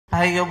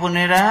ভাই ও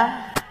বোনেরা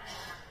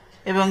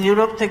এবং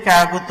ইউরোপ থেকে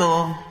আগত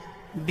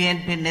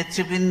বিএনপির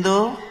নেতৃবৃন্দ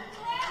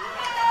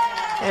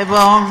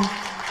এবং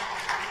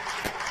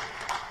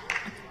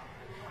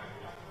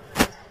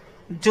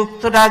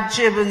যুক্তরাজ্য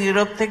এবং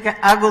ইউরোপ থেকে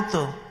আগত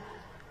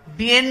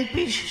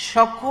বিএনপি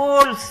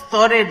সকল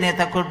স্তরের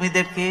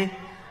নেতাকর্মীদেরকে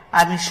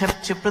আমি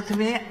সবচেয়ে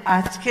প্রথমে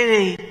আজকের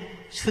এই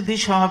সুধী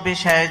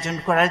সমাবেশ আয়োজন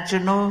করার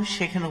জন্য,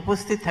 সেখানে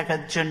উপস্থিত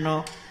থাকার জন্য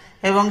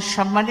এবং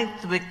সম্মানিত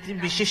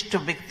বিশিষ্ট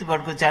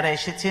ব্যক্তিবর্গ যারা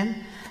এসেছেন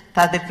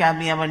তাদেরকে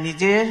আমি আমার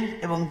নিজের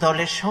এবং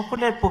দলের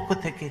সকলের পক্ষ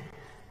থেকে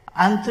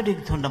আন্তরিক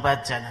ধন্যবাদ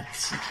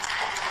জানাচ্ছি।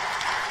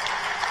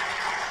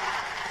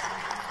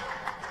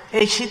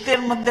 এই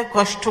শীতের মধ্যে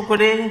কষ্ট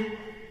করে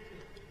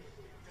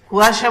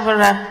কুয়াশা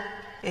ভরা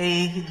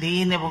এই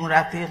দিন এবং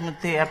রাতের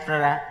মধ্যে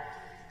আপনারা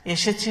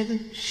এসেছেন,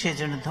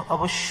 সেজন্য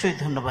অবশ্যই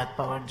ধন্যবাদ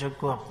পাওয়ার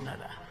যোগ্য।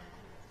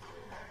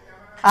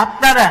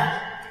 আপনারা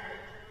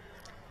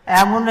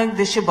এমন এক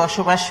দেশে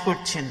বসবাস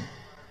করছেন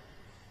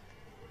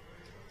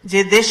যে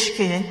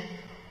দেশকে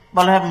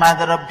বলা হয়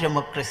মাদার অফ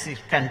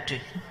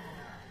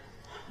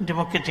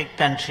ডেমোক্রেটিক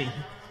কান্ট্রি।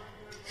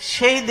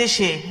 সেই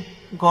দেশে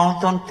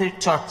গণতন্ত্রের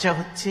চর্চা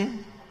হচ্ছে,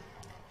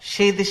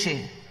 সেই দেশে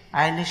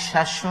আইনের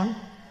শাসন,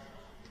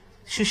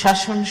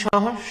 সুশাসন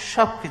সহ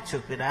সবকিছু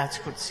বিরাজ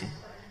করছে।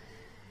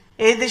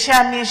 এই দেশে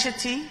আমি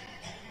এসেছি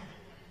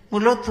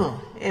মূলত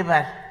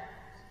এবার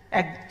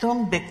একদম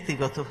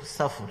ব্যক্তিগত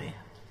সফরে।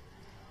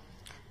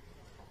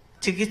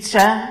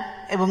 চিকিৎসা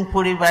এবং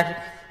পরিবার,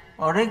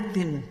 অনেক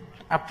দিন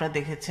আপনারা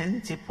দেখেছেন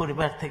যে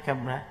পরিবার থেকে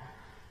আমরা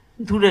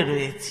দূরে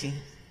রয়েছি,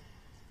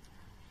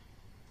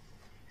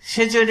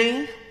 সেজন্যই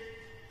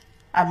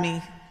আমি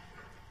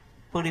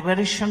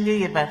পরিবারের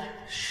সঙ্গেই এবার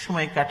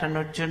সময়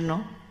কাটানোর জন্য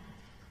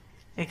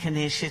এখানে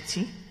এসেছি।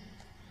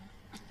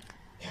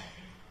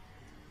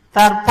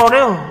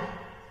 তারপরেও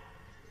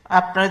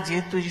আপনারা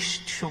যেহেতু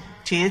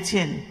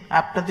চেয়েছেন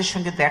আপনাদের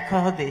সঙ্গে দেখা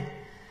হবে,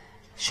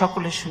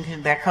 সকলের সঙ্গে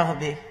দেখা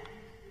হবে,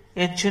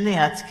 এর জন্যই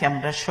আজকে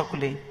আমরা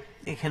সকলে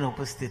এখানে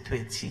উপস্থিত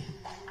হয়েছি।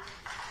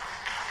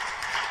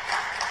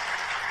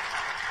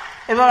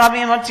 এবং আমি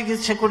আমার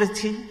চিকিৎসা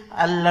করেছি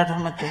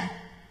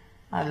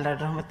আল্লাহর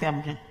রহমতে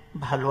আমি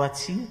ভালো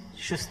আছি,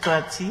 সুস্থ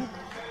আছি।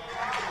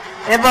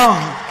 এবং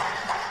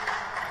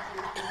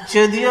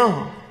যদিও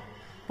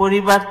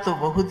পরিবার তো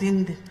বহুদিন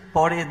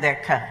পরে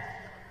দেখা,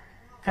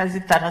 কাজে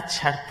তারা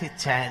ছাড়তে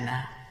চায় না,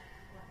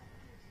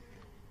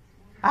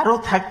 আরো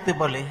থাকতে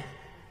বলে,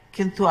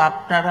 কিন্তু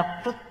আপনারা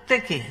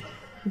প্রত্যেকে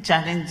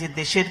জানেন যে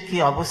দেশের কি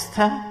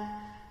অবস্থা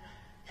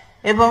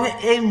এবং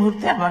এই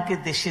মুহূর্তে আমাকে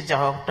দেশে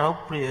যাওয়াটাও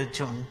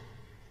প্রয়োজন,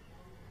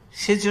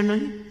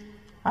 সেজন্যই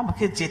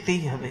আমাকে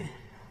যেতেই হবে।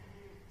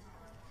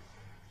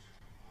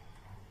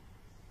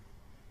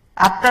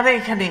 আপনারা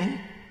এখানে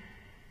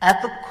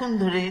এতক্ষণ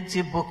ধরে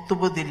যে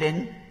বক্তব্য দিলেন,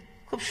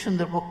 খুব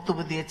সুন্দর বক্তব্য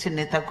দিয়েছেন,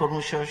 নেতা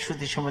কর্মী সহ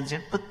সুধী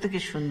সমাজের প্রত্যেকে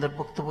সুন্দর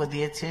বক্তব্য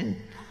দিয়েছেন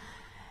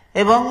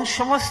এবং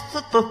সমস্ত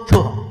তথ্য,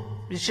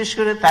 বিশেষ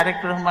করে তারেক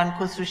রহমান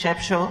খসরু সাহেব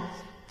সহ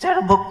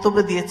যারা বক্তব্য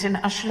দিয়েছেন,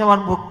 আসলে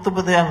আমার বক্তব্য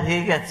দেওয়া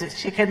হয়ে গেছে,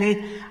 সেখানে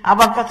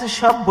আমার কথা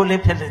সব বলে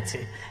ফেলেছে,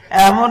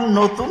 এমন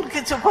নতুন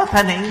কিছু কথা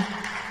নেই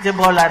যে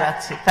বলার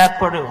আছে।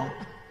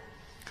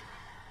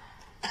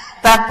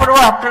 তারপরেও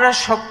আপনারা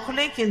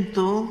সকলেই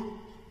কিন্তু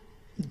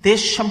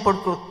দেশ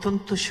সম্পর্কে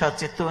অত্যন্ত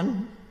সচেতন,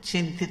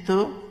 চিন্তিত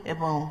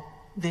এবং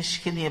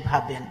দেশকে নিয়ে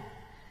ভাবেন,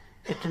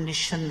 এটা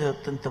নিঃসন্দেহে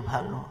অত্যন্ত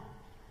ভালো।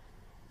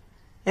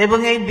 এবং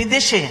এই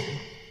বিদেশে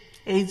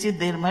এই যে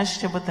 1.5 মাস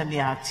যাবৎ আমি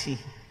আছি,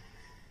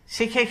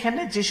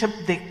 সেখানে যেসব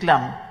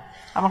দেখলাম,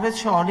 আমার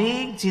কাছে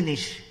অনেক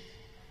জিনিস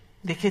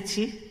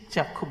দেখেছি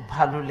যা খুব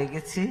ভালো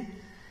লেগেছে।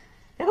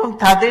 এবং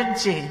তাদের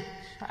যে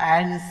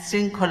আইন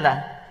শৃঙ্খলা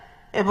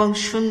এবং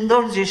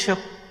সুন্দর যেসব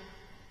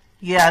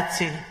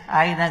আছে,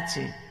 আইন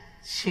আছে,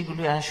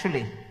 সেগুলি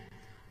আসলে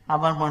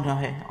আমার মনে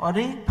হয়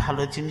অনেক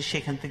ভালো জিনিস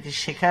সেখান থেকে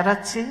শেখার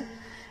আছে।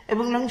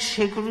 এবং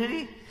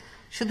সেগুলি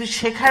শুধু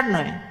শেখার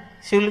নয়,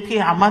 সেগুলো কি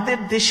আমাদের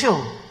দেশেও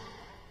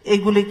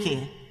এগুলিকে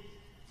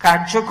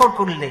কার্যকর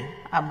করলে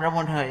আমরা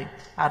মনে হয়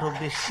আরো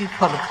বেশি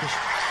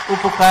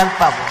উপকার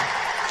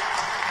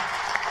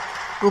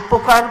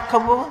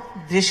পাবো,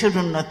 দেশের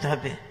উন্নতি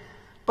হবে।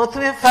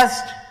 প্রথমে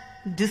ফার্স্ট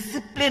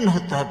ডিসিপ্লিন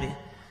হতে হবে।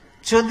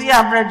 যদি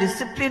আমরা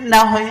ডিসিপ্লিন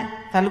না হই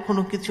তাহলে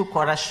কোনো কিছু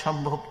করা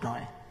সম্ভব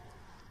নয়।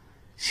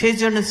 সেই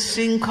জন্য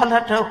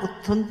শৃঙ্খলাটা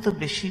অত্যন্ত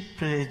বেশি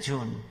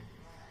প্রয়োজন।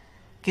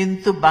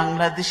 কিন্তু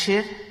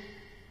বাংলাদেশের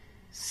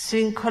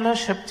শৃঙ্খলার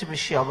সবচেয়ে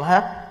বেশি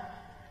অভাব,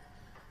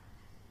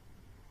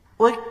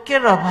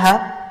 ঐক্যের অভাব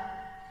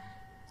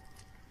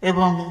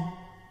এবং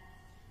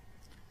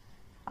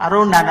আরো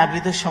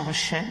নানাবিধ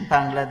সমস্যায়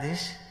বাংলাদেশ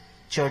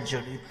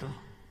জর্জরিত।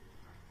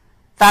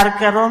 তার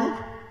কারণ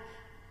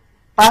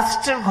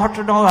পাস্টের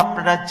ঘটনাও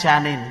আপনারা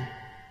জানেন,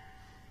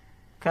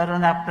 কারণ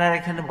আপনারা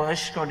এখানে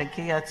বয়স্ক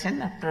অনেকেই আছেন,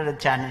 আপনারা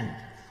জানেন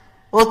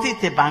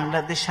অতীতে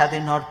বাংলাদেশ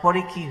স্বাধীন হওয়ার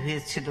পরে কি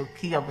হয়েছিল,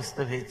 কি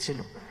অবস্থা হয়েছিল,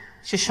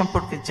 সে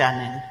সম্পর্কে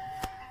জানেন।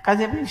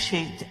 কাজে আমি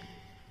সেই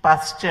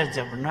পাস্টে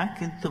যাব না,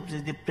 কিন্তু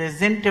যদি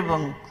প্রেজেন্ট এবং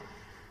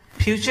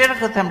ফিউচারের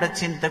কথা আমরা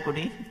চিন্তা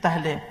করি,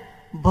 তাহলে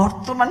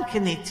বর্তমানকে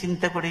নিয়ে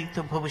চিন্তা করেই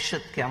তো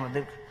ভবিষ্যৎকে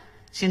আমাদের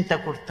চিন্তা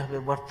করতে হবে,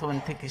 বর্তমান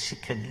থেকে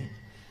শিক্ষা নিয়ে।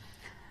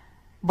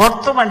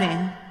 বর্তমানে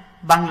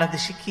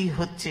বাংলাদেশে কি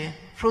হচ্ছে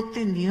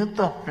প্রতিনিয়ত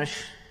আপনারা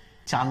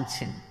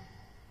জানছেন।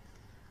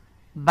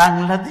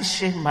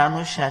 বাংলাদেশের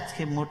মানুষ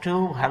আজকে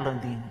মোটেও ভালো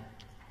নেই,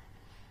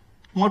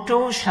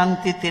 মোটেও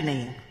শান্তিতে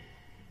নেই।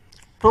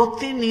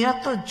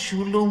 প্রতিনিয়ত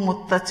জুলুম,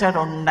 অত্যাচার,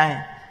 অন্যায়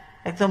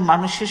একদম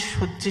মানুষের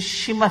সহ্যের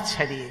সীমা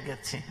ছাড়িয়ে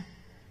গেছে।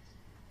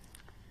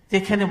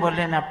 যেখানে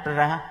বলেন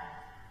আপনারা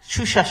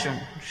সুশাসন,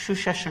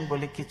 সুশাসন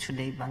বলে কিছু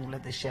নেই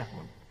বাংলাদেশে।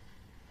 এখন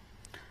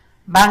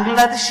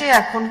বাংলাদেশে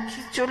এখন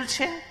কি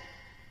চলছে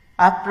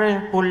আপনারা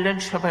বললেন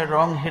সবাই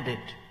রং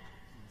হেডেড।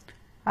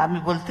 আমি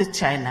বলতে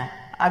চাই না,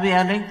 আমি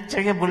অনেক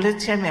জায়গায়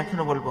বলেছি, আমি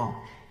এখনো বলবো,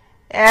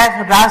 এক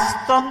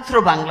রাজতন্ত্র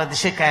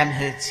বাংলাদেশে কায়েম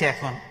হয়েছে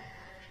এখন,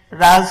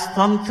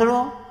 রাজতন্ত্র।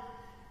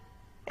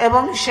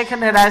 এবং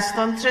সেখানে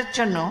রাজতন্ত্রের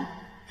জন্য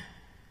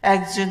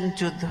একজন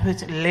যুদ্ধ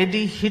হয়েছে,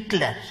 লেডি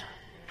হিটলার।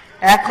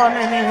 এখন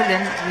ইনি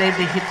হলেন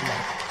লেডি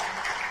হিটলার,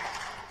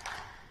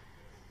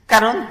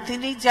 কারণ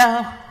তিনি যা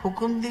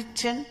হুকুম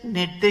দিচ্ছেন,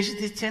 নির্দেশ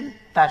দিচ্ছেন,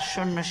 তার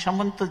সৈন্য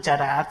সামন্ত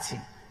যারা আছে,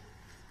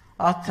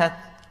 অর্থাৎ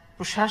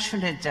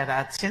প্রশাসনের যারা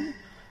আছেন,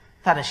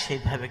 তারা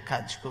সেইভাবে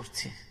কাজ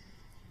করছে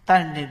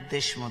তার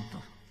নির্দেশ মতো।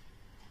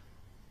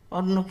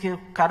 অন্য কেউ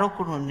কারো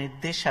কোনো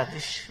নির্দেশ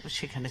আদেশ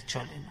সেখানে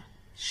চলে না,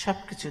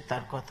 সবকিছু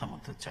তার কথা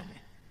মতো চলে।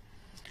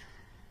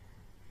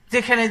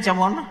 যেখানে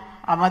যেমন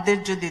আমাদের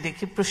যদি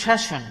দেখি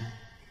প্রশাসন,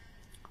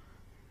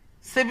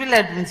 সিভিল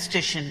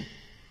অ্যাডমিনিস্ট্রেশন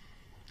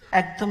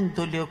একদম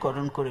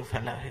দলীয়করণ করে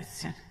ফেলা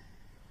হয়েছে,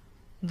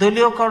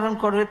 দলীয়করণ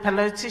করে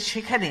ফেলা হয়েছে।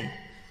 সেখানে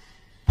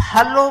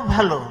ভালো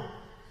ভালো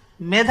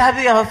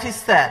মেধাবী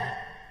অফিসার,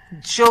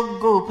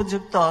 যোগ্য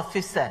উপযুক্ত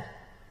অফিসার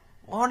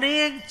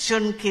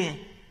অনেকজনকে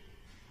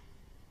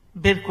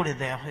বের করে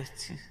দেওয়া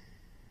হয়েছে।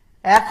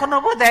 এখনো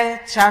বোধহয়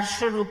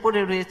 400-র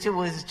উপরে রয়েছে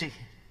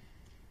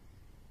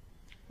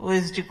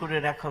ওএসডি করে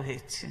রাখা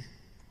হয়েছে।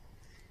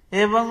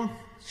 এবং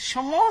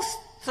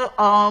সমস্ত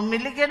আওয়ামী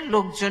লীগের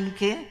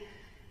লোকজনকে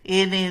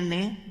এনে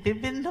এনে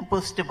বিভিন্ন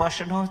পোস্টে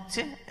বসানো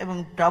হচ্ছে এবং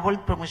ডাবল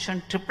প্রমোশন,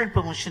 ট্রিপল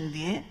প্রমোশন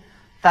দিয়ে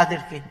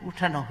তাদেরকে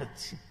উঠানো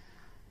হচ্ছে।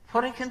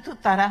 ফলে কিন্তু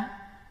তারা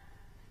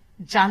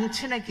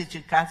জানছে না কিছু,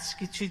 কাজ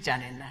কিছুই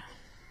জানে না।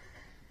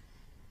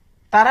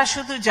 তারা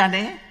শুধু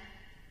জানে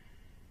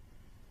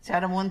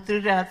যারা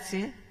মন্ত্রীরা আছে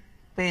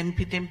বা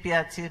এমপি টেমপি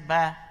আছে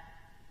বা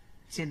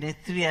যে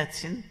নেত্রী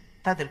আছেন,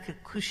 তাদেরকে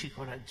খুশি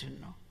করার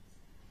জন্য,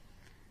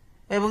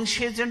 এবং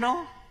সেজন্য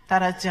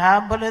তারা যা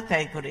বলে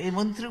তাই করে। এই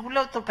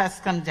মন্ত্রীগুলোও তো কাজ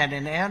কাম জানে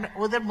না।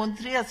 ওদের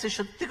মন্ত্রী আছে,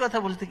 সত্যি কথা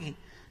বলতে কি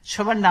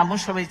সবার নামও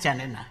সবাই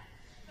জানে না,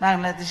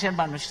 বাংলাদেশের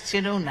মানুষ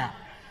চেনেও না।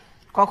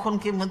 কখন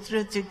কি মন্ত্রী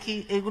হচ্ছে কি,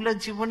 এগুলো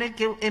জীবনে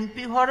কেউ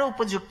এমপি হওয়ারও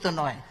উপযুক্ত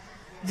নয়,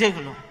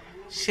 যেগুলো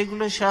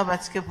সেগুলো সব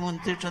আজকে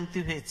মন্ত্রী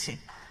টন্ত্রী হয়েছে।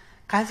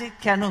 কাজে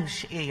কেন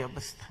এই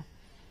অবস্থা?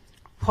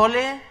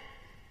 ফলে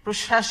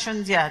প্রশাসন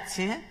যে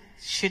আছে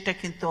সেটা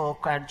কিন্তু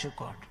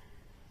অকার্যকর।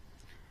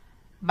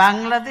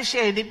 বাংলাদেশে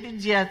এডিপি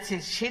যে আছে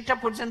সেটা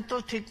পর্যন্ত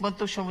ঠিক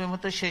মতো সময়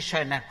মতো শেষ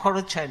হয় না,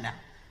 খরচ হয় না,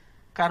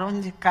 কারণ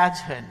যে কাজ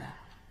হয় না।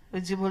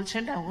 ওই যে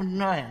বলছেন না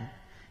উন্নয়ন,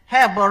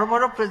 হ্যাঁ বড়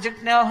বড় প্রজেক্ট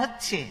নেওয়া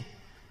হচ্ছে,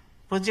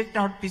 প্রজেক্ট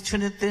নেওয়ার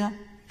পিছনে তো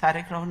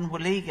তারেক রহমান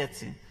বলেই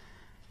গেছে,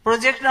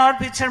 প্রজেক্ট নেওয়ার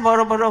পিছনে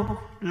বড় বড়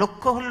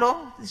লক্ষ্য হলো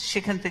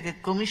সেখান থেকে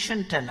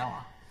কমিশনটা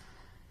নেওয়া,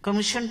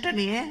 কমিশনটা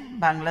নিয়ে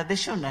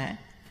বাংলাদেশেও নয়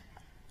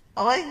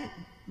ওই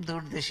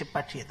দূর দেশে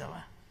পাঠিয়ে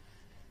দেওয়া।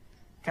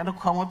 কেন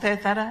ক্ষমতায়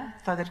তারা,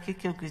 তাদেরকে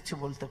কেউ কিছু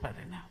বলতে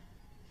পারে না।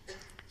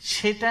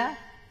 সেটা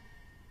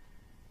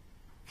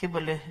কি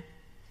বলে,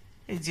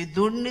 এই যে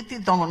দুর্নীতি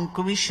দমন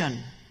কমিশন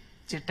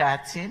যেটা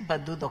আছে বা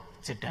দুদক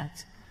যেটা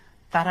আছে,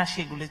 তারা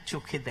সেগুলো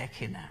চোখে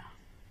দেখে না।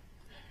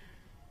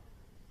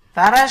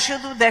 তারা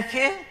শুধু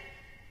দেখে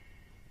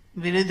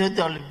বিরোধী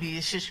দল,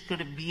 বিশেষ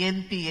করে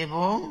বিএনপি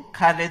এবং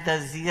খালেদা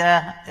জিয়া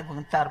এবং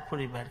তার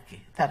পরিবারকে,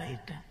 তারা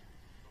এটা।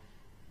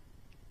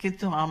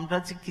 কিন্তু আমরা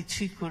যে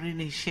কিছুই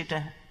করিনি সেটা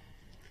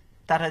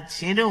তারা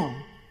জেনেও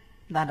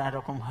নানা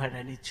রকম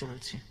হয়রানি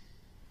চলছে।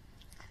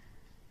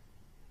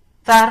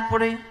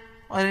 তারপরে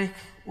অনেক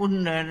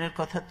উন্নয়নের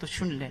কথা তো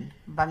শুনলেন।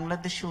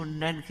 বাংলাদেশে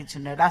উন্নয়ন কিছু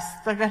না।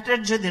 রাস্তাঘাটের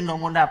যদি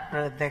নমুনা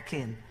আপনারা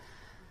দেখেন,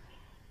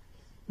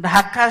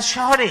 ঢাকা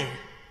শহরে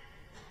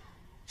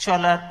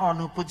চলার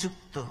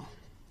অনুপযুক্ত,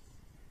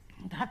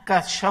 ঢাকা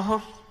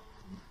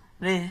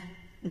শহরে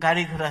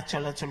গাড়ি ঘোড়া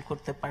চলাচল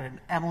করতে পারেন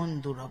এমন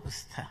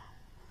দুরবস্থা।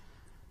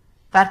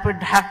 তারপর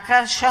ঢাকা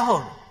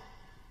শহর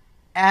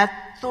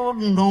এত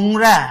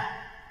নোংরা,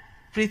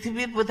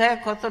 পৃথিবীর বোধহয়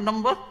কত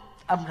নম্বর,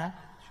 আমরা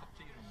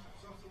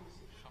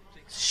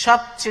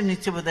সবচেয়ে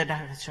নিচে বোধহয়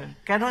ঢাকা শহর।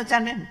 কেন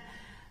জানেন?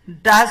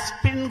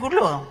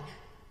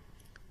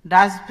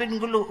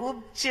 ডাস্টবিনগুলো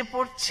উপচে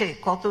পড়ছে,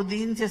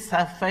 কতদিন যে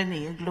সাফ হয়নি,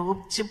 এগুলো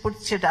উপচে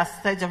পড়ছে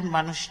রাস্তায়। যখন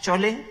মানুষ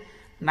চলে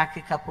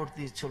নাকে কাপড়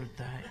দিয়ে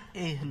চলতে হয়,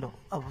 এই হলো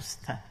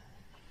অবস্থা।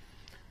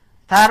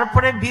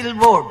 তারপরে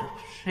বিলবোর্ড,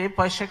 সে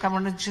পয়সা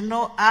কামানোর জন্য,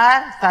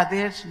 আর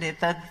তাদের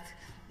নেতা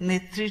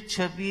নেত্রীর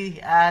ছবি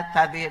আর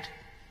তাদের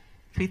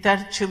পিতার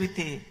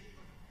ছবিতে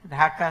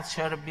ঢাকা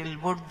শহর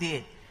বিলবোর্ড দিয়ে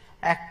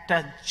একটা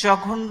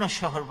জঘন্য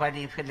শহর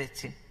বানিয়ে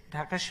ফেলেছে।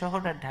 ঢাকা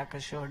শহর আর ঢাকা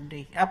শহর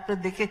নেই।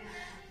 আপনারা দেখে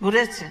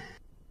ঘুরেছে?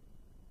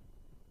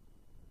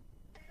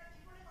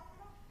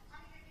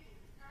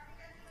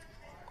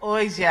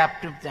 ওই যে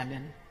আপনি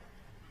জানেন,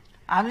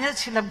 আমিও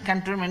ছিলাম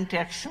ক্যান্টনমেন্টে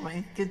এক সময়,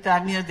 কিন্তু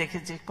আমিও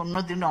দেখেছি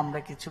কোনোদিনও আমরা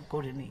কিছু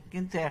করিনি,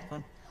 কিন্তু এখন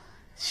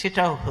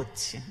সেটাও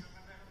হচ্ছে।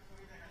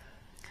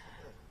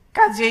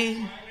 কাজেই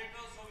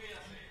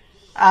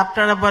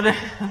আপনারা বলেন,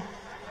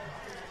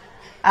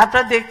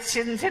 আপনারা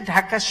দেখছেন যে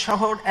ঢাকা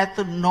শহর এত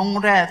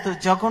নোংরা, এত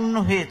জঘন্য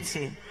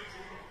হয়েছে,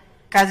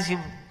 কাজে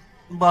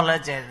বলা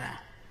যায় না।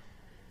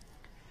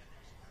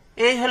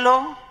 এই হলো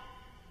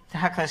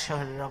ঢাকা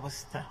শহরের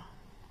অবস্থা।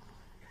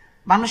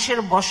 মানুষের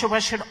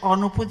বসবাসের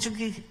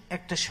অনুপযোগী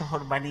একটা শহর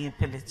বানিয়ে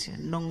ফেলেছে,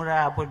 নোংরা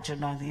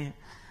আবর্জনা দিয়ে।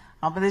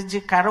 আমাদের যে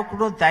কারো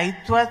কোনো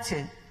দায়িত্ব আছে,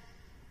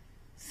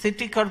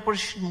 সিটি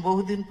কর্পোরেশন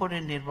বহুদিন পরে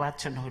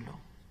নির্বাচন হলো।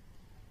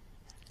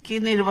 কি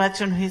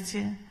নির্বাচন হয়েছে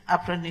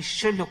আপনারা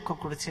নিশ্চয়ই লক্ষ্য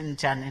করেছেন,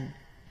 জানেন।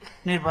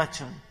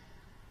 নির্বাচন,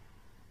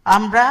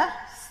 আমরা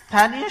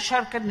স্থানীয়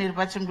সরকার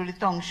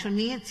নির্বাচনগুলিতে অংশ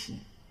নিয়েছি।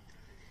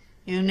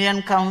 ইউনিয়ন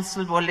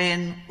কাউন্সিল বলেন,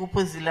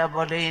 উপজেলা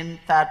বলেন,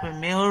 তারপর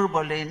মেয়র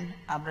বলেন,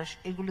 আমরা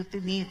এগুলোতে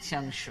নিয়েছি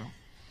অংশ।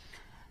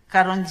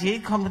 কারণ যেই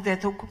ক্ষমতা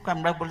এতটুকু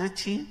আমরা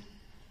বলেছি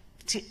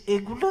যে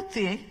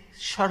এগুলোতে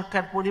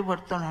সরকার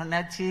পরিবর্তন হয় না,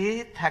 যে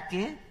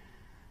থাকে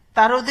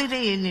তার অধীনে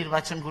এই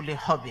নির্বাচনগুলি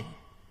হবে,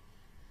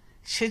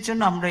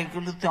 সেজন্য আমরা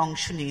এগুলোতে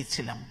অংশ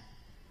নিয়েছিলাম।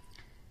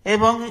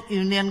 এবং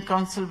ইউনিয়ন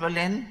কাউন্সিল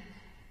বলেন,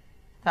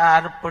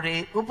 তারপরে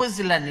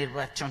উপজেলা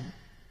নির্বাচন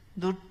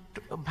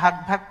ভাগ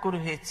ভাগ করে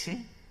হয়েছে,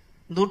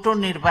 দুটো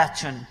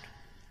নির্বাচন।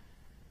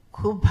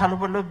 খুব ভালো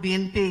ভালো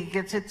বিএনপি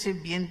এগিয়ে যাচ্ছে,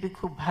 বিএনপি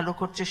খুব ভালো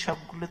করছে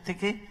সবগুলো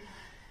থেকে,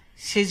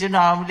 সেই জন্য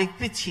আওয়ামী লীগ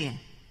পিছিয়ে।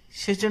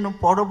 সেজন্য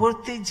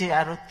পরবর্তী যে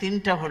আরো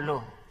তিনটা হলো,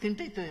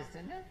 তিনটাই তো হয়েছে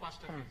না,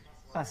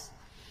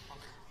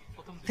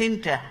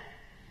 তিনটা,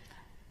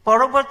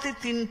 পরবর্তী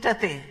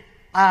তিনটাতে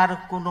আর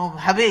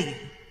কোনোভাবেই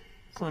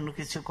কোনো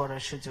কিছু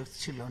করার সুযোগ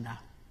ছিল না,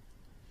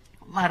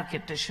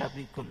 মার্কেটে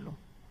সবই করলো।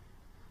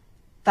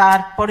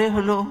 তারপরে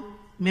হলো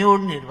মেয়র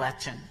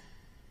নির্বাচন।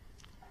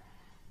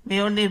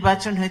 মেয়র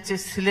নির্বাচন হয়েছে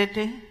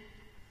সিলেটে,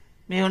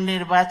 মেয়র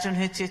নির্বাচন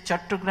হয়েছে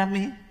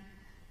চট্টগ্রামে,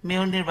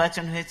 মেয়র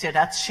নির্বাচন হয়েছে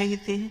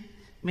রাজশাহীতে,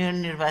 মেয়র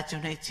নির্বাচন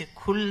হয়েছে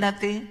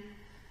খুলনাতে,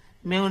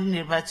 মেয়র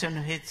নির্বাচন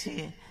হয়েছে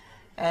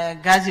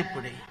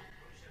গাজীপুরে,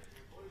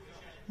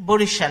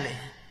 বরিশালে,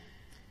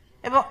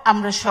 এবং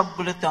আমরা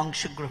সবগুলোতে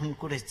অংশগ্রহণ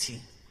করেছি।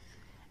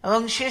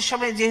 এবং সে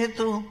সময়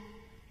যেহেতু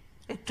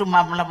একটু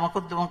মামলা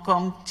মোকদ্দমা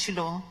কম ছিল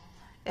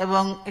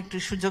এবং একটু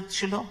সুযোগ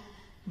ছিল,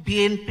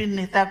 বিএনপির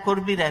নেতা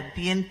কর্মীরা,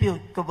 বিএনপি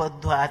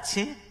ঐক্যবদ্ধ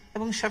আছে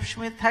এবং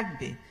সবসময়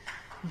থাকবে।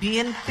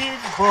 বিএনপির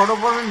বড়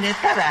বড়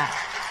নেতারা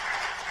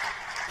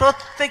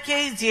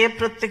প্রত্যেকেই যে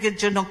প্রত্যেকের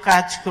জন্য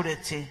কাজ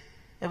করেছে,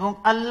 এবং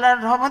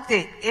আল্লাহর রহমতে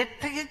এর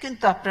থেকে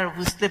কিন্তু আপনারা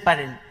বুঝতে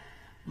পারেন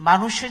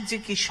মানুষের যে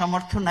কি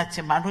সমর্থন আছে।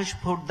 মানুষ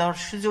ভোট দেওয়ার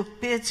সুযোগ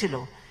পেয়েছিল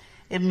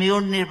এই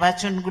মেয়র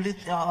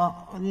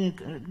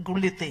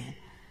নির্বাচনগুলিতে।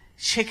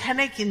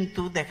 সেখানে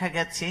কিন্তু দেখা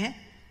গেছে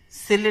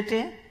সিলেটে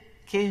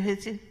কে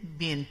হয়েছে,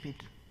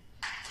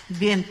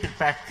 বিএনপির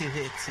প্রার্থী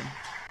হয়েছে।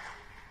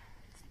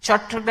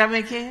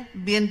 চট্টগ্রামে কে,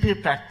 বিএনপির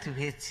প্রার্থী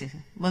হয়েছে,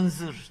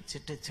 মঞ্জুর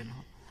যেটা ছিল,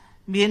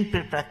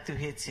 বিএনপির প্রার্থী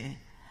হয়েছে।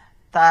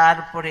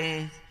 তারপরে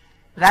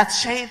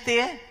রাজশাহীতে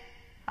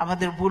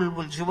আমাদের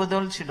বুলবুল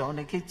যুবদল ছিল,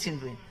 অনেকেই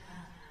চিনবে,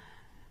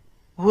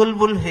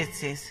 বুলবুল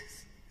হয়েছে।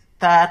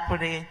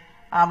 তারপরে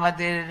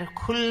আমাদের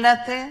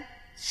খুলনাতে,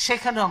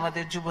 সেখানেও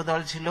আমাদের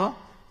যুবদল ছিল,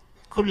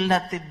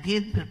 খুলনাতে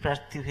বিএনপির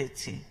প্রার্থী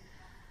হয়েছে।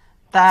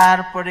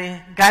 তারপরে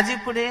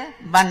গাজীপুরে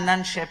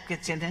মান্নান সাহেবকে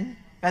চেনেন,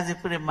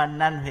 গাজীপুরে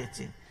মান্নান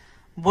হয়েছে।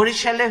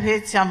 বরিশালে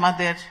হয়েছে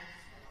আমাদের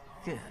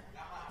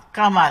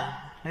কামাল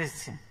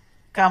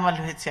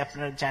হয়েছে,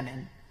 আপনারা জানেন।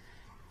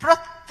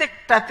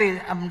 প্রত্যেকটাতে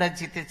আমরা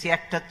জিতেছি,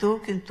 একটাতেও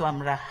কিন্তু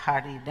আমরা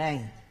হারি নাই।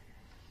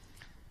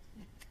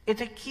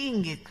 এটা কি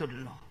ইঙ্গিত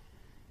করলো?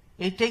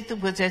 এটাই তো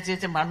বোঝা যায়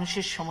যে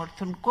মানুষের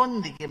সমর্থন কোন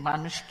দিকে,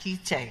 মানুষ কি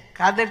চায়,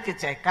 কাদেরকে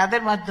চায়,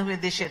 কাদের মাধ্যমে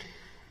দেশের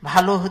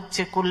ভালো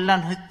হচ্ছে,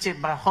 কল্যাণ হচ্ছে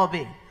বা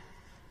হবে।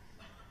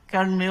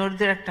 কারণ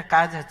মেয়রদের একটা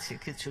কাজ আছে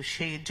কিছু,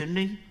 সেই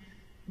জন্যই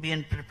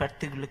বিএনপির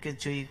প্রার্থীগুলোকে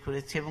জয়ী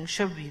করেছে, এবং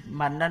সব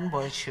মান্নান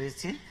বয়স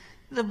হয়েছে,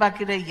 কিন্তু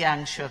বাকিরা ইয়াং,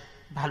 সব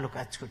ভালো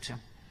কাজ করছে।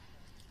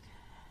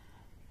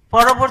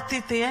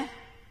 পরবর্তীতে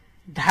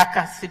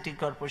ঢাকা সিটি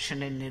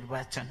কর্পোরেশনের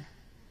নির্বাচন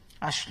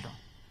আসলো।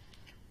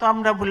 তো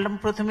আমরা বললাম,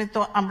 প্রথমে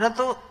তো আমরা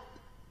তো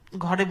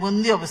ঘরে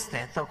বন্দি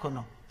অবস্থায়,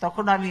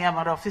 তখন আমি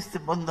আমার অফিসে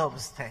বন্ধ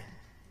অবস্থায়।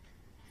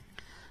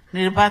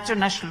 নির্বাচন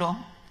আসলো,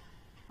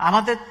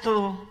 আমাদের তো,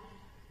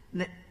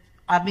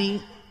 আমি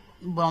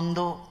বন্ধ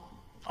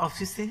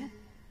অফিসে,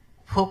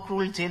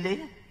 ফখরুল জেলে,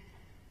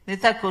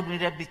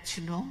 নেতাকর্মীরা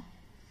বিচ্ছিন্ন।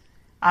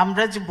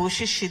 আমরা যে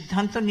বসে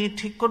সিদ্ধান্ত নিয়ে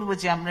ঠিক করব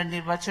যে আমরা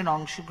নির্বাচনে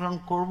অংশগ্রহণ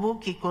করব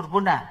কি করব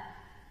না,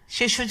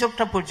 সে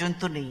সুযোগটা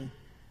পর্যন্ত নেই।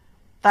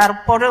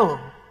 তারপরেও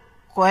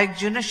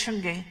কয়েকজনের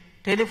সঙ্গে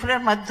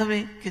টেলিফোনের মাধ্যমে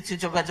কিছু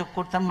যোগাযোগ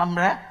করতাম,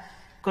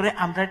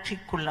 আমরা ঠিক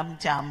করলাম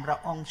যে আমরা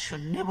অংশ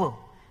নেব,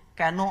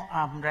 কেন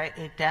আমরা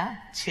এটা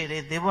ছেড়ে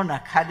দেব না,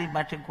 খালি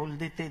মাঠে গোল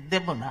দিতে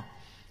দেব না,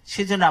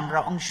 সেজন্য আমরা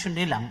অংশ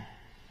নিলাম।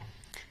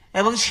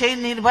 এবং সেই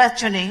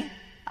নির্বাচনে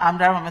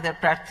আমরা আমাদের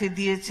প্রার্থী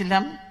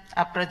দিয়েছিলাম।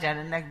 আপনারা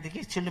জানেন,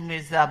 একদিকে ছিল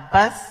মির্জা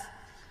আব্বাস,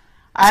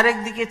 আর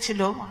একদিকে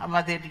ছিল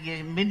আমাদের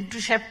মিন্টু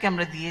সাহেবকে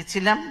আমরা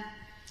দিয়েছিলাম।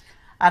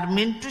 আর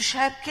মিন্টু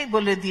সাহেবকে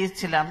বলে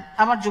দিয়েছিলাম,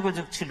 আমার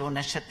যোগাযোগ ছিল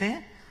ওনার সাথে,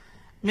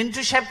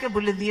 মিন্টু সাহেবকে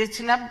বলে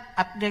দিয়েছিলাম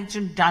আপনি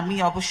একজন ডামি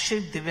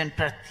অবশ্যই দিবেন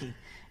প্রার্থী,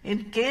 ইন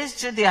কেস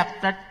যদি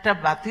আপনারটা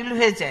বাতিল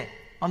হয়ে যায়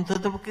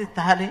অন্ততপক্ষে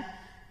তাহলে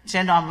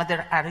যেন আমাদের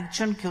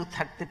আরেকজন কেউ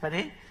থাকতে পারে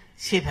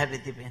সেভাবে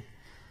দিবেন।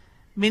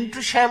 মিন্টু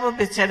সাহেবও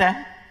বেচারা,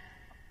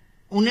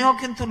 উনিও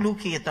কিন্তু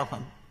লুকিয়ে,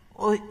 তখন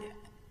ওই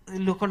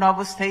লুকোনো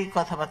অবস্থায়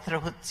কথাবার্তা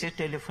হচ্ছে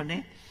টেলিফোনে,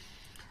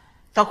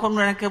 তখন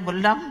ওনাকে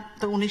বললাম,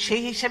 তো উনি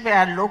সেই হিসেবে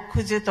আর লোক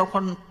খুঁজে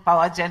তখন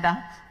পাওয়া যায় না,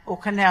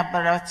 ওখানে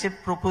আবার হচ্ছে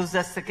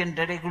প্রপোজার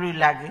সেকেন্ডারি এগুলোই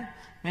লাগে।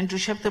 মিন্টু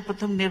সাহেব তো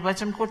প্রথম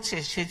নির্বাচন করছে,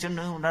 সেই জন্য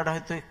ওনারা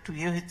হয়তো একটু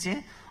হয়েছে,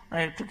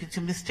 ওনার একটু কিছু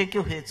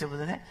মিস্টেকও হয়েছে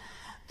বোধ হয়।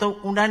 তো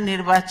ওনার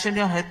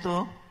নির্বাচনে হয়তো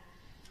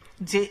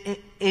যে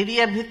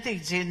এরিয়া ভিত্তিক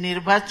যে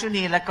নির্বাচনী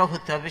এলাকা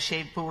হতে হবে,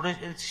 সেই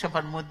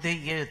পৌরসভার মধ্যে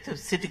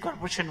সিটি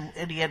কর্পোরেশন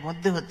এরিয়ার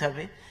মধ্যে হতে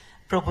হবে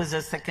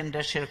প্রপোজার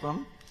সেকেন্ডার, সেরকম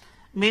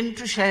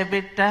মিন্টু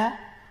সাহেবেরটা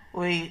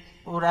ওই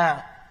ওরা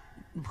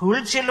ভুল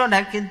ছিল না,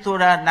 কিন্তু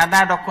ওরা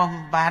নানা রকম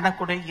বাহানা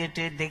করে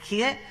ইয়েটে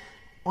দেখিয়ে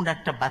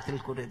ওনারটা বাতিল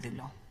করে দিল।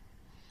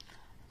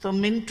 তো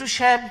মিন্টু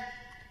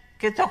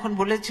সাহেবকে তখন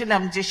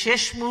বলেছিলাম যে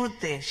শেষ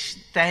মুহূর্তে,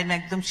 টাইম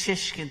একদম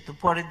শেষ, কিন্তু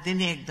পরের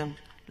দিনই একদম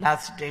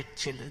লাস্ট ডেট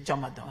ছিল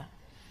জমা দেওয়ার।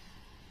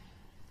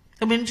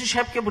 তো মিন্টু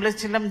সাহেবকে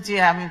বলেছিলাম যে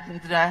আমি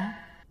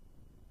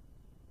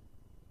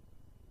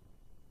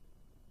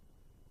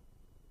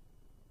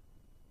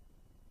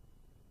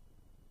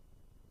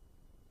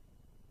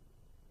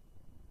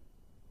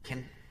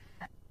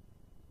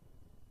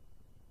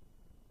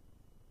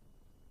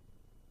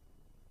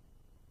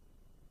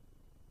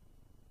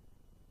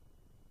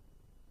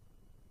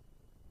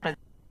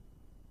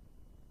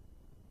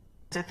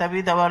তবে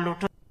দেওয়া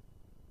লুটো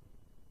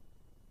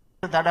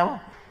দাঁড়াও,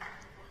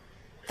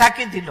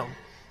 তাকে দিল।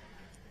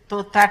 তো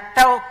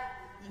তারটাও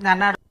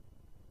নানা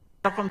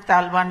রকম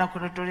তালবানা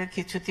করে টোরে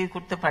কিছুতেই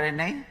করতে পারে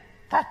নাই,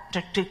 তারটা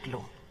টিকলো।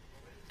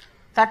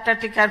 তারটা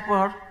টিকার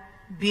পর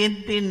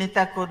বিএনপির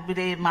নেতা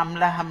কর্মীরা এই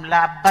মামলা হামলা,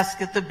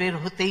 আব্বাসকে তো বের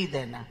হতেই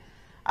দেয় না।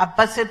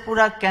 আব্বাসের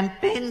পুরা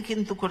ক্যাম্পেইন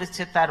কিন্তু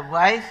করেছে তার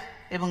ওয়াইফ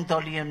এবং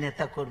দলীয়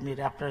নেতা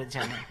কর্মীরা, আপনারা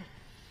জানেন।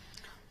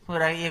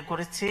 ওরা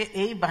করেছে,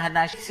 এই বাহানা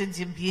আসছে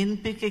যে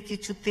বিএনপিকে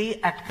কিছুতেই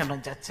আটকানো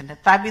যাচ্ছে না।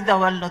 তাবিদ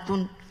আওয়াল নতুন,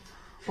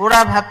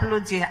 ওরা ভাবলো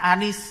যে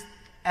আনিস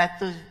এত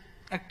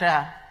একটা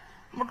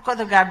মোট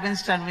কথা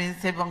গার্মেন্টস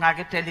টার্মেন্টস এবং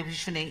আগে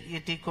টেলিভিশনে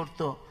এটি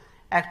করতো,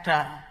 একটা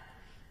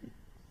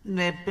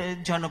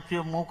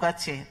জনপ্রিয় মুখ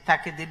আছে,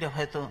 তাকে দিলে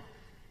হয়তো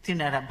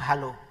তিনারা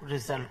ভালো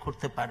রেজাল্ট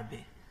করতে পারবে।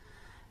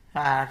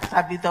 আর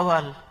তাবিদ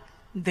আওয়াল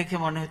দেখে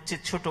মনে হচ্ছে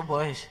ছোট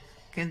বয়স,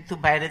 কিন্তু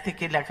বাইরে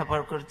থেকে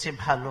লেখাপড়া করেছে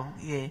ভালো,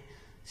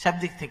 সব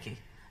দিক থেকে।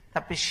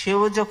 তারপরে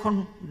সেও যখন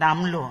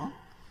নামলো,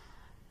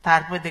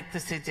 তারপরে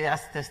দেখতেছে যে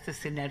আস্তে আস্তে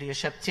সিনারিও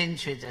সব চেঞ্জ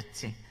হয়ে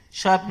যাচ্ছে,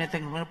 সব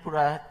নেতাগুলো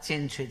পুরা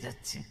চেঞ্জ হয়ে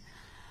যাচ্ছে।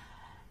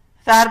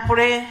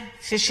 তারপরে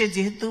শেষে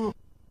যেহেতু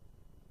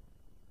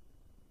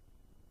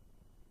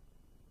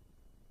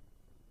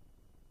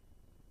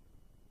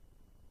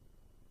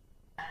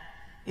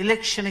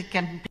ইলেকশনে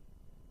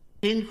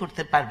ক্যাম্পেইন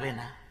করতে পারবে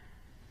না,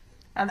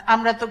 আর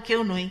আমরা তো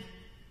কেউ নই,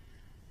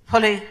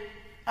 ফলে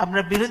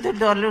আমরা বিরোধী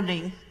দলও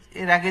নেই,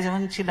 এর আগে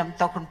যখন ছিলাম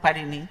তখন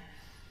পারিনি,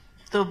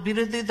 তো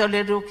বিরোধী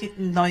দলেরও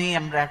নয়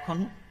আমরা এখন।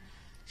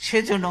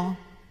 সেজন্য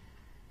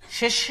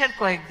শেষের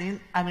কয়েকদিন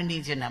আমি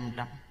নিজে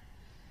নামলাম।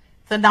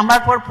 তো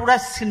নামার পর পুরা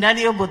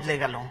সিনারিও বদলে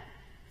গেল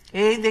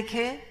এই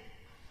দেখে।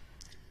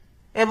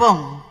 এবং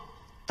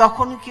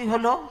তখন কি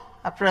হলো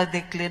আপনারা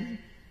দেখলেন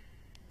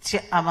যে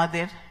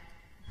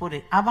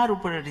আমার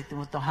উপরে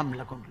রীতিমতো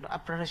হামলা করলো,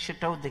 আপনারা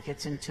সেটাও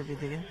দেখেছেন ছবি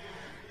থেকে,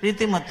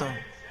 রীতিমতো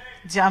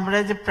যে আমরা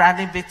যে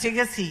প্রাণে বেঁচে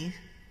গেছি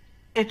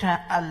এটা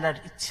আল্লাহর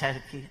ইচ্ছা আর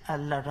কি,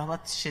 আল্লাহর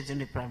রহমত,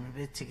 সেজন্য প্রাণে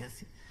বেঁচে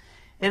গেছি।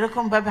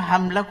 এরকম ভাবে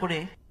হামলা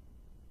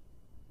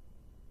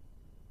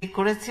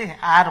করেছে,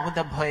 আর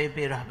বোধহয় ভয়ে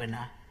বের হবে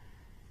না।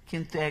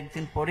 কিন্তু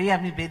একদিন পরেই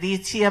আমি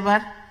বেরিয়েছি,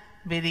 আবার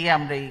বেরিয়ে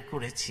আমরা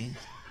করেছি।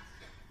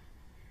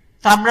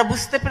 তো আমরা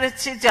বুঝতে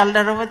পেরেছি যে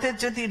আল্লাহর রহমতে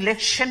যদি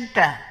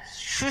ইলেকশনটা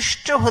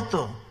সুষ্ঠু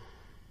হতো,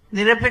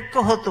 নিরপেক্ষ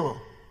হতো,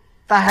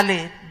 তাহলে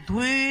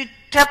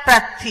 2টা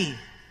প্রার্থী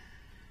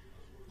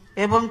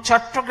এবং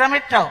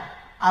চট্টগ্রামেরটাও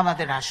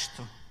আমাদের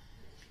আসতো।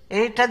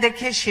 এইটা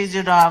দেখে সেই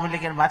জন্য আওয়ামী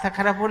লীগের মাথা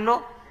খারাপ হলো।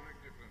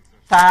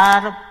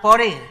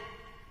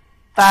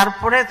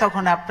 তারপরে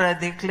তখন আপনারা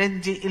দেখলেন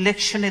যে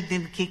ইলেকশনের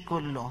দিন কি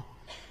করলো।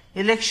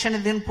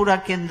 ইলেকশনের দিন পুরা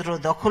কেন্দ্র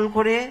দখল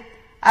করে,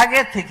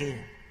 আগে থেকে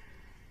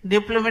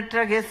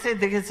ডিপ্লোমেটরা গেছে,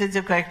 দেখেছে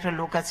যে কয়েকটা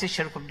লোক আছে,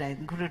 সেরকম নাই,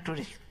 ঘুরে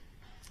টুরে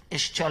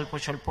এসছে অল্প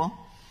স্বল্প,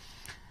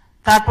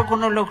 তারপর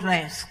কোনো লোক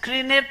নাই।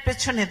 স্ক্রিনের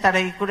পেছনে তারা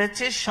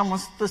করেছে,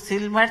 সমস্ত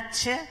সিল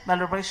মারছে,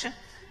 ব্যালট বাক্সে,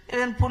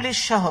 এবং পুলিশ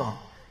সহ,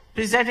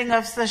 প্রিজাইডিং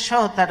অফিসার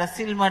সহ তারা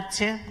সিল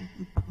মারছে,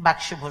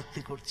 বাক্সে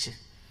ভর্তি করছে।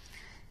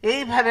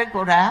 এইভাবে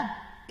ওরা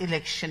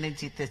ইলেকশনে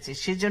জিতেছে।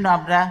 সেই জন্য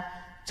আমরা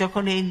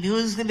যখন এই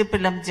নিউজগুলি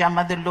পেলাম যে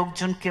আমাদের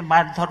লোকজনকে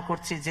মারধর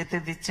করছে, যেতে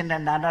দিচ্ছে না,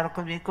 নানা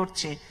রকম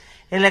করছে,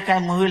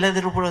 এলাকায়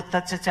মহিলাদের উপর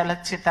অত্যাচার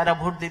চালাচ্ছে, তারা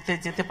ভোট দিতে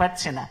যেতে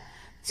পারছে না,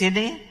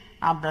 জেনে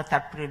আমরা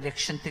তারপরে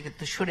ইলেকশন থেকে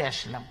তো সরে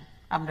আসলাম।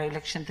 আমরা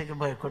ইলেকশন থেকে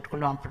বয়কট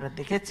করলাম, আপনারা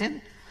দেখেছেন।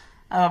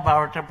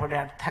 12টার পরে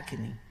আর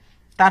থাকিনি।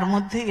 তার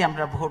মধ্যেই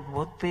আমরা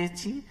ভোট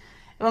পেয়েছি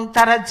এবং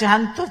তারা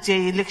জানতো যে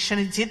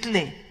ইলেকশনে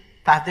জিতলে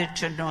তাদের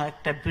জন্য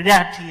একটা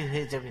বিরাট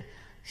হয়ে যাবে,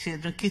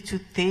 সেজন্য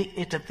কিছুতেই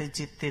এটাতে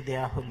জিততে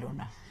দেওয়া হলো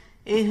না।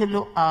 এই হলো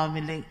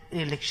আওয়ামী লীগ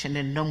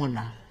ইলেকশনের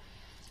নমুনা,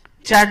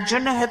 যার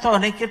জন্য হয়তো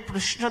অনেকের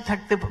প্রশ্ন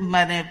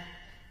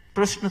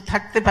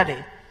থাকতে পারে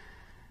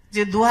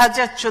যে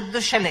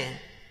 2014 সালে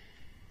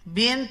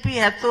বিএনপি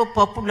এত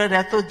পপুলার,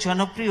 এত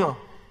জনপ্রিয়,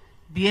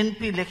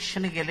 বিএনপি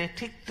ইলেকশনে গেলে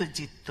ঠিক তো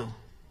জিতত,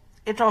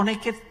 এটা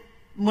অনেকে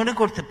মনে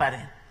করতে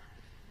পারে।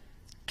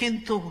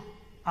 কিন্তু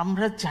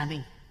আমরা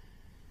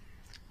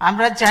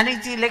জানি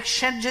যে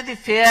ইলেকশন যদি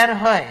ফেয়ার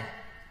হয়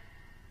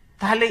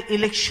তাহলে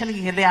ইলেকশনে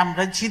গেলে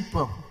আমরা জিতব।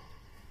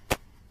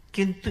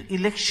 কিন্তু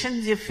ইলেকশন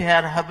যে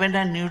ফেয়ার হবে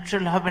না,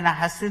 নিউট্রাল হবে না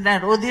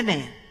হাসিনার অধীনে,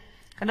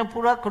 কারণ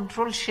পুরো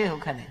কন্ট্রোল সে,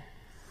 ওখানে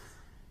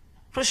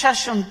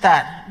প্রশাসন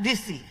তার,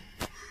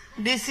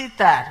 ডিসি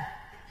তার,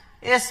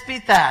 এসপি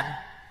তার,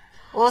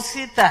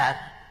 ওসি তার,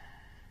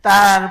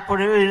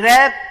 তারপরে ওই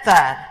র্যাব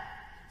তার,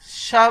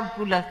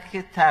 সবগুলাকে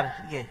তার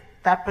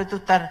তারপরে তো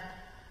তার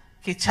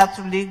কি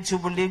ছাত্রলীগ,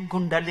 যুবলীগ,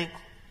 গুন্ডালীগ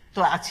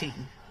তো আছেই,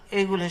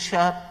 এইগুলো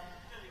সব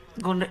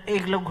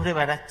এগুলো ঘুরে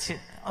বেড়াচ্ছে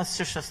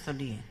অস্ত্রশস্ত্র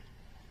নিয়ে।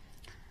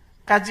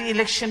 কাজে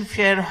ইলেকশন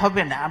ফেয়ার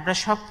হবে না, আমরা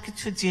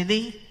সবকিছু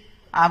জেনেই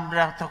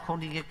আমরা তখন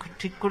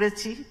ঠিক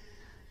করেছি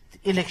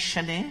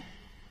ইলেকশনে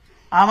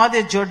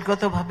আমাদের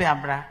জোটগতভাবে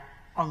আমরা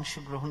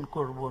অংশগ্রহণ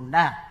করব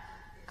না।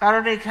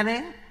 কারণ এখানে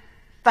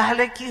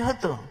তাহলে কি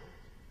হতো,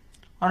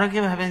 অনেকে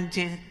ভাবেন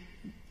যে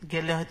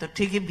গেলে হয়তো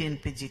ঠিকই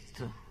বিএনপি জিতত,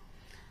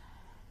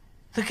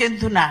 তো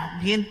কিন্তু না,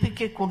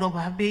 বিএনপিকে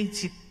কোনোভাবেই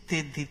জিততে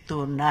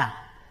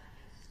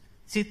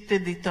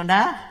দিত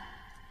না।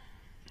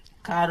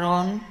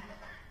 কারণ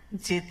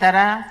যে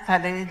তারা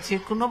তাহলে যে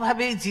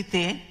কোনোভাবেই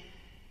জিতে,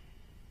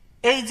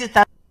 এই যে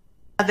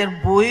তাদের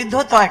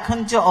বৈধতা, এখন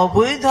যে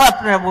অবৈধ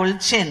আপনারা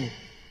বলছেন,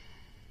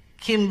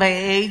 কিংবা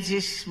এই যে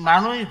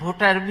মানুষ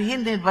ভোটারবিহীন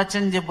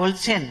নির্বাচন যে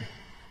বলছেন,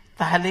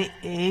 তাহলে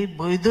এই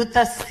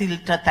বৈধতা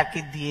সিলটা তাকে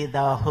দিয়ে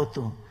দেওয়া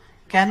হতো।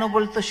 কেন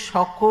বলতো,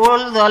 সকল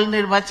দল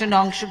নির্বাচনে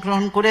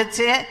অংশগ্রহণ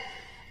করেছে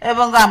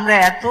এবং আমরা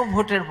এত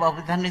ভোটের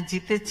ব্যবধানে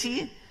জিতেছি,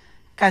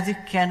 কাজে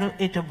কেন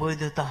এটা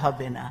বৈধতা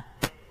হবে না?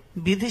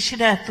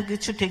 বিদেশিরা এত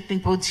কিছু টেকনিক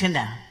বোঝে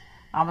না,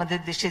 আমাদের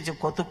দেশে যে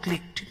কত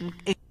ক্লিক,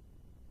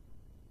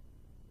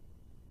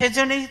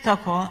 সেজন্যই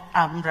তখন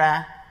আমরা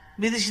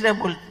বিদেশিরা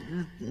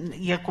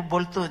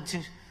বলতো যে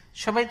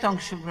সবাই তো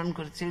অংশগ্রহণ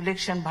করেছে,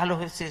 ইলেকশন ভালো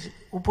হয়েছে,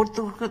 উপরে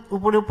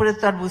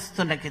তো আর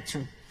বুঝতো না কিছু,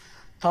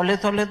 তলে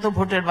তলে তো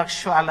ভোটের বাক্স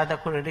আলাদা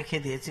করে রেখে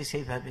দিয়েছে,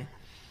 সেইভাবে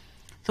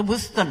তো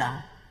বুঝতো না।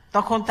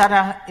 তখন তারা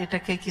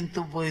এটাকে কিন্তু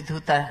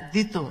বৈধতা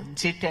দিত,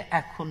 যেটা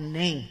এখন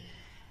নেই।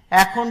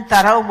 এখন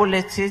তারাও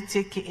বলেছে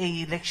যে এই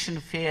ইলেকশন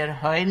ফেয়ার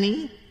হয়নি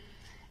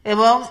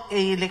এবং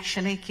এই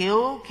ইলেকশনে কেউ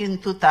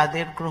কিন্তু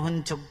তাদের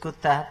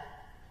গ্রহণযোগ্যতা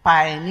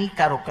পায়নি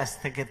কারো কাছ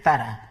থেকে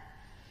তারা।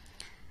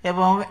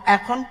 এবং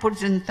এখন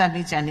পর্যন্ত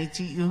আমি জানি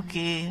যে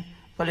ইউকে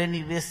বলেন,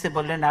 ইউএসএ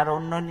বলেন, আর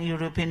অন্য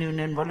ইউরোপিয়ান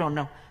ইউনিয়ন বলে, অন্য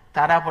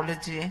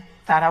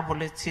তারা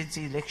বলেছে যে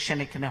ইলেকশন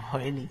এখানে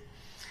হয়নি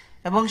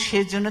এবং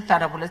সেই জন্য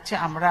তারা বলেছে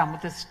আমরা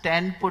আমাদের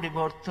স্ট্যান্ড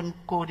পরিবর্তন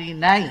করি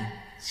নাই,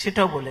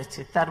 সেটাও বলেছে।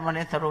 তার মানে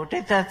তারা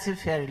ওটাইতে আছে,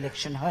 ফেয়ার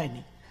ইলেকশন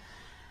হয়নি।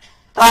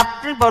 তো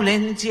আপনি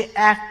বলেন যে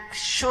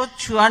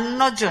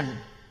 154 জন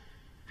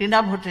বিনা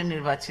ভোটে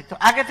নির্বাচিত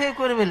আগে থেকে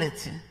করে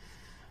ফেলেছে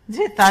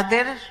যে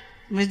তাদের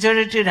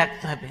মেজরিটি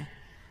রাখতে হবে,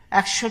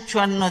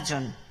 154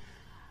 জন,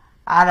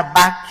 আর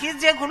বাকি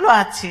যেগুলো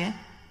আছে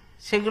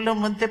সেগুলোর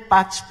মধ্যে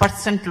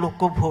 5%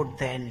 লোকও ভোট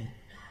দেয়নি,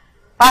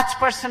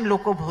 5%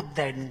 লোকও ভোট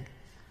দেয়নি।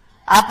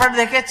 আপনারা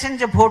দেখেছেন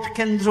যে ভোট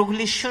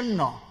কেন্দ্রগুলি শূন্য,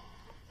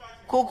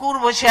 কুকুর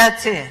বসে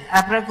আছে,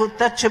 আপনারা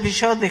কুত্তার ছবি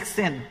সহ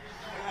দেখছেন,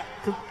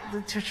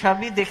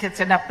 সবই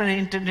দেখেছেন আপনারা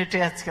ইন্টারনেটে,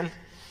 আজকাল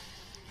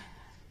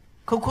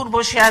কুকুর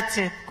বসে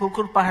আছে,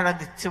 কুকুর পাহারা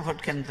দিচ্ছে ভোট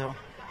কেন্দ্র,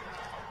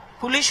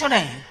 পুলিশও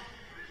নেই,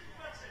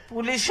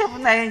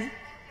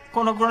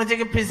 কোন কোন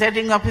জায়গায়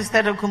প্রিসাইডিং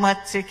অফিসারও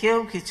ঘুমাচ্ছে, কেউ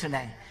কিছু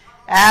নাই।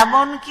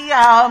 এমনকি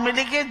আওয়ামী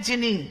লীগের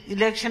যিনি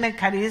ইলেকশনে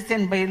হারিয়েছেন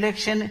বা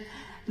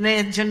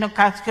ইলেকশনের জন্য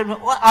কাজ করবে,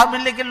 ও আওয়ামী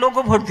লীগের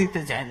লোকও ভোট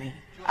দিতে যায়নি,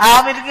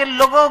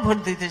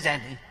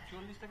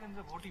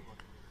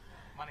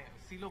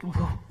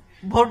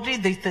 ভোটই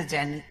দিতে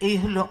যায়নি। এই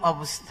হলো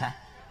অবস্থা।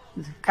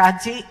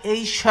 কাজে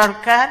এই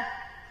সরকার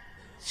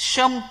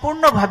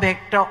সম্পূর্ণভাবে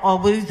একটা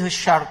অবৈধ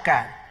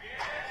সরকার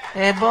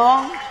এবং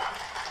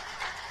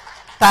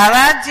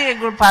তারা যে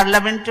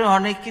পার্লামেন্টে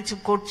অনেক কিছু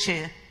করছে,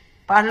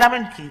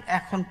 পার্লামেন্ট কি,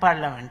 এখন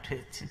পার্লামেন্ট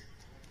হয়েছে।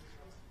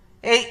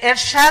 এই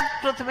এরশাদ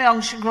প্রথমে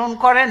অংশগ্রহণ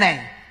করে নাই,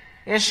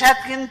 এরশাদ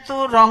কিন্তু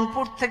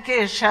রংপুর থেকে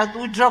এরশাদ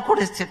উইথড্র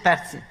করেছে, তার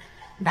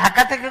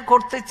ঢাকা থেকে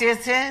করতে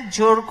চেয়েছে,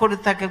 জোর করে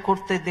তাকে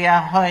করতে দেয়া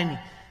হয়নি।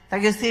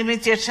 তাকে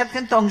সিএমএইচ এরশাদ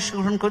কিন্তু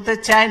অংশগ্রহণ করতে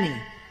চায়নি।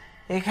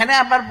 এখানে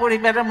আবার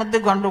পরিবারের মধ্যে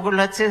গন্ডগোল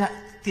আছে,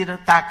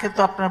 তাকে তো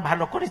আপনারা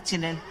ভালো করে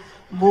চিনেন,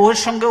 বউয়ের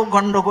সঙ্গেও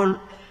গন্ডগোল,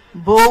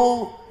 বউ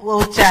ও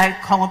চায়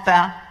ক্ষমতা,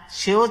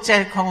 সেও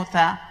চায়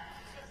ক্ষমতা।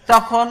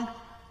 তখন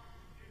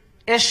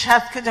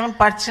এরশাদকে যখন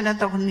পারছে না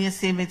তখন নিয়ে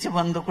সিএমএইচ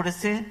বন্ধ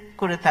করেছে,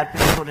 করে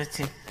তারপরে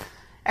করেছে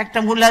একটা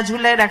মুলা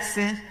ঝুলাই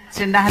রাখছে,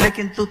 সে না হলে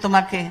কিন্তু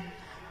তোমাকে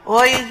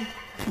ওই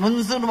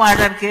মঞ্জুর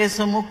মার্ডার কেস,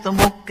 অমুক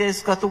তমুক কেস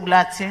কতগুলো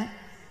আছে,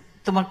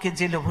 তোমাকে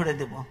জেলে ভরে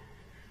দেব।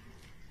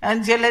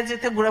 জেলে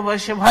যেতে বুড়া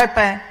বয়সে ভয়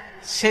পায়,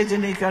 সেই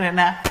জন্যই করে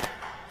না,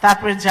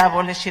 তারপরে যা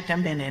বলে সেটা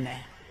মেনে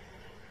নেয়।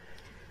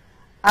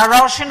 আর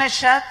রওশন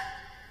এরশাদ,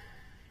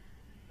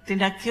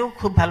 তিনাকেও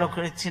খুব ভালো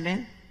করে চিনেন,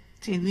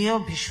 তিনিও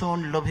ভীষণ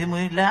লোভী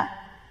মহিলা,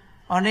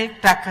 অনেক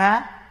টাকা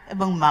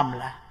এবং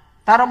মামলা,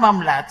 তারও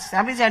মামলা আছে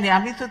আমি জানি,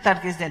 আমি তো তার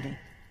কেস জানি,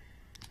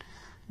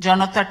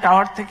 জনতা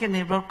টাওয়ার থেকে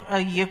নির্ভর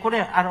ইয়ে করে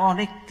আর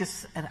অনেক কেস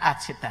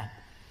আছে তার।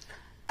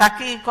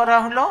 তাকে ই করা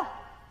হলো,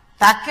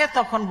 তাকে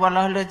তখন বলা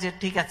হলো যে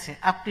ঠিক আছে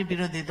আপনি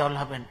বিরোধী দল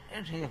হবেন।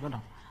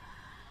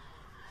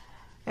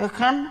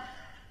 এখন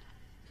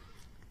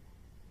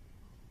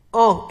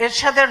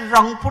এরশাদের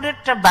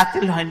রংপুরেরটা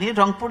বাতিল হয়নি,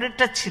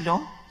 রংপুরেরটা ছিল,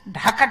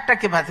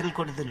 ঢাকারটাকে বাতিল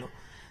করে দিল,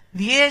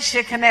 দিয়ে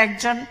সেখানে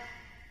একজন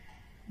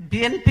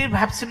বিএনপির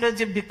ভাবছিল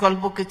যে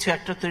বিকল্প কিছু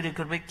একটা তৈরি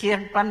করবে, কি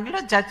পানগুলো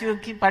জাতীয়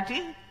কি পার্টি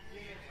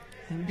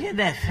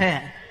বিএনএফ,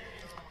 হ্যাঁ,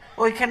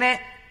 ওইখানে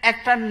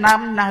একটা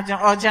নাম না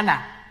অজানা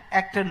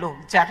একটা লোক,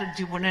 যার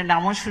জীবনে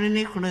নামও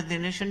শুনিনি, কোনো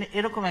দিনে শুনি,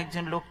 এরকম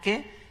একজন লোককে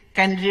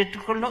ক্যান্ডিডেট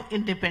করলো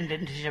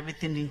ইন্ডিপেন্ডেন্ট হিসাবে।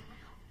 তিনি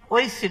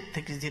ওই সিট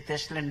থেকে জিতে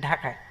আসলেন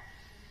ঢাকায়,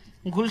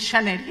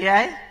 গুলশান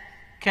এরিয়ায়,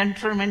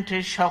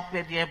 ক্যান্টনমেন্টের সব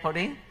এরিয়ায়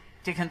পড়ে,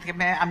 যেখান থেকে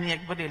আমি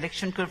একবার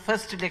ইলেকশন করে,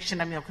 ফার্স্ট ইলেকশন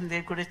আমি ওখান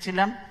থেকে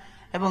করেছিলাম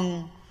এবং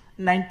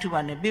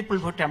 91-এ বিপুল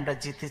ভোটে আমরা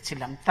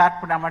জিতেছিলাম।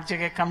 তারপর আমার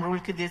জায়গায়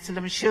কামরুলকে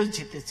দিয়েছিলাম, সেও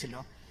জিতেছিল।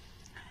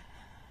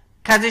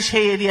 কাজে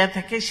সেই এরিয়া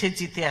থেকে সে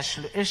জিতে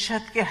আসলো,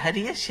 এরশাদকে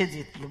হারিয়ে সে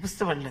জিতলো।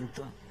 বুঝতে পারলেন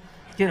তো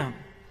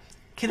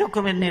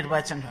কিরকমের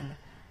নির্বাচন হলো।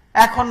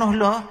 এখন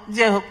হলো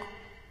যে হোক,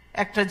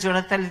 একটা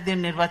জোড়াতালি দিয়ে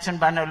নির্বাচন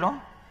বানালো,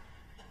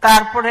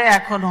 তারপরে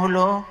এখন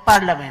হলো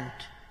পার্লামেন্ট।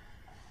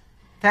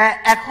 তা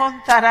এখন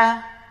তারা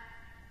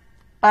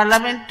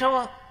পার্লামেন্টও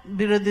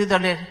বিরোধী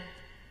দলের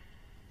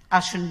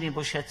আসন নিয়ে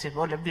বসে আছে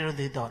বলে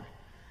বিরোধী দল,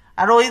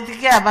 আর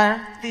ওইদিকে আবার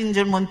 3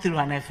 জন মন্ত্রী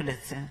বানায়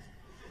ফেলেছে,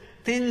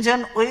 3 জন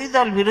ওই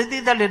দল বিরোধী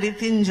দলেরই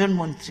 3 জন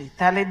মন্ত্রী।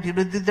 তাহলে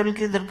বিরোধী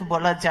দলকে এদেরকে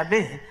বলা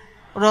যাবে?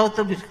 ওরাও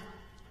তো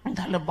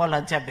তাহলে বলা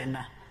যাবে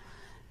না।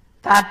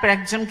 তারপর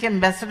একজনকে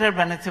অ্যাম্বাসেডার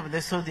বানাচ্ছে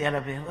বোধহয় সৌদি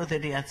আরবে,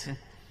 ওদেরই আছে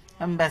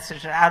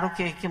অ্যাম্বাসেডার, আরো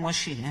কে কে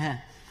মসি, হ্যাঁ,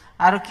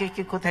 আরো কে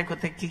কে কোথায়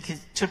কোথায় কি কি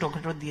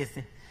ছোটখাটো দিয়েছে।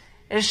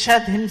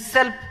 এরশাদ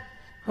হিমসেলফ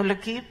হলো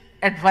কি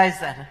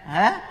অ্যাডভাইজার,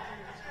 হ্যাঁ,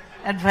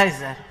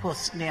 অ্যাডভাইজার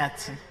পোস্ট নিয়ে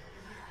আছে।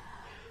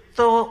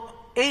 তো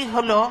এই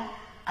হলো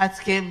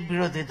আজকে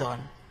বিরোধী দল।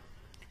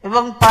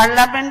 এবং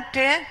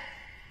পার্লামেন্টে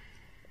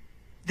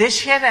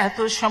দেশের এত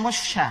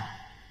সমস্যা,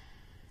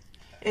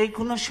 এই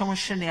কোনো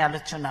সমস্যা নিয়ে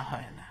আলোচনা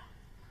হয় না।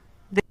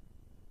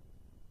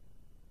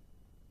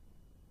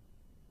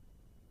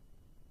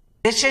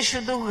 দেশে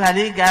শুধু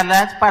গালি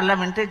গালাজ,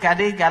 পার্লামেন্টে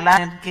গালি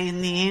গালাজকে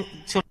নিয়ে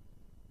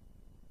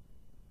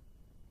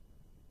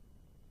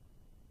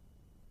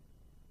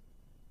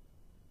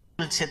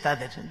চলছে,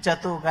 তাদের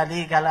যত গালি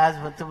গালাজ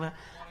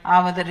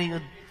আমাদের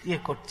ইয়ে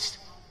করছে,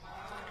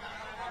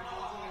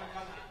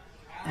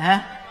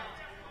 হ্যাঁ,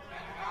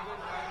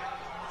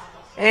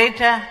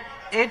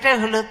 এইটা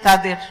হলো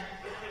তাদের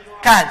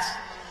কাজ।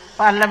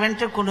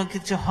 পার্লামেন্টে কোনো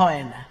কিছু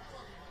হয় না,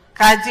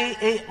 কাজে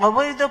এই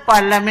অবৈধ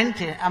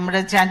পার্লামেন্টে আমরা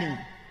জানি,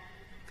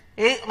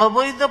 এই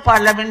অবৈধ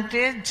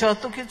পার্লামেন্টে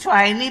যত কিছু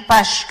আইনি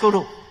পাশ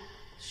করুক,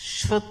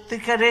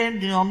 সত্যিকারের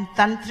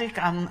নিয়মতান্ত্রিক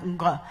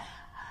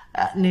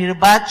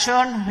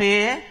নির্বাচন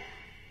হয়ে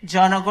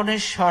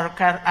জনগণের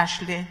সরকার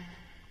আসলে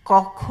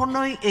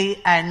কখনোই এই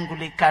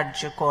আইনগুলি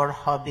কার্যকর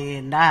হবে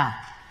না।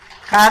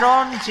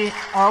 কারণ যে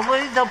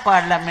অবৈধ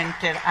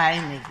পার্লামেন্টের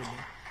আইন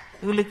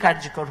এগুলি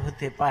কার্যকর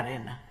হতে পারে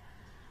না।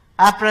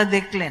 আপনারা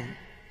দেখলেন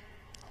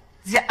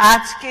যে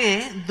আজকে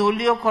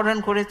দলীয়করণ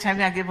করেছে,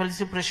 আমি আগে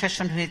বলেছি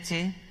প্রশাসন হয়েছে,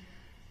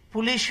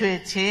 পুলিশ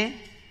হয়েছে,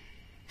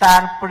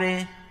 তারপরে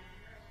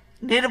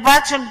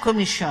নির্বাচন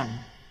কমিশন,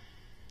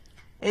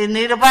 এই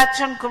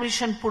নির্বাচন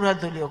কমিশন পুরো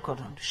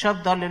দলীয়করণ, সব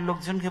দলের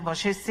লোকজনকে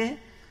বসেছে।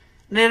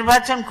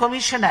 নির্বাচন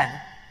কমিশনার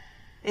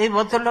এই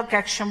ভদ্রলোক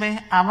একসময়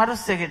আমারও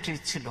সেক্রেটারি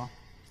ছিল,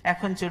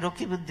 এখন যে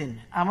রকিবউদ্দিন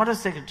আমারও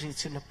সেক্রেটারি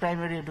ছিল,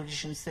 প্রাইমারি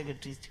এডুকেশন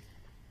সেক্রেটারি ছিল,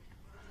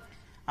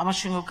 আমার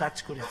সঙ্গেও কাজ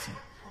করেছে।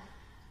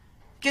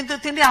 কিন্তু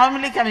তিনি আওয়ামী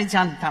লীগ আমি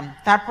জানতাম,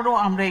 তারপরেও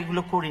আমরা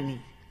এগুলো করিনি।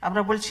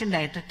 আমরা বলছি না,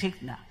 এটা ঠিক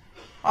না।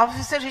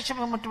 অফিসার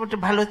হিসেবে মোটামুটি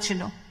ভালো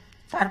ছিল।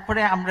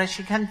 তারপরে আমরা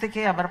সেখান থেকে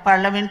আবার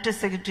পার্লামেন্টের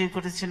সেক্রেটারি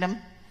করেছিলাম,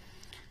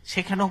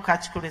 সেখানেও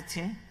কাজ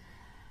করেছে।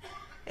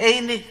 এই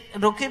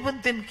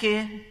রকিবউদ্দিনকে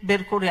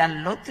বের করে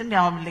আনলো, তিনি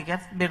আওয়ামী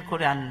লীগের বের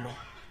করে আনলো,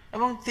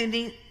 এবং তিনি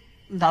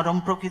নরম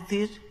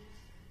প্রকৃতির,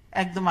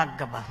 একদম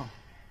আজ্ঞাবাহ,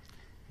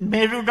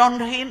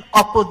 মেরুদণ্ডহীন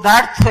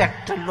অপদার্থ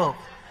একটা লোক।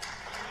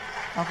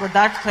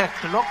 অপদার্থ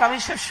একটা লোক। আমি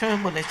সবসময়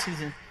বলেছি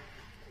যে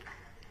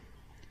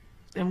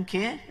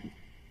এমকে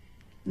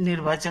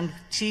নির্বাচন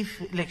চিফ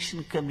ইলেকশন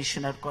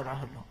কমিশনার করা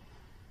হলো।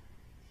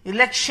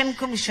 ইলেকশন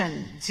কমিশন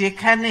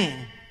যেখানে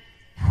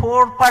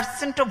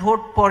 4%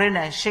 ভোট পড়ে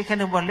না,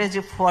 সেখানে বলে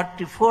যে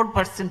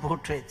 44%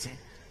 ভোট হয়েছে,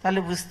 তাহলে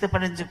বুঝতে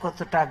পারেন যে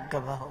কতটা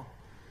আজ্ঞাবহ।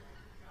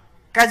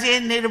 কাজে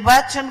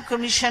নির্বাচন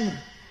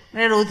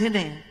কমিশনের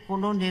অধীনে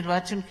কোন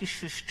নির্বাচন কি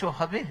সুষ্ঠু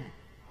হবে?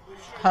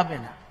 হবে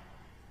না।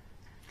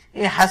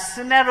 এই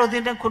হাসিনার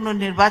অধীনে কোন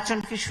নির্বাচন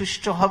কি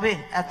সুষ্ঠু হবে?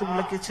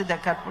 এতগুলো কিছু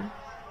দেখার পর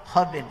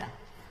হবে না।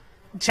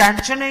 যার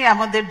জন্যই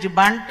আমাদের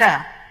ডিমান্ডটা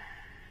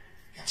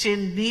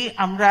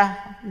আমরা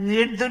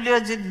নির্দলীয়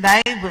যে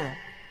নাইব,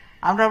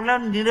 আমরা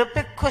বললাম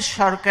নিরপেক্ষ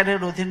সরকারের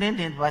অধীনে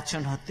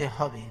নির্বাচন হতে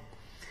হবে,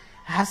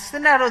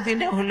 হাসিনার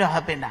অধীনে হলে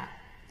হবে না।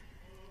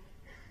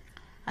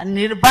 আর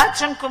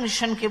নির্বাচন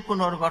কমিশনকে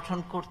পুনর্গঠন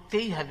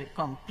করতেই হবে,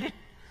 কমপ্লিট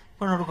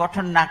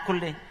পুনর্গঠন না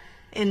করলে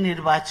এই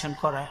নির্বাচন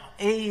করা,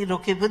 এই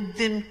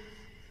রকিবউদ্দিন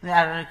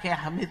আর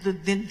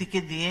হামিদুদ্দিন দিকে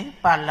দিয়ে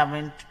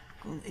পার্লামেন্ট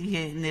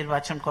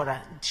নির্বাচন করা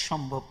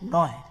সম্ভব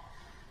নয়।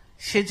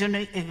 সেজন্য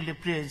এগুলি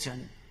প্রয়োজন।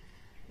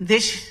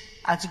 দেশ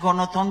আজ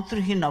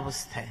গণতন্ত্রহীন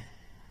অবস্থায়,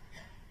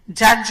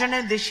 যার জন্য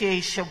দেশে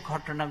এইসব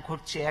ঘটনা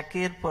ঘটছে,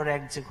 একের পর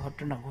এক যে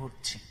ঘটনা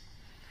ঘটছে,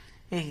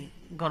 এই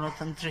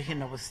গণতন্ত্রহীন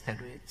অবস্থা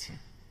রয়েছে।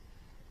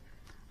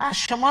 আর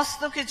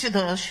সমস্ত কিছু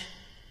দোষ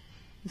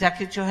যা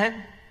কিছু হয়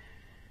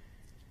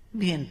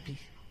বিএনপি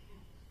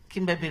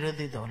কিংবা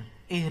বিরোধী দল,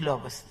 এই হলো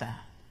অবস্থা।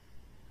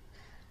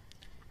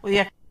 ওই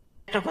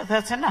একটা কথা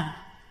আছে না,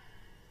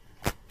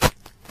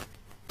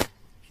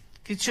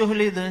 কিছু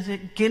হলে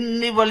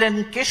গিন্নি বলেন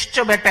কেষ্ট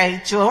বেটাই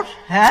চোর,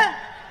 হ্যাঁ,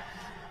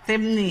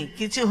 তেমনি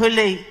কিছু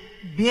হলেই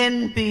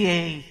বিএনপি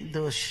এই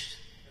দোষ,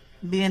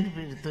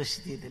 বিএনপির দোষ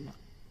দিয়ে দিল।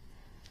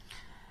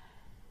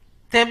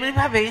 তেমনি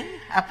ভাবে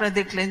আপনারা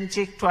দেখলেন যে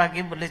একটু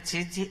আগে বলেছি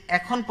যে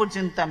এখন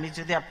পর্যন্ত আমি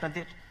যদি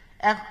আপনাদের,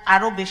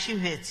 আরো বেশি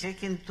হয়েছে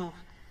কিন্তু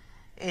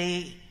এই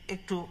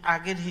একটু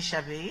আগের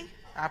হিসাবে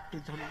আপনি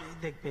ধরলে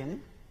দেখবেন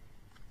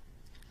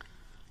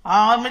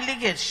আওয়ামী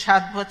লীগের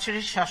 7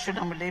 বছরের শাসন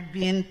আমলে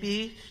বিএনপি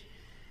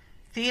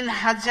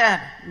 3000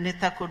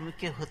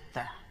 নেতাকর্মীকে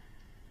হত্যা,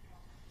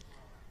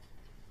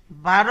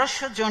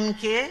 1200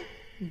 জনকে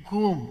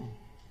গুম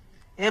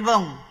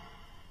এবং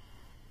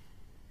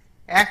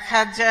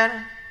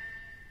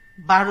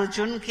 1012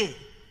 জনকে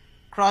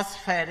ক্রস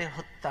ফায়ারে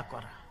হত্যা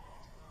করা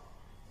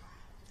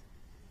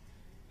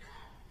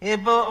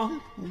এবং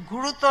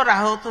গুরুতর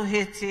আহত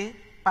হয়েছে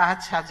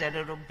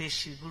 5000-এরও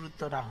বেশি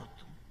গুরুতর আহত।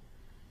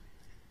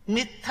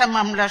 মিথ্যা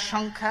মামলার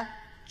সংখ্যা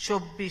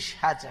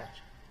 24,000।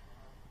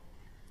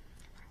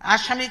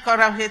 আসামি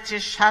করা হয়েছে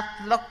 7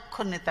 লক্ষ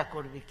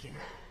নেতাকর্মীকে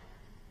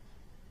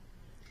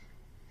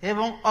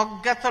এবং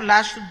অজ্ঞাত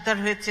লাশ উদ্ধার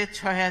হয়েছে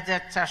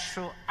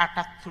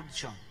 6478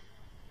 জন।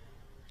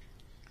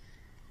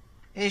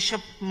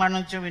 এইসব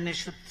মানবজমিনের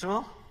সূত্র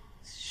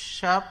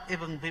সব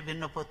এবং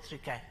বিভিন্ন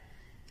পত্রিকায়।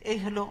 এই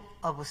হলো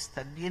অবস্থা।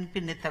 বিএনপি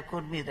নেতা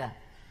কর্মীরা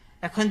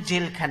এখন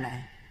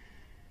জেলখানায়।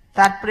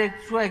 তারপরে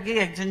একটু আগে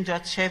একজন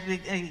জজ সাহেব,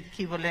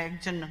 কি বলে,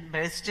 একজন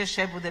ব্যারিস্টার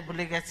সাহেব ওদের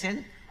বলে গেছেন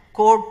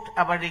কোর্ট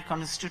আবার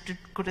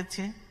রিকনস্টিটিউট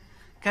করেছে,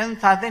 কারণ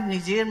তাদের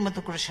নিজের মতো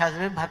করে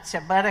সাজাবে, ভাবছে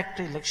আবার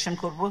একটা ইলেকশন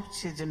করবো,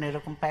 সেই জন্য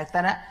এরকম পায়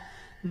তারা।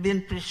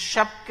 বিএনপির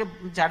সবকে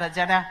যারা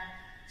যারা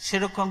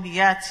সেরকম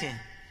আছে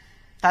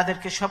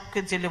তাদেরকে সবকে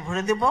জেলে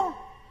ভরে দেব,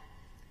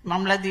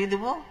 মামলা দিয়ে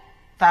দেব,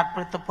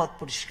 তারপরে তো পথ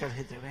পরিষ্কার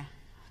হয়ে যাবে,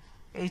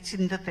 এই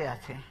চিন্তাতে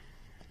আছে।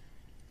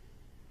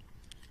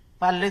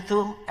 পারলে তো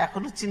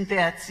এখনো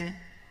চিন্তায় আছে,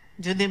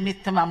 যদি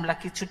মিথ্যা মামলা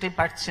কিছুটাই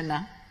পারছে না,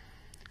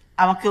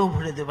 আমাকেও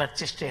ভরে দেবার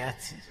চেষ্টায়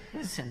আছে,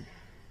 বুঝছেন?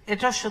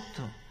 এটা সত্য।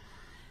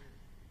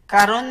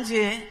 কারণ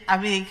যে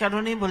আমি এই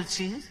কারণেই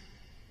বলছি,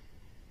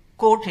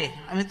 কোর্টে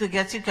আমি তো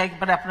গেছি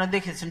কয়েকবার, আপনারা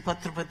দেখেছেন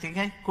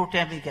পত্রপত্রিকায়, কোর্টে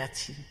আমি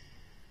গেছি,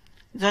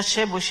 জজ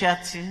সাহেব বসে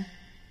আছে,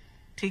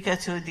 ঠিক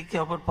আছে, ওইদিকে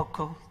অপরপক্ষ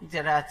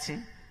যারা আছে,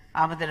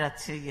 আমাদের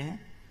আছে ইয়ে।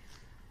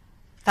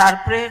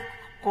 তারপরে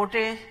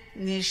কোর্টে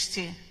নিয়ে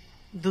এসছে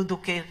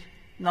দুদকের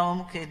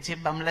নবমুখে যে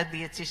মামলা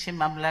দিয়েছে, সে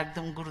মামলা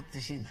একদম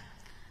গুরুত্বহীন।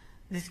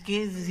 কি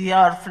জিয়া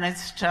অরফানেজ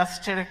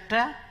ট্রাস্টের একটা,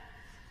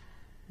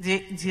 যে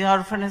জিয়া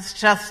অরফানেজ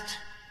ট্রাস্ট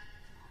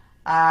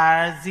আর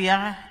জিয়া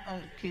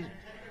কি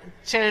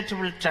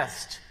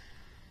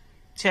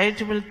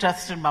চ্যারিটেবল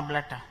ট্রাস্টের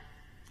মামলাটা,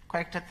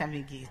 কয়েকটাতে আমি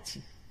গিয়েছি।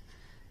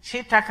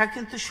 সেই টাকা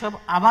কিন্তু সব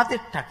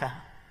আমাদের টাকা,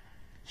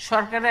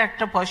 সরকারের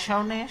একটা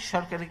পয়সাও নেই,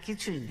 সরকারের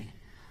কিছুই নেই।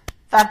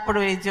 তারপরে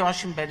এই যে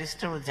অসীম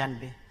ব্যারিস্টারও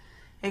জানবে,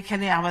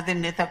 এখানে আমাদের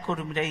নেতা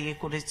কর্মীরা ইয়ে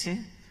করেছে,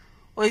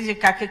 ওই যে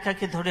কাকে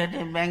কাকে ধরে এনে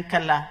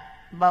ব্যাংকালা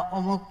বা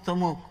অমুক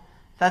তমুক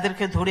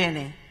তাদেরকে ধরে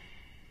এনে,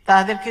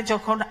 তাদেরকে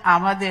যখন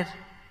আমাদের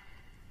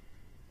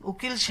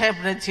উকিল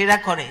সাহেবরা জেরা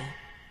করে,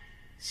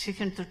 সে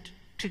কিন্তু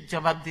ঠিক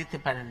জবাব দিতে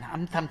পারে না,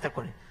 আমতা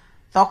করে।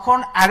 তখন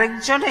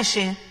আরেকজন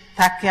এসে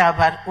তাকে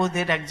আবার,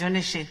 ওদের একজন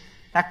এসে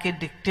তাকে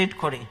ডিকটেট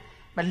করে,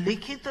 বা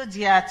লিখিত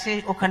যে আছে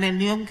ওখানে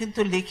নিয়ম,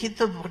 কিন্তু লিখিত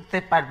করতে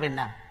পারবে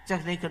না,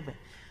 চাকরি করবে।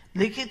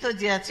 লিখিত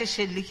যে আছে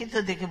সে লিখিত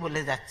দেখে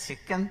বলে যাচ্ছে,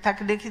 কেন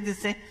তাকে লিখে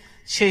দিছে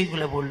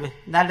সেইগুলো বলবে,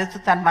 নাহলে তো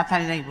তার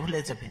মাথায় নেই,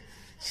 ভুলে যাবে।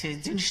 সেই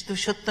জিনিস তো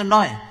সত্য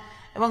নয়।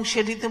 এবং সে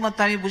রীতিমতো,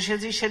 আমি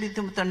বুঝেছি সে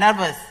রীতিমতো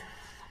নার্ভাস,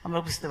 আমরা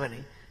বুঝতে পারি।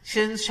 সে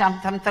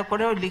সামথামতা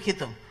করেও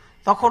লিখিত।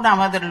 তখন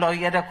আমাদের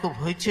লয়াররা খুব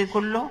হইচই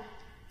করলো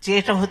যে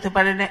এটা হতে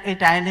পারে না,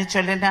 এটা আইনে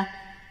চলে না।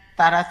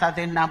 তারা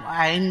তাদের নাম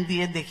আইন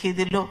দিয়ে দেখিয়ে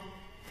দিল,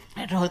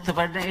 এটা হতে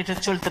পারে না, এটা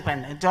চলতে পারে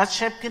না। জজ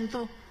সাহেব কিন্তু,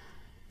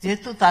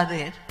 যেহেতু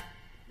তাদের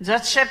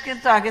জজ সাহেব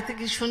কিন্তু আগে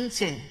থেকে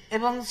শুনছে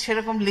এবং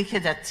সেরকম লিখে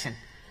যাচ্ছেন,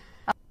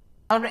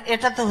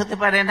 এটা তো হতে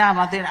পারে না।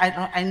 আমাদের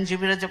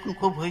আইনজীবীরা যখন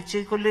খুব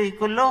হইচই করলো, এই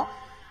করলো,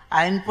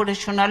 আইন পড়ে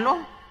শোনালো,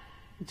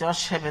 জজ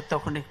সাহেবের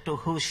তখন একটু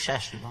হুঁশ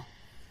আসলো।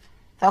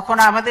 তখন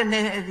আমাদের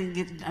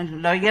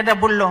লয়াররা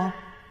বলল,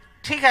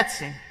 ঠিক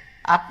আছে,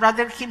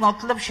 আপনাদের কি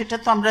মতলব সেটা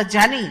তো আমরা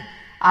জানি,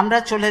 আমরা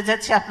চলে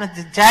যাচ্ছি,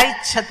 আপনাদের যা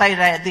ইচ্ছা তাই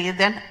রায় দিয়ে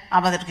দেন,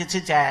 আমাদের কিছু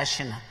যায়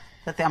আসে না,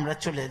 তাতে আমরা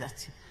চলে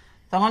যাচ্ছি।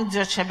 তখন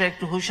জজ সাহেবের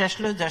একটু হুঁশ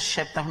আসলো। জজ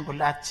সাহেব তখন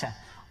বললো, আচ্ছা,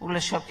 ওগুলো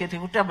সব কেটে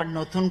কুটে আবার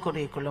নতুন করে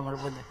এই করলো। আমার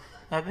বলে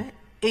ভাবে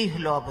এই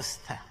হলো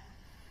অবস্থা।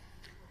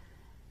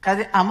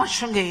 কাজে আমার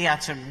সঙ্গে এই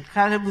আচরণ,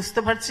 কাজে বুঝতে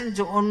পারছেন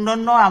যে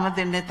অন্যান্য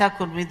আমাদের নেতা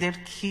কর্মীদের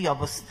কি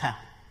অবস্থা।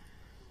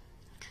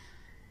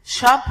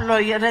 সব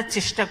লয়াররা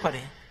চেষ্টা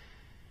করে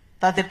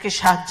তাদেরকে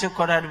সাহায্য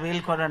করার, বেল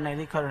করার,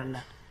 নারী করার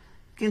না,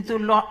 কিন্তু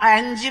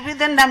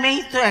আইনজীবীদের নামেই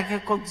তো এক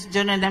এক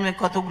জনের নামে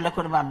কতগুলো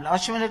করে মামলা,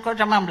 অসমের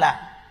কয়টা মামলা,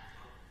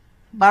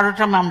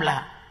 12টা মামলা।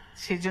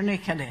 সেই জন্য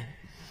এখানে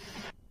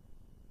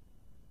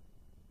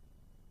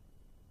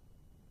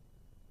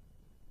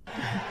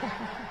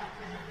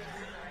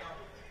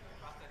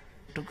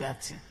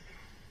আছে।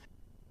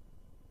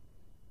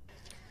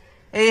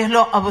 এই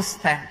হলো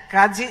অবস্থা।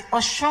 কাজে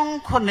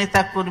অসংখ্য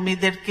নেতা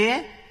কর্মীদেরকে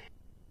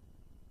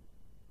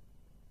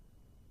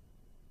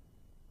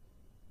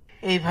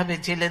এইভাবে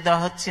জেলে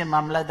দেওয়া হচ্ছে,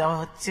 মামলা দেওয়া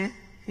হচ্ছে,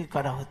 কি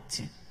করা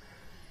হচ্ছে।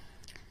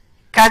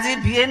 কাজে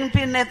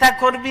বিএনপি নেতা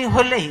কর্মী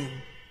হলেই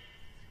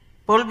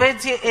বলবে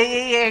যে এই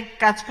এই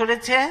কাজ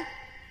করেছে,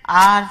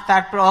 আর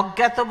তারপর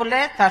অজ্ঞাত বলে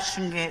তার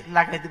সঙ্গে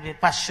লাগাই দিবে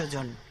 500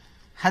 জন,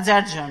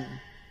 1000 জন,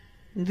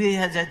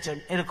 2000 জন,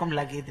 এরকম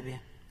লাগিয়ে দিবে।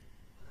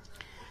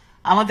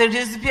 আমাদের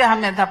রিজভী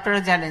আহমেদ,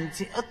 আপনারা জানেন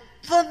যে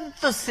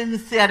অত্যন্ত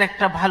সিনসিয়ার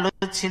একটা ভালো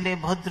ছেলে,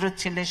 ভদ্র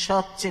ছেলে,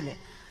 সৎ ছেলে।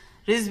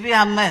 রিজভী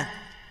আহমেদ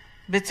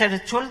বেচারে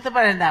চলতে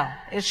পারে না,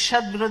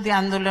 এরশাদ বিরোধী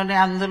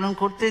আন্দোলন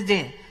করতে যে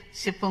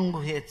সে পঙ্গু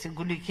হয়েছে,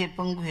 গুলি খেয়ে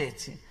পঙ্গু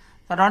হয়েছে,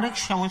 তার অনেক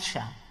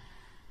সমস্যা।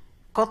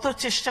 কত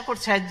চেষ্টা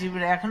করছে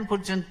আইনজীবীরা, এখন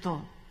পর্যন্ত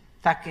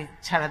তাকে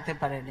ছাড়াতে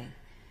পারেনি।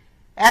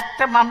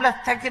 একটা মামলার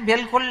থেকে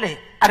বেল করলে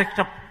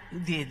আরেকটা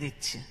দিয়ে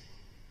দিচ্ছে,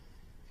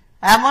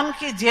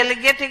 এমনকি জেল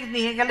গেটে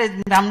নিয়ে গেলে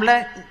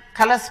মামলায়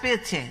খালাস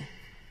পেয়েছে,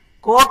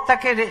 কোর্ট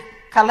তাকে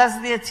খালাস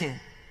দিয়েছে,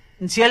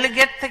 জেল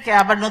গেট থেকে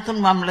আবার নতুন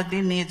মামলা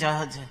দিয়ে নিয়ে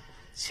যাওয়া যায়।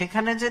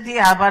 সেখানে যদি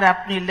আবার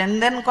আপনি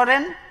লেনদেন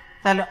করেন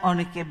তাহলে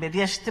অনেকে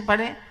বেরিয়ে আসতে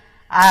পারে,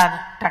 আর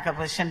টাকা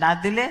পয়সা না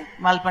দিলে,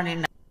 মালপানি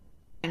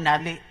না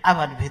দিলে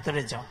আবার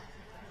ভেতরে যাও।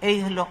 এই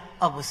হলো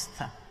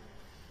অবস্থা।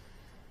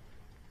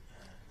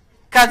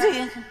 কাজে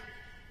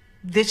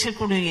দেশে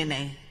কোনো ইয়ে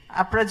নেই।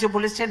 আপনারা যে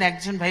বলেছেন,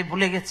 একজন ভাই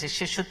বলে গেছে,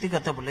 সে সত্যি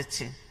কথা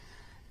বলেছে,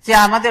 যে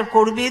আমাদের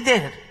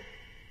কর্মীদের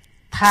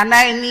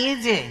থানায় নিয়ে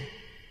যে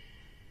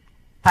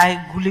পায়ে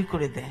গুলি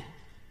করে দেয়,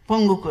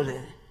 পঙ্গু করে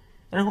দেয়,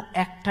 এরকম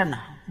একটা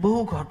না, বহু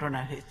ঘটনা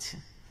হয়েছে।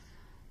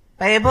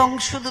 এবং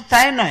শুধু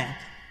তাই নয়,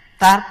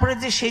 তারপরে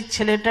যে সেই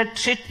ছেলেটার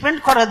ট্রিটমেন্ট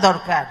করা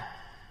দরকার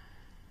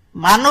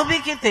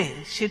মানবিকতে,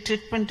 সেই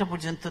ট্রিটমেন্টটা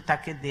পর্যন্ত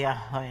তাকে দেয়া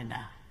হয়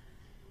না।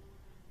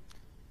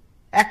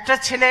 একটা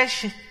ছেলে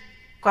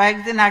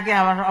কয়েকদিন আগে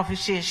আমার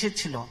অফিসে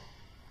এসেছিল,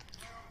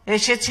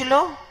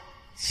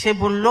 সে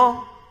বলল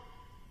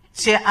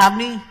যে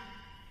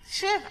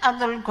সে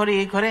আন্দোলন করে,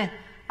 এই করে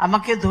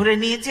আমাকে ধরে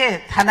নিয়েছে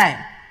থানায়,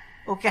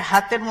 ওকে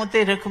হাতের মধ্যে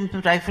এরকম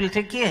রাইফেল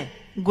ঠেকিয়ে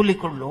গুলি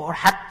করলো। ওর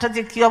হাতটা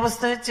যে কি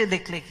অবস্থা হয়েছে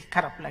দেখলে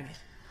খারাপ লাগে।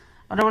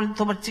 ওরা বলেন,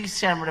 তোমার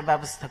চিকিৎসার আমরা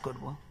ব্যবস্থা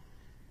করব।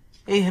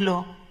 এই হলো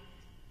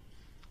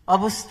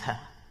অবস্থা।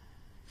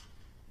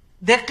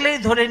 দেখলেই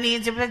ধরে নিয়ে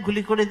যাবে,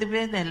 গুলি করে দেবে,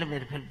 নাহলে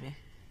মেরে ফেলবে।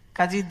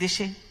 কাজেই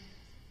দেশে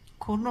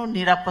কোনো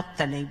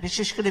নিরাপত্তা নেই।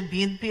 বিশেষ করে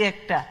বিএনপি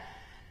একটা,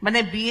 মানে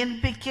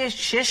বিএনপিকে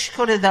শেষ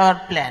করে দেওয়ার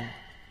প্ল্যান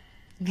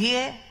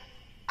দিয়ে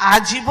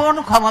আজীবন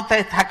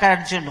ক্ষমতায় থাকার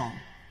জন্য।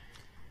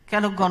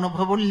 কেন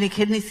গণভবন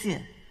লিখে নিছে,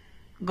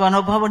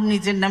 গণভবন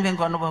নিজের নামে,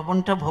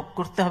 গণভবনটা ভোগ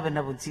করতে হবে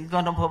না বুঝি,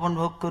 গণভবন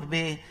ভোগ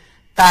করবে,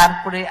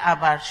 তারপরে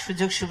আবার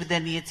সুযোগ সুবিধা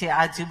নিয়েছে,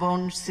 আজীবন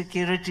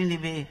সিকিউরিটি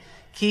নিবে,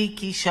 কি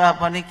কি সব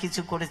অনেক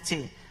কিছু করেছে,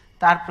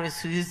 তারপরে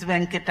সুইস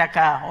ব্যাংকে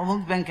টাকা,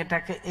 অমুক ব্যাংকে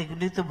টাকা,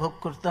 এগুলি তো ভোগ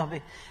করতে হবে।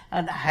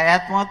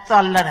 হায়াত মত তো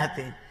আল্লাহর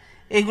হাতে।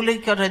 এগুলোই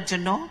করার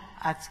জন্য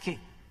আজকে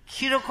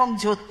কিরকম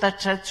যে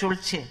অত্যাচার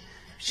চলছে,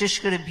 বিশেষ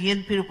করে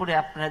বিএনপির উপরে,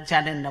 আপনারা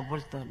জানেন না,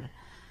 বলতে হবে।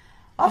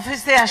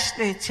 অফিসে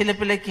আসতে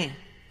ছেলেপেলেকে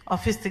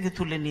অফিস থেকে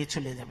তুলে নিয়ে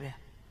চলে যাবে,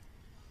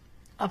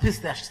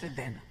 অফিসে আসতে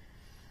দেয় না,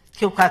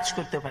 কেউ কাজ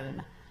করতে পারে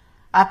না।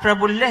 আপনারা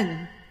বললেন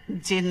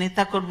যে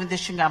নেতা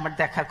কর্মীদের সঙ্গে আমার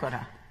দেখা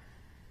করা,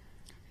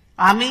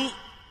 আমি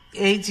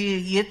এই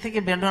যে থেকে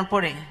বেরোনোর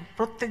পরে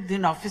প্রত্যেক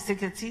দিন অফিসে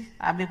গেছি,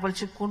 আমি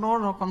বলছি কোনো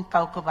রকম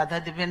কাউকে বাধা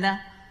দিবে না,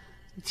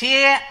 যে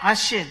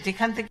আসে,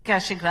 যেখান থেকে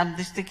আসে, গ্রাম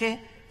দেশ থেকে,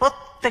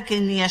 প্রত্যেকে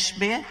নিয়ে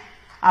আসবে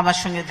আমার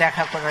সঙ্গে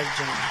দেখা করার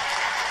জন্য।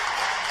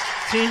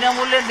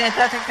 তৃণমূলের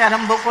নেতা থেকে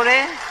আরম্ভ করে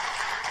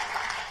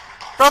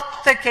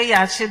প্রত্যেকেই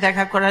আসে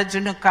দেখা করার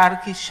জন্য। কার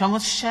কি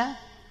সমস্যা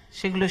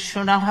সেগুলো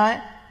শোনা হয়,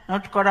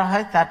 নোট করা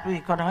হয়,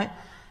 তারপরে করা হয়।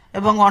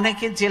 এবং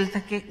অনেকে জেল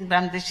থেকে,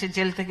 গ্রাম দেশে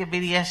জেল থেকে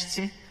বেরিয়ে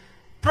আসছে,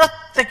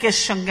 প্রত্যেকের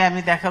সঙ্গে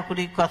আমি দেখা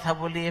করি, কথা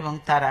বলি, এবং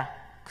তারা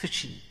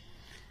খুশি।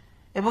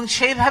 এবং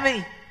সেইভাবেই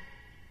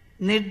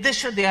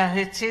নির্দেশও দেওয়া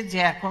হয়েছে যে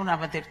এখন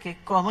আমাদেরকে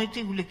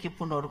কমিটিগুলিকে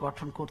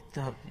পুনর্গঠন করতে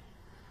হবে।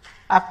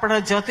 আপনারা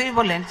যতই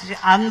বলেন যে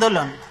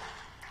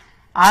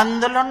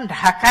আন্দোলন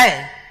ঢাকায়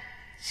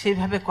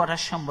সেইভাবে করা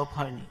সম্ভব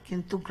হয়নি,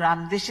 কিন্তু গ্রাম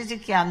দেশে যে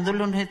কি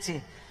আন্দোলন হয়েছে,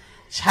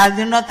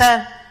 স্বাধীনতার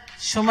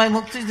সময়,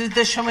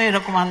 মুক্তিযুদ্ধের সময়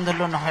এরকম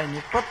আন্দোলন হয়নি।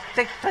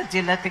 প্রত্যেকটা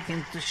জেলাতে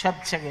কিন্তু সব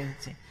জায়গায়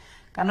হয়েছে।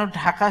 কারণ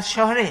ঢাকা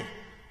শহরে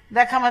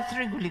দেখা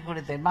মাত্রই গুলি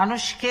করে দেয়,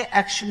 মানুষকে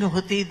একসঙ্গে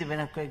হতেই দেবে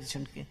না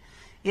কয়েকজনকে,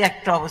 এই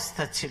একটা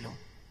অবস্থা ছিল।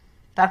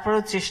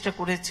 তারপরেও চেষ্টা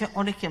করেছে,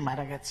 অনেকে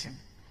মারা গেছেন।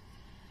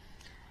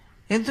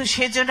 কিন্তু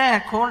সেই জন্য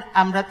এখন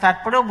আমরা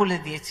তারপরেও বলে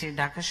দিয়েছি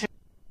ঢাকা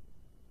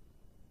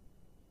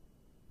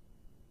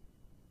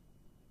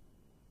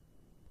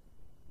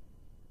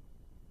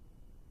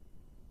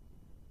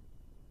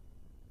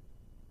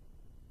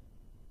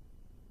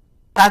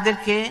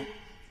তাদেরকে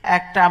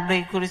একটা আমরা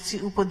করেছি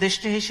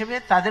উপদেষ্টা হিসেবে,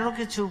 তাদেরও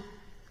কিছু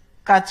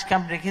কাজ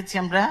কাম রেখেছি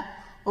আমরা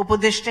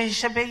উপদেষ্টা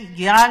হিসেবে।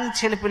 ইয়াং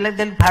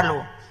ছেলেপেলেদের ভালো,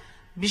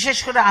 বিশেষ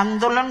করে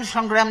আন্দোলন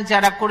সংগ্রাম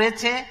যারা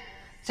করেছে,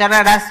 যারা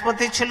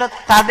রাজপথে ছিল,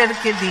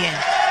 তাদেরকে দিয়ে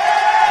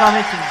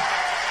কমিটি।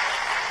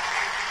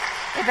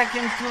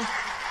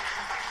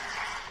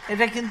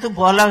 এটা কিন্তু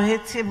বলা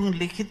হয়েছে এবং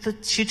লিখিত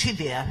চিঠি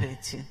দেয়া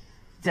হয়েছে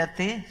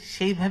যাতে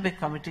সেইভাবে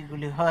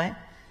কমিটিগুলি হয়।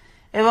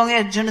 এবং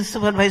এর জন্য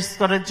সুপারভাইজ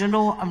করার জন্য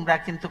আমরা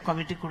কিন্তু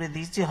কমিটি করে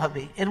দিয়েছি।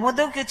 হবে, এর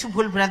মধ্যেও কিছু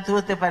ভুল ভ্রান্তি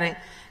হতে পারে,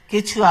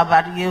 কিছু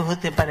আবার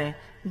হতে পারে,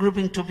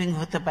 গ্রুপিং টুপিং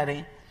হতে পারে।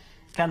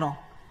 কেন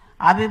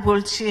আমি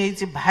বলছি, এই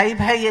যে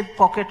ভাই এর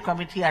পকেট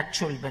কমিটি আর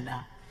চলবে না,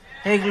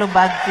 এগুলো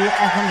বাদ দিয়ে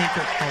এখনই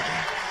করতে হবে।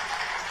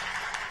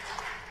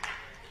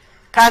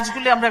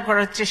 কাজগুলি আমরা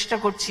করার চেষ্টা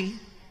করছি।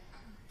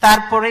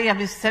 তারপরেই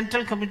আমি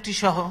সেন্ট্রাল কমিটি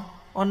সহ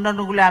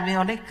অন্যান্যগুলো আমি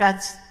অনেক কাজ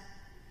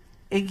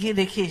এগিয়ে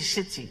রেখে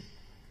এসেছি,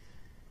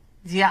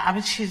 যে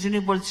আমি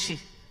সেজন্যই বলছি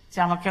যে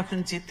আমাকে এখন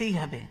যেতেই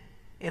হবে,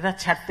 এরা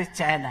ছাড়তে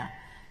চায় না।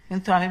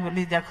 কিন্তু আমি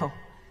বলি, দেখো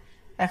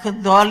এখন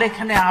দল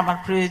এখানে আমার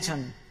প্রয়োজন।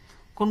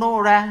 কোনো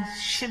ওরা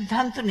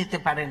সিদ্ধান্ত নিতে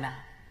পারে না,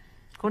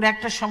 কোন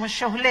একটা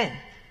সমস্যা হলে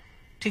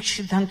ঠিক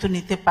সিদ্ধান্ত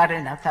নিতে পারে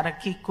না, তারা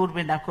কি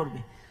করবে না করবে।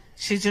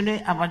 সেজন্যই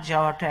আমার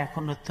যাওয়াটা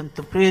এখন অত্যন্ত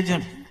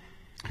প্রয়োজন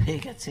হয়ে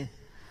গেছে।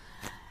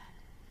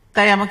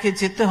 তাই আমাকে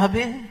যেতে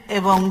হবে,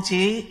 এবং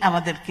যে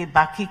আমাদেরকে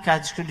বাকি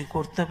কাজগুলি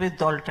করতে হবে,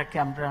 দলটাকে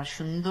আমরা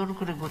সুন্দর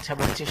করে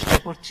গোছাবার চেষ্টা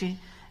করছি।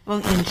 এবং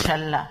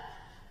ইনশাল্লাহ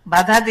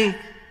বাধা দিক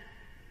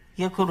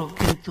করুক,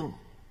 কিন্তু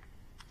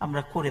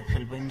আমরা করে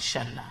ফেলবো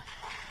ইনশাল্লাহ।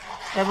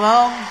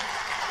 এবং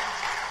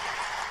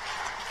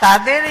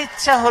তাদের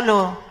ইচ্ছা হলো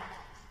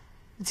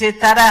যে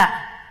তারা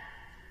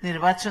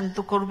নির্বাচন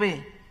তো করবে,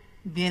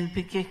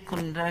 বিএনপিকে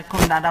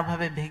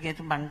নানাভাবে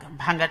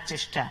ভাঙার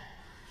চেষ্টা,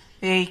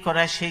 এই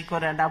করা সেই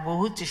করা, না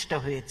বহু চেষ্টা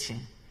হয়েছে,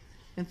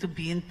 কিন্তু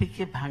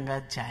বিএনপিকে ভাঙা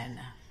যায়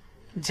না,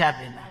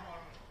 যাবে না,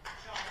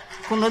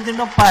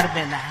 কোনোদিনও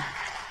পারবে না।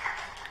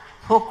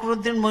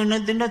 ফখরুদ্দিন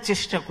মঈনুদ্দিনও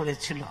চেষ্টা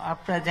করেছিল,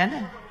 আপনারা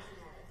জানেন।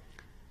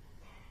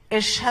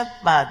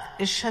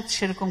 এরশাদ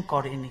সেরকম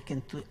করেনি,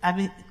 কিন্তু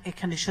আমি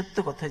এখানে সত্য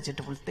কথা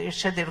যেটা বলতে,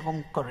 এরশাদ এরকম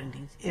করেনি।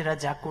 এরা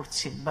যা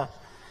করছে, বা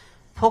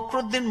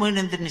ফখরুদ্দিন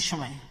মঈনুদ্দিনের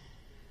সময়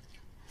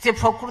যে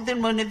ফখরুদ্দিন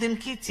মঈনুদ্দিন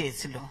কি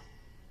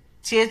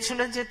চেয়েছিল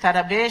যে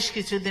তারা বেশ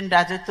কিছুদিন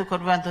রাজত্ব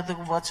করবে, অন্তত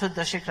বছর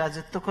 10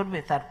 রাজত্ব করবে,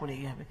 তারপরে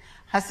হবে।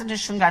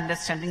 হাসানের সঙ্গে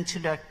আন্ডারস্ট্যান্ডিং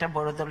ছিল, একটা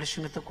বড় দলের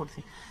সঙ্গে তো করতে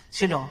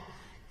ছিল,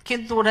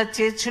 কিন্তু ওরা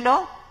চেয়েছিল,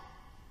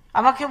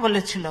 আমাকে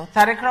বলেছিল,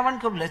 তারেক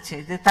রহমানকে বলেছে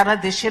যে তারা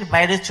দেশের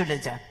বাইরে চলে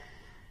যাক।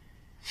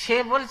 সে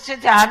বলছে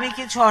যে আমি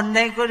কিছু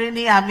অন্যায়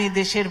করিনি, আমি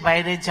দেশের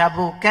বাইরে যাব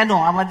কেন?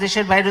 আমার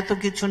দেশের বাইরে তো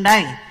কিছু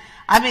নাই,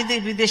 আমি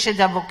বিদেশে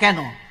যাব কেন?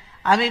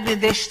 আমি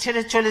বিদেশ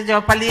ছেড়ে চলে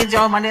যাওয়া, পালিয়ে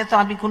যাওয়া মানে তো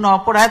আমি কোনো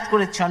অপরাধ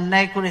করেছি,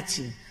 অন্যায়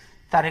করেছি।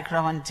 তারেক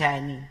রহমান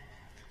যায়নি,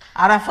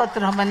 আরাফাত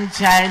রহমান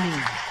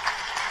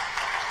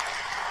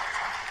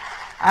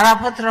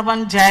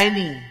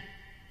যায়নি,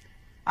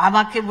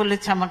 আমাকে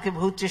বলেছে, আমাকে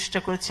বহু চেষ্টা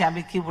করেছে।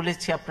 আমি কি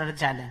বলেছি আপনারা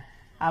জানেন?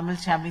 আমি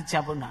বলছি আমি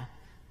যাব না,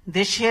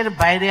 দেশের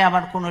বাইরে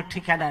আমার কোনো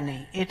ঠিকানা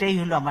নেই, এটাই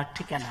হলো আমার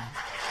ঠিকানা।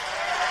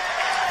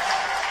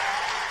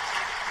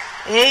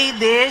 এই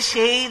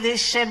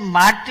দেশের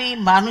মাটি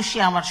মানুষই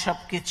আমার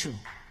সবকিছু,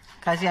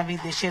 কাজে আমি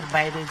দেশের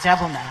বাইরে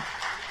যাব না।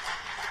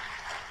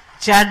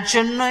 যার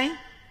জন্যই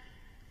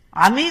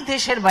আমি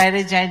দেশের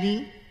বাইরে যাইনি,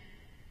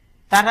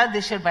 তারা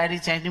দেশের বাইরে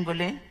যায়নি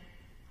বলে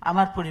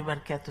আমার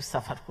পরিবারকে এত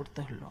সাফার করতে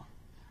হলো।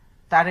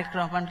 তারেক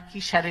রহমান কি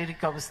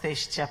শারীরিক অবস্থায়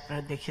এসছে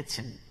আপনারা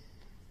দেখেছেন,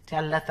 যে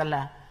আল্লাহ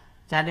তাআলা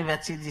জানে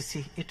বাঁচিয়ে দিয়েছি,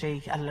 এটাই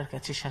আল্লাহর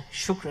কাছে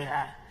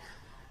শুকরিয়া।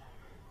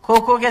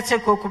 কোকো গেছে,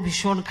 কোকো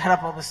ভীষণ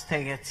খারাপ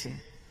অবস্থায় গেছে,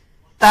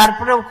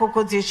 তারপরেও কোকো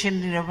যে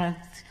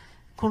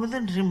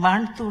কোনোদিন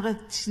রিমান্ড তো ওরা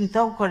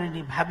চিন্তাও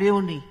করেনি, ভাবেও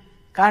নি।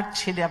 কার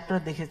ছেলে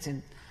আপনারা দেখেছেন,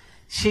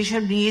 সেই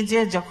সব নিয়ে যে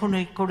যখন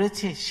ওই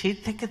করেছে, সেই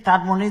থেকে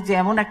তার মনে যে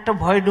এমন একটা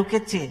ভয়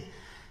ঢুকেছে,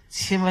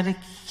 সে মানে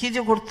কি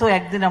যে করতো।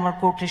 একদিন আমার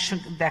কোর্টের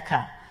সঙ্গে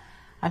দেখা,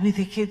 আমি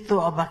দেখে তো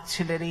অবাক,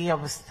 ছেলের এই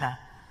অবস্থা।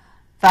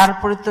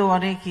 তারপরে তো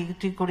অনেক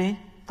ইটি করে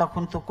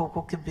তখন তো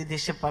কোকোকে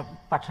বিদেশে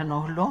পাঠানো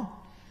হলো।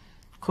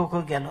 কোকো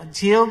গেল,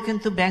 যেও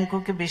কিন্তু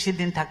ব্যাংককে বেশি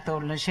দিন থাকতে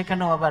হলো না,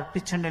 সেখানেও আবার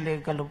পিছনে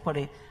লেগে গেল।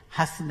 পরে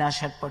হাসিনা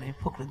আসার পরে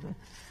ফখরুদ্দিন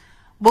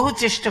বহু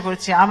চেষ্টা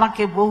করেছে,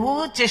 আমাকে বহু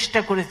চেষ্টা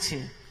করেছে।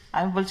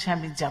 আমি বলছি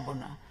আমি যাব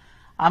না।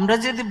 আমরা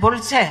যদি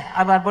বলছে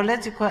আবার বলে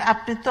যে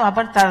আপনি তো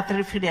আবার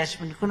তাড়াতাড়ি ফিরে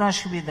আসবেন, কোনো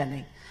অসুবিধা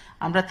নেই,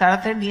 আমরা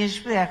তাড়াতাড়ি নিয়ে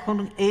আসবো। এখন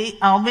এই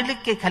আওয়ামী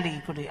লীগকে খালি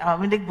কি করি,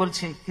 আওয়ামী লীগ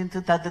বলছে কিন্তু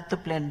তাদের তো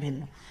প্ল্যান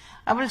ভিন্ন।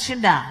 আমি বলছি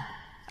না,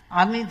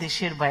 আমি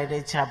দেশের বাইরে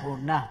যাব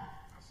না।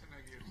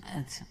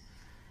 আচ্ছা,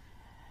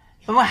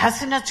 এবং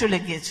হাসিনা চলে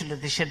গিয়েছিল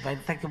দেশের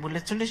বাইরে, তাকে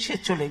বলেছিল, সে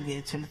চলে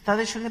গিয়েছিল,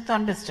 তাদের সঙ্গে তো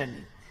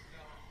আন্ডারস্ট্যান্ডিং।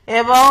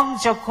 এবং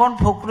যখন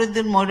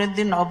ফখরুদ্দিন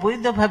মঈনুদ্দিন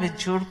অবৈধভাবে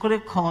জোর করে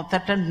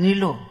ক্ষমতাটা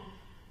নিল,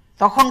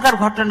 তখনকার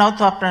ঘটনাও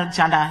তো আপনার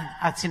জানা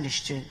আছে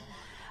নিশ্চয়ই।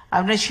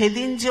 আপনার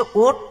সেদিন যে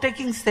ওট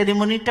টেকিং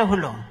সেরিমনিটা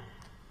হলো,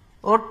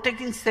 ওট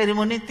টেকিং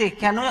সেরিমনিতে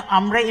কেন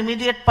আমরা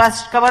ইমিডিয়েট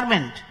পাস্ট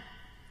গভর্নমেন্ট,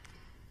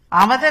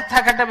 আমাদের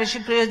থাকাটা বেশি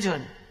প্রয়োজন।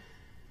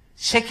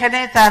 সেখানে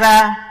তারা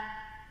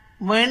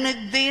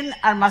মঈনুদ্দিন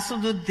আর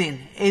মাসুদউদ্দিন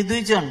এই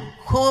দুইজন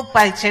খুব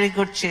পায়চারি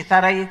করছে।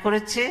 তারা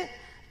করেছে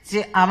যে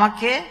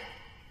আমাকে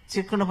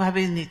যে কোনো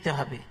ভাবে নিতে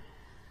হবে।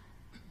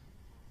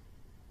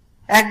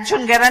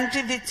 একজন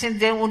গ্যারান্টি দিচ্ছেন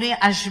যে উনি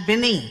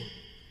আসবেনই,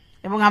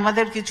 এবং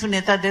আমাদের কিছু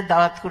নেতাদের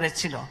দাওয়াত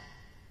করেছিল।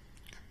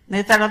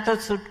 নেতারা তো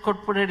সুটকোট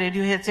পরে রেডি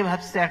হয়েছে,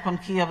 ভাবছে এখন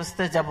কি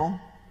অবস্থায় যাব।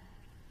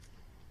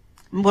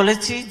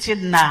 বলেছি যে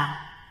না,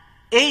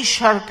 এই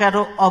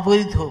সরকারও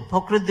অবৈধ,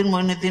 ফখরুদ্দিন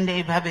মঈনুদ্দিন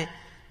এইভাবে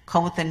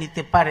ক্ষমতা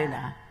নিতে পারে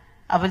না।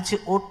 আবার যে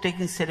ওট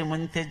টেকিং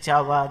সেরেমনিতে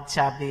যাওয়া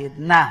যাবে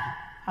না,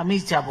 আমি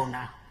যাব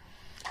না।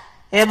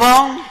 এবং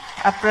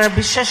আপনারা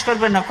বিশ্বাস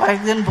করবেন না,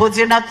 কয়েকজন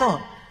বোঝে না, তো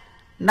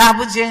না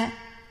বুঝে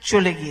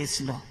চলে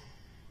গিয়েছিল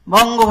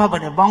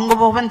বঙ্গভবনে।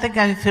 বঙ্গভবন থেকে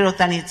আমি ফেরত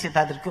আনিয়েছি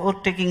তাদেরকে, ওট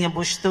টেকিং এ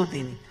বসতেও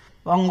দিইনি।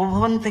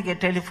 বঙ্গভবন থেকে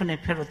টেলিফোনে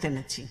ফেরত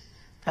এনেছি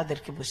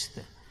তাদেরকে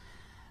বসতে।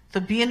 তো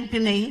বিএনপি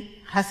নেই,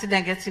 হাসিনা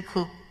গেছে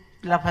খুব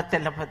লাফাতে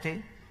লাফাতে।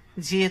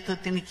 যেহেতু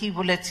তিনি কি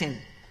বলেছেন,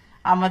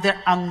 আমাদের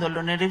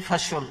আন্দোলনেরই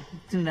ফসল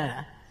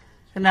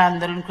তিনি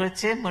আন্দোলন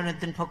করেছে,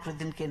 মঈনুদ্দিন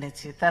ফখরুদ্দিনকে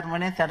এনেছে। তার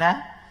মানে তারা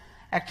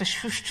একটা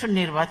সুষ্ঠু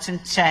নির্বাচন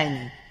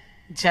চায়নি,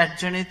 যার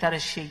জন্য তারা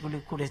সেইগুলি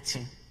করেছে।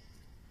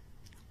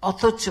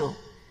 অথচ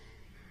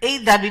এই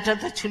দাবিটা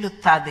তো ছিল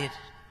তাদের,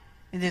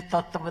 এই যে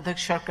তত্ত্বাবধায়ক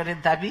সরকারের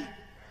দাবি,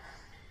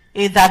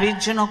 এই দাবির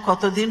জন্য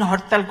কতদিন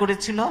হরতাল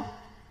করেছিল?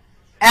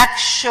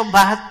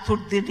 172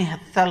 দিন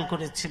হরতাল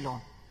করেছিল।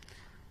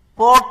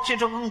 পোর্ট,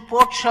 চিটাগং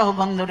পোর্ট সহ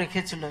বন্ধ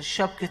রেখেছিল,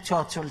 সবকিছু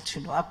অচল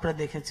ছিল। আপনারা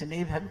দেখেছেন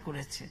এইভাবে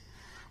করেছে।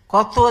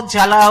 কত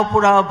জ্বালাও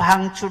পোড়াও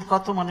ভাঙচুর,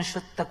 কত মানুষ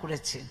হত্যা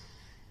করেছে,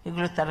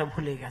 এগুলো তারা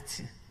ভুলে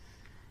গেছে।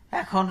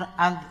 এখন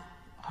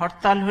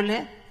হরতাল হলে,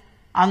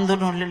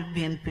 আন্দোলন হলে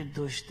বিএনপির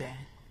দোষ দেয়।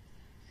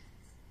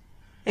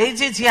 এই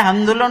যে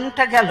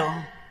আন্দোলনটা গেল,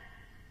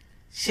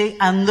 সেই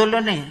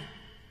আন্দোলনে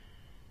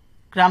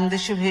গ্রাম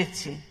দেশে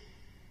হয়েছে,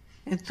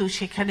 কিন্তু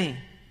সেখানে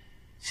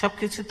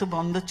সবকিছু তো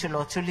বন্ধ ছিল,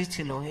 অচলই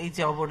ছিল, এই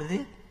যে অবরোধে।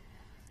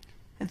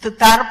 কিন্তু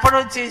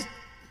তারপরও যে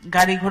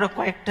গাড়ি ঘোড়া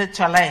কয়েকটা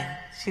চালায়,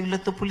 সেগুলো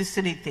তো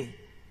পুলিশের ইতে।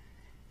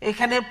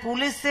 এখানে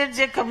পুলিশের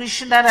যে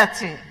কমিশনার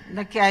আছে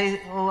নাকি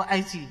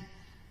আইজি,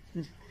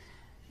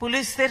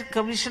 পুলিশের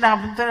কমিশনার,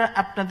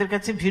 আপনাদের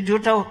কাছে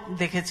ভিডিওটাও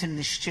দেখেছেন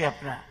নিশ্চয়ই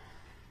আপনারা।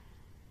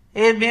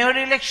 এই মেয়র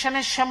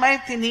ইলেকশনের সময়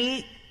তিনি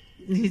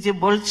নিজে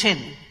বলছেন,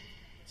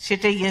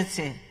 সেটাই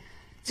গেছে,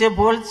 যে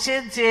বলছে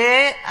যে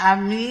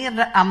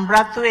আমরা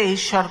তো এই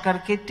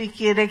সরকারকে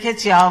টিকিয়ে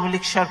রেখেছি, আওয়ামী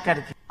লীগ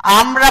সরকারকে।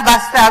 আমরা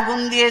বাসে আগুন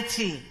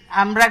দিয়েছি,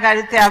 আমরা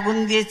গাড়িতে আগুন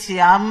দিয়েছি,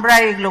 আমরা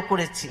এগুলো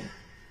করেছি।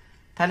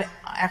 তাহলে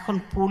এখন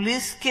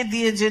পুলিশকে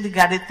দিয়ে যদি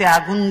গাড়িতে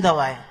আগুন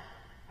দেওয়ায়,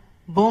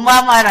 বোমা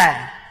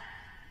মারায়,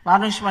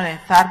 মানুষ মারে,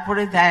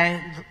 তারপরে দেয়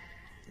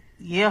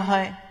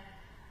হয়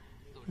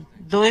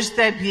দোষ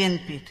দেয়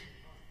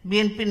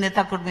বিএনপির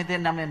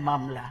নেতাকর্মীদের নামে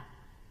মামলা।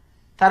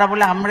 তারা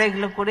বলে আমরা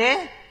এগুলো করে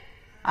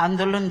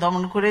আন্দোলন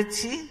দমন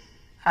করেছি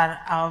আর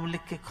আওয়ামী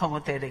লীগকে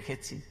ক্ষমতায়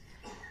রেখেছি।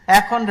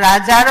 এখন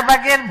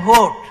রাজারবাগের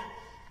ভোট,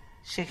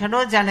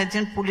 সেখানেও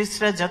জানেছেন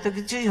পুলিশরা যত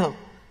কিছুই হোক,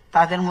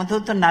 তাদের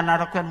মধ্যেও তো নানা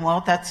রকমের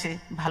মত আছে,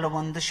 ভালো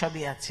মন্দ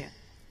সবই আছে।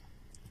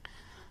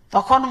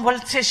 তখন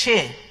বলছে সে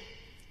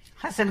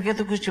হাসানকে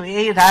তো কিছু,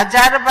 এই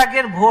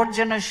রাজারবাগের ভোট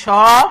যেন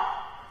সব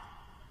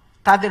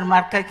তাদের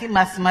মার্কা, কি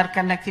মাছ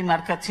মার্কা নাকি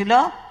মার্কা ছিল,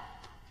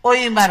 ওই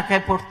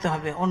মার্কায় পড়তে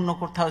হবে, অন্য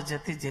কোথাও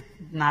যাতে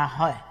না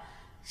হয়।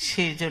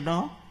 সেই জন্য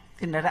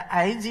তিনারা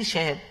আইজি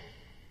সাহেব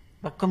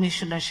বা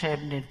কমিশনার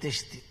সাহেব নির্দেশ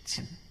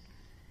দিচ্ছেন।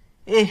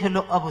 এই হলো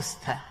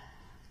অবস্থা।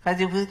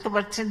 কাজে বুঝতে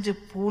পারছেন যে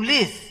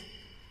পুলিশ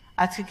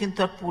আছে, কিন্তু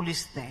আর পুলিশ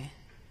নেই।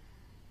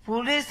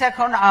 পুলিশ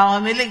এখন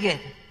আওয়ামী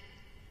লীগের,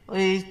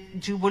 ওই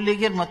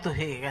যুবলীগের মতো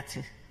হয়ে গেছে।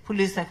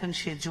 পুলিশ এখন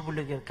সেই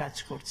যুবলীগের কাজ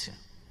করছে।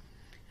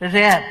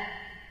 র্যাব,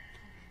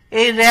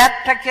 এই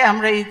র্যাবটাকে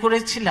আমরা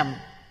করেছিলাম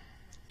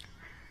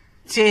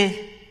যে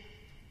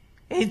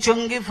এই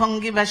জঙ্গি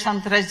ফঙ্গি বা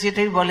সন্ত্রাস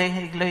যেটাই বলে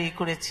এগুলো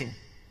করেছে,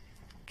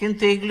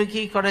 কিন্তু এগুলো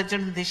কি করার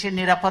জন্য, দেশের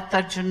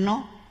নিরাপত্তার জন্য,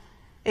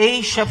 এই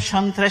সব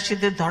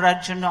সন্ত্রাসীদের ধরার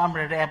জন্য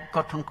আমরা র্যাব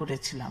গঠন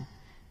করেছিলাম।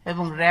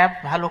 এবং র্যাব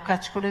ভালো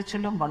কাজ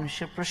করেছিল,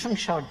 মানুষের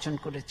প্রশংসা অর্জন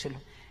করেছিল,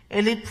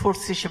 এলিট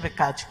ফোর্স হিসেবে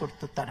কাজ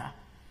করত, তারা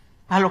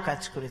ভালো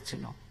কাজ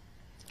করেছিল।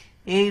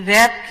 এই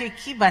র্যাবকে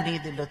কি বানিয়ে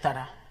দিল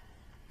তারা?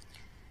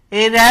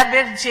 এই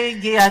র্যাবের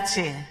যে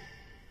আছে,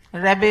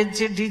 র্যাবের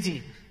যে ডিজি,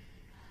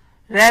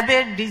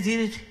 র্যাবের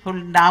ডিজির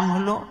নাম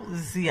হলো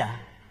জিয়া।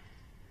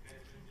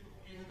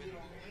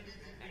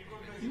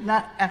 না,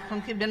 এখন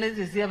কি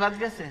বেনজির জিয়া বাদ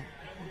গেছে?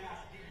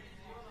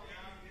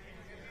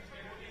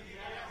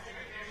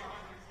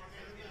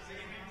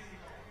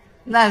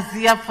 না,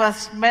 জিয়া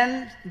ফার্স্ট ম্যান,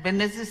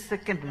 বেনজির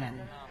সেকেন্ড ম্যান।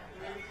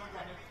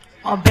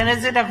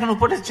 বেনজির এখন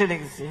উপরে চলে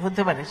গেছে,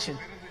 হতে পারে সে।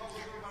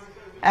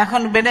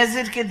 এখন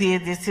বেনজিরকে দিয়ে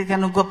দিয়েছে,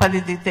 কেন গোপালি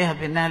দিতে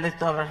হবে, নাহলে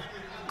তো আবার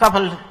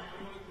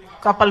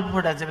কপাল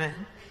ফোড়া যাবে,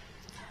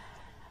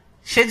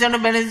 সেই জন্য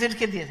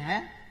বেনজিরকে দিয়ে।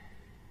 হ্যাঁ,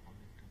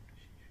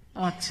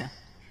 আচ্ছা,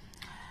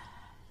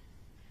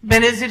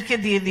 বেনজিরকে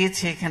দিয়ে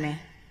দিয়েছে এখানে।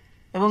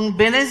 এবং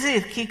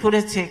বেনজির কি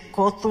করেছে,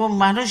 কত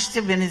মানুষ যে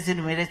বেনজির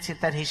মেরেছে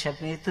তার হিসাব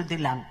নিয়ে তো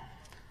দিলাম।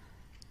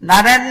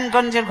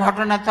 নারায়ণগঞ্জের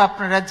ঘটনা তো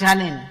আপনারা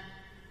জানেন,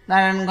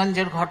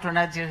 নারায়ণগঞ্জের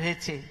ঘটনা যে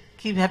হয়েছে,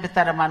 কিভাবে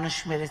তারা মানুষ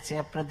মেরেছে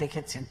আপনারা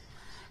দেখেছেন।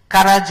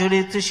 কারা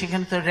জড়িত,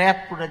 সেখানে তো র্যাব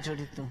পুরো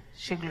জড়িত,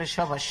 সেগুলো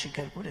সব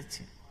অস্বীকার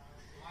করেছে।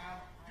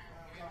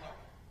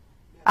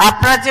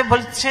 আপনারা যে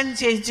বলছেন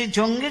যে এই যে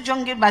জঙ্গি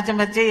জঙ্গি, মাঝে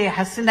মাঝে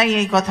হাসিনাই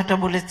এই কথাটা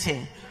বলেছে,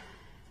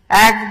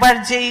 একবার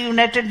যে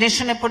ইউনাইটেড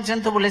নেশনে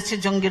পর্যন্ত বলেছে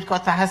জঙ্গির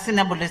কথা,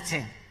 হাসিনা বলেছে।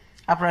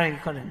 আপনারা এই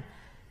করেন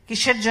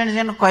কিসের জন্য,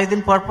 যেন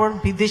কয়েকদিন পর পর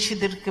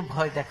বিদেশিদেরকে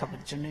ভয়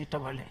দেখাবার জন্য এটা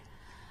বলে।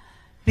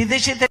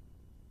 বিদেশিদের,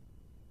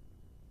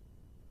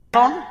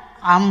 কারণ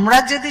আমরা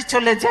যদি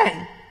চলে যাই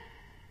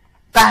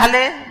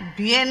তাহলে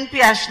বিএনপি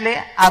আসলে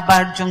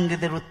আবার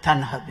জঙ্গিদের উত্থান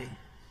হবে।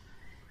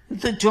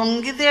 কিন্তু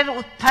জঙ্গিদের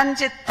উত্থান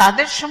যে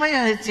তাদের সময়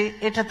হয়েছে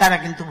এটা তারা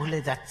কিন্তু ভুলে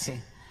যাচ্ছে।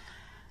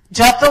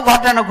 যত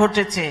ঘটনা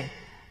ঘটেছে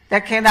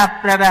দেখেন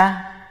আপনারা,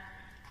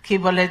 কি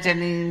বলে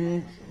জানি,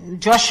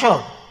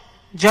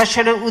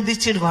 যশোরের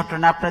উদীচীর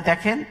ঘটনা আপনারা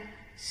দেখেন,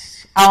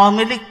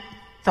 আওয়ামী লীগ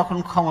তখন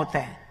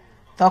ক্ষমতায়,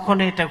 তখন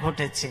এটা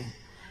ঘটেছে।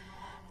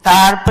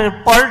 তারপর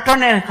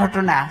পল্টনের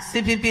ঘটনা,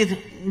 সিপিপির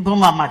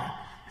বোমামার,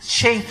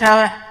 সেইটা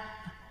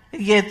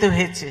ইয়েতে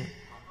হয়েছে।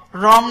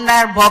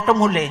 রমনার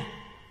বটমূলে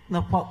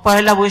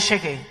পয়লা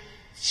বৈশাখে,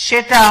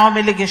 সেটা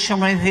আওয়ামী লীগের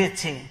সময়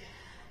হয়েছে।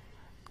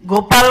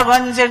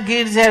 গোপালগঞ্জের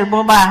গির্জার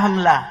বোমা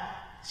হামলা,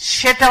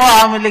 সেটাও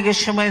আওয়ামী লীগের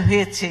সময়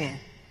হয়েছে।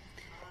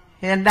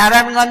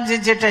 নারায়ণগঞ্জে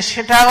যেটা,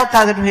 সেটাও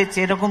তাদের হয়েছে।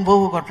 এরকম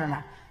বহু ঘটনা,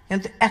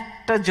 কিন্তু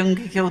একটা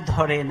জঙ্গি কেউ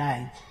ধরে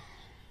নাই।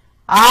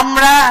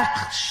 আমরা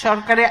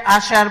সরকারে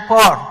আসার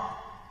পর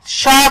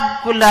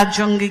সবগুলা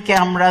জঙ্গিকে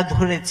আমরা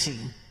ধরেছি,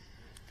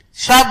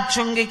 সব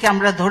জঙ্গিকে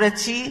আমরা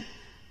ধরেছি,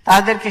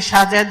 তাদেরকে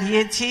সাজা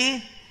দিয়েছি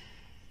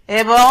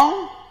এবং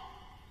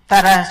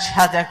তারা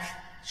সাজা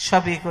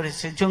সবই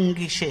করেছে,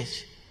 জঙ্গি শেষ।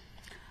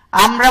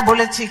 আমরা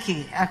বলেছি কি,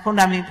 এখন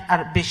আমি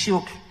আর বেশি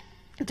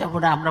যাব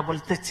না, আমরা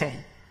বলতে চাই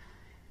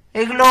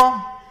এগুলো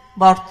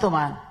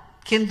বর্তমান,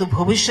 কিন্তু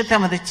ভবিষ্যতে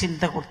আমাদের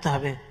চিন্তা করতে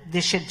হবে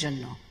দেশের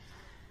জন্য।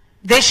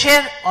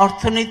 দেশের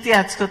অর্থনীতি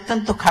আজকে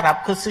অত্যন্ত খারাপ।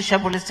 খসরু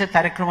সাহেব বলেছে,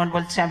 তারেক রহমান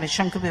বলছে, আমি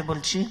সংক্ষেপে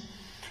বলছি।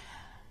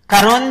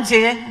 কারণ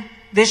যে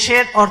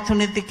দেশের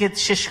অর্থনীতিকে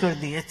শেষ করে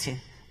দিয়েছে।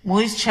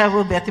 মুহিত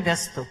সাহেবও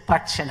ব্যতিব্যস্ত,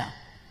 পারছে না,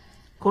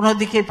 কোনো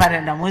দিকেই পারে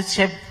না। মুহিত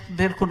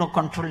সাহেবের কোনো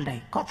কন্ট্রোল নাই,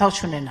 কথাও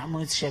শুনে না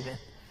মুহিত সাহেবের,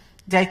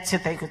 যা ইচ্ছে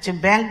তাই করছে।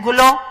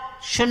 ব্যাংকগুলো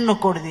শূন্য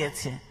করে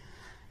দিয়েছে,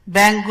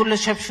 ব্যাংকগুলো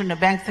সব শূন্য,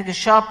 ব্যাংক থেকে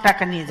সব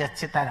টাকা নিয়ে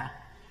যাচ্ছে, তারা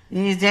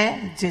নিয়ে যায়,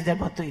 যে যার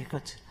মতোই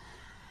করছে।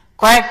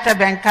 কয়েকটা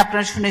ব্যাংক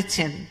আপনারা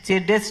শুনেছেন, যে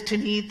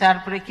ডেস্টিনি,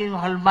 তারপরে কি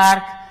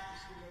হলমার্ক,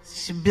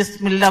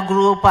 বিসমিল্লা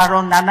গ্রুপ, আরো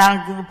নানা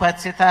গ্রুপ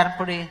আছে,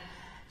 তারপরে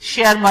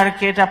শেয়ার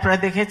মার্কেট আপনারা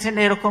দেখেছেন,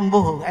 এরকম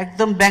বহু,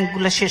 একদম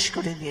ব্যাংকগুলো শেষ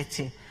করে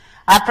দিয়েছে।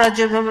 আপনারা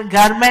যেভাবে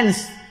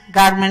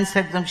গার্মেন্টস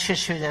একদম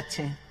শেষ হয়ে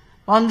যাচ্ছে,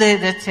 বন্ধ হয়ে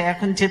যাচ্ছে,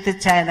 এখন যেতে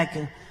চায় না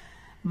কেউ,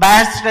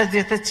 বায়ার্সরা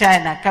যেতে চায়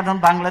না, কারণ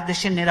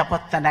বাংলাদেশের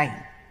নিরাপত্তা নাই।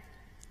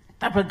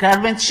 তারপর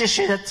গার্মেন্টস শেষ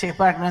হয়ে যাচ্ছে,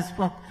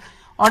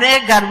 অনেক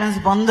গার্মেন্টস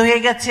বন্ধ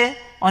হয়ে গেছে,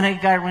 অনেক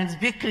গার্মেন্টস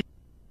বিক্রি,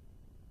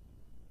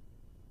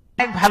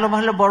 অনেক ভালো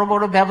ভালো বড়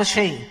বড়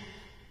ব্যবসায়ী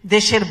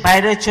দেশের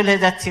বাইরে চলে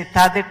যাচ্ছে,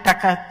 তাদের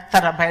টাকা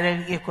তারা বাইরে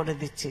ইয়ে করে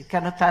দিচ্ছে,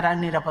 কেন তারা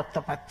নিরাপত্তা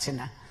পাচ্ছে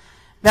না,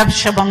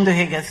 ব্যবসা বন্ধ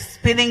হয়ে গেছে।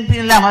 স্পিনিং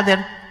মিল আমাদের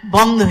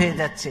বন্ধ হয়ে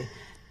যাচ্ছে,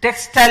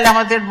 টেক্সটাইল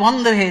আমাদের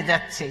বন্ধ হয়ে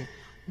যাচ্ছে,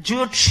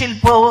 জুট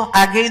শিল্প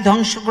আগেই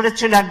ধ্বংস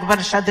করেছিল একবার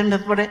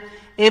স্বাধীনতার পরে,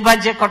 এবার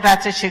যে কটা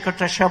আছে সে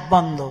কটা সব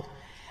বন্ধ।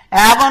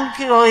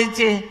 এমনকি ওই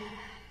যে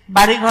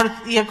বাড়িঘর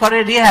ইয়ে করে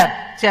রিহাব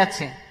যে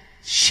আছে,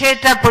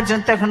 সেটা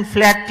পর্যন্ত এখন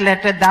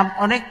ফ্ল্যাটের দাম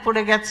অনেক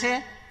পড়ে গেছে,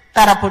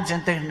 তারা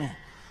পর্যন্ত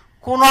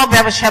কোনো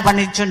ব্যবসা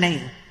বাণিজ্য নেই।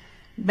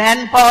 ম্যান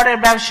পাওয়ারের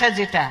ব্যবসা,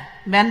 যেটা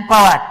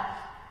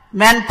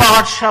ম্যান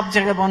পাওয়ার সব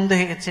জায়গায় বন্ধ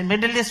হয়ে গেছে।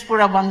 মিডল ইস্ট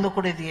পুরো বন্ধ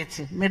করে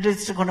দিয়েছে, মিডল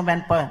ইস্টে কোনো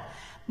ম্যান পাওয়ার।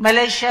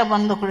 মালয়েশিয়া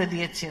বন্ধ করে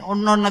দিয়েছে,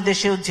 অন্য অন্য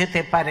দেশেও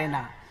যেতে পারে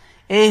না।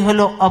 এই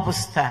হলো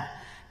অবস্থা।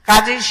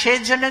 কাজেই সেই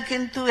জন্য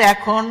কিন্তু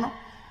এখন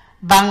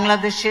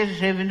বাংলাদেশের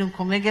রেভিনিউ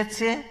কমে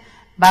গেছে,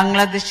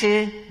 বাংলাদেশে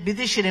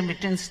বিদেশি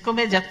রেমিটেন্স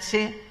কমে যাচ্ছে,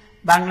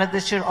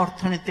 বাংলাদেশের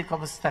অর্থনৈতিক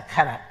অবস্থা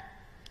খারাপ।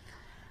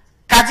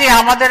 কাজে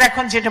আমাদের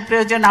এখন যেটা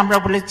প্রয়োজন, আমরা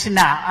বলেছি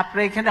না,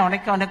 আপনারা এখানে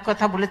অনেকে অনেক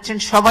কথা বলেছেন,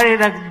 সবারই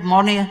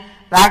মনে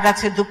রাগ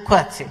আছে, দুঃখ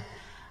আছে।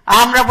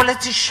 আমরা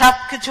বলেছি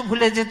সবকিছু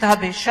ভুলে যেতে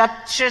হবে।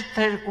 সবচেয়ে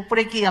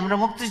উপরে কি, আমরা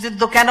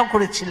মুক্তিযুদ্ধ কেন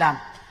করেছিলাম?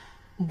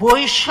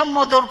 বৈষম্য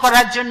দূর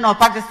করার জন্য।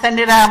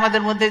 পাকিস্তানিরা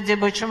আমাদের মধ্যে যে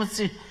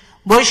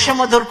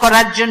বৈষম্য দূর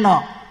করার জন্য,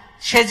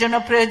 সেজন্য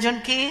প্রয়োজন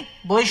কি?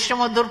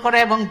 বৈষম্য দূর করা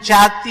এবং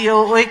জাতীয়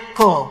ঐক্য।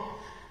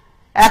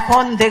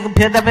 এখন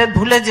ভেদাভেদ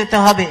ভুলে যেতে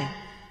হবে,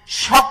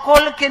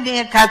 সকলকে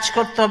নিয়ে কাজ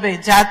করতে হবে,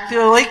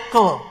 জাতীয় ঐক্য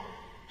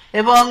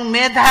এবং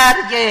মেধার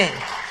যে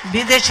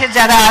বিদেশে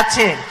যারা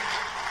আছে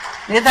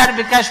মেধার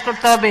বিকাশ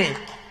করতে হবে,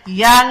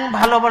 ইয়াং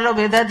ভালো ভালো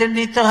মেধাদের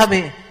নিতে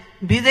হবে।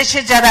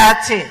 বিদেশে যারা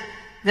আছে,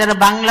 যারা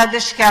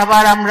বাংলাদেশকে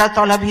আবার আমরা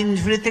তলাবিহীন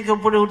ঝুড়ি থেকে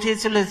উপরে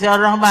উঠিয়েছিল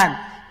জিয়াউর রহমান,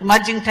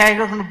 ইমার্জিং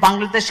টাইগার,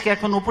 বাংলাদেশকে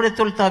এখন উপরে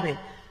তুলতে হবে।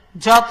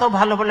 যত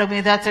ভালো ভালো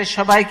মেধা আছে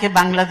সবাইকে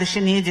বাংলাদেশে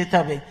নিয়ে যেতে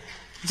হবে,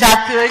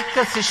 জাতীয় ঐক্য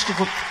সৃষ্টি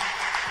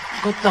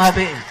করতে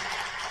হবে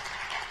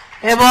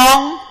এবং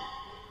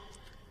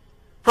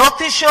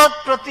প্রতিশোধ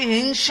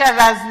প্রতিহিংসা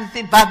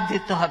রাজনীতি বাদ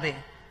দিতে হবে।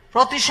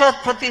 প্রতিশোধ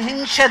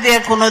প্রতিহিংসা দিয়ে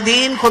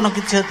কোনোদিন কোনো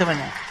কিছু হতে পারে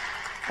না।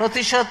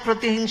 প্রতিশোধ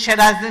প্রতিহিংসা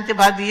রাজনীতি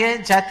বাদ দিয়ে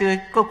জাতীয়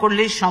ঐক্য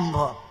করলেই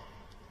সম্ভব।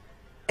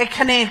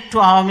 এখানে একটু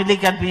আওয়ামী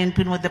লীগ আর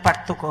বিএনপির মধ্যে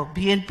পার্থক্য।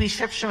 বিএনপি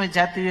সবসময়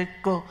জাতীয়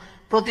ঐক্য,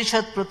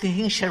 প্রতিশোধ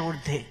প্রতিহিংসার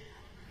ঊর্ধ্বে,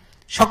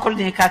 সকল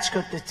নিয়ে কাজ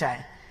করতে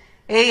চায়।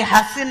 এই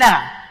হাসিনা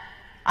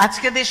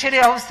আজকে দেশের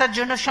এই অবস্থার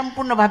জন্য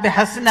সম্পূর্ণভাবে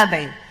হাসিনা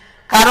দায়ী।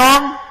 কারণ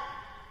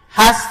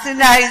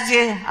হাসিনা, এই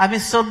যে আমি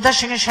শ্রদ্ধার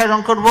সঙ্গে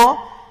স্মরণ করব,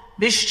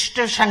 বিশিষ্ট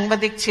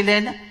সাংবাদিক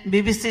ছিলেন,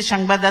 বিবিসি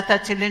সংবাদদাতা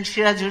ছিলেন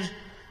সিরাজুর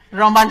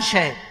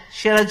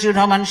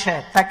রহমান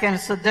সাহেব, তাকে আমি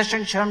শ্রদ্ধার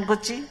সঙ্গে স্মরণ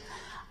করছি।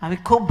 আমি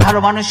খুব ভালো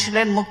মানুষ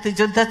ছিলেন,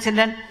 মুক্তিযোদ্ধা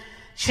ছিলেন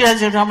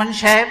সিরাজুর রহমান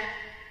সাহেব।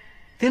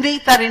 তিনিই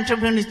তার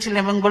ইন্টারভিউ নিচ্ছিলেন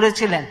এবং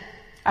বলেছিলেন,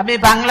 আমি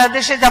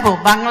বাংলাদেশে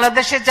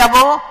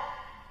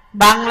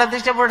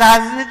যাব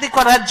রাজনীতি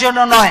করার জন্য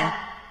নয়,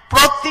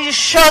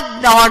 প্রতিশোধ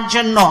নেওয়ার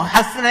জন্য।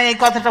 হাসিনা এই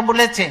কথাটা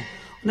বলেছে,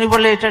 উনি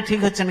বলে এটা ঠিক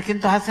হচ্ছে না,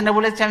 কিন্তু হাসিনা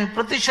বলেছে আমি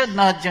প্রতিশোধ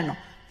নেওয়ার জন্য।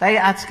 তাই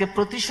আজকে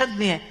প্রতিশোধ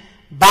নিয়ে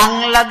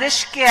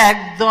বাংলাদেশকে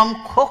একদম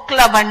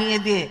খোকলা বানিয়ে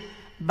দিয়ে,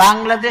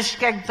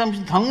 বাংলাদেশকে একদম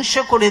ধ্বংস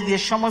করে দিয়ে,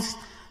 সমস্ত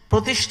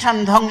প্রতিষ্ঠান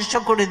ধ্বংস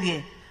করে দিয়ে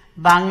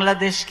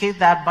বাংলাদেশকে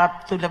তার বাপ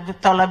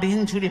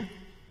তলাবিহীন ঝুড়ি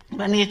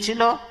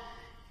বানিয়েছিল।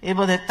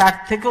 এবারে তার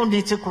থেকেও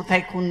নিচে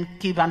কোথায় কোন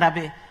কি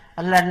বানাবে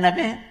আল্লাহর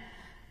নামে,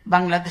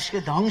 বাংলাদেশকে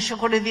ধ্বংস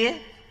করে দিয়ে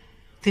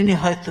তিনি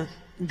হয়তো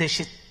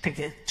দেশের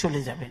থেকে চলে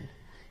যাবেন।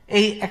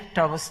 এই একটা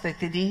অবস্থায়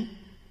তিনি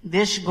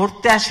দেশ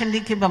গড়তে আসেননি,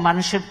 কিংবা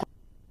মানুষের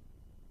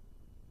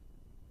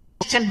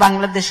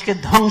বাংলাদেশকে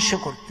ধ্বংস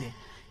করতে।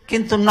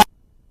 কিন্তু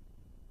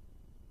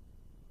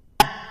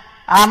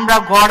আমরা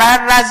গড়ার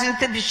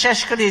রাজনীতি বিশ্বাস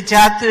করি,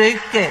 জাতীয়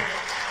ঐক্যে।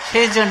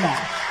 সেই জন্য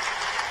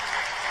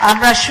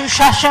আমরা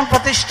সুশাসন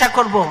প্রতিষ্ঠা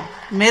করব,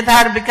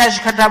 মেধার বিকাশ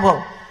ঘটাবো।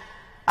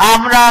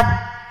 আমরা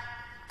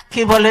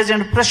কি বলে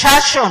যেন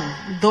প্রশাসন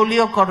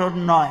দলীয়করণ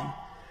নয়,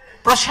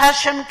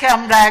 প্রশাসনকে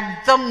আমরা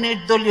একদম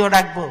নির্দলীয়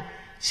রাখবো।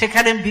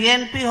 সেখানে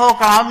বিএনপি হোক,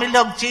 আওয়ামী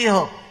লীগ যে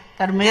হোক,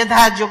 তার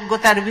মেধা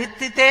যোগ্যতার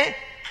ভিত্তিতে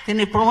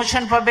তিনি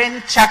প্রমোশন পাবেন,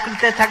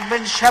 চাকরিতে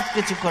থাকবেন,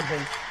 সবকিছু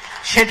করবেন,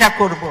 সেটা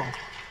করব।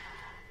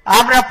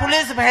 আমরা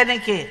পুলিশ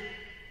বাহিনীকে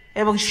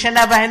এবং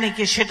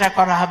সেনাবাহিনীকে সেটা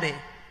করা হবে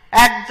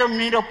একদম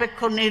নিরপেক্ষ,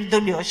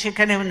 নির্দলীয়।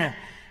 সেখানে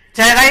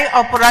যারাই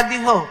অপরাধী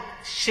হোক,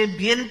 সে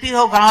বিএনপি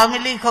হোক, আওয়ামী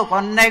লীগ হোক,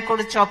 অন্যায়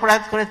করেছে,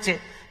 অপরাধ করেছে,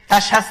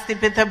 তার শাস্তি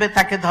পেতে হবে,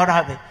 তাকে ধরা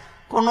হবে,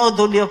 কোনো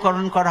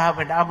দলীয়করণ করা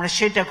হবে না। আমরা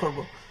সেটা করব,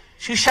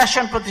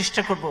 সুশাসন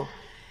প্রতিষ্ঠা করব।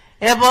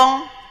 এবং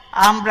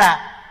আমরা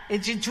এই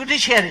যে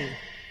জুডিশিয়ারি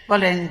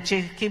বলেন, যে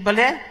কি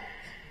বলে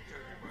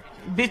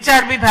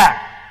বিচার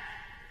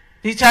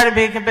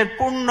বিভাগের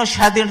পূর্ণ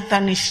স্বাধীনতা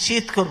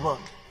নিশ্চিত করব।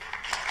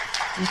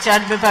 বিচার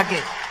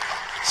বিভাগে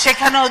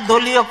সেখানেও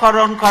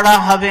দলীয়করণ করা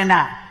হবে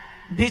না।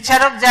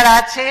 বিচারক যারা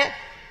আছে,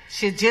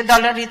 সে যে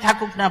দলেরই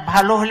থাকুক না,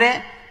 ভালো হলে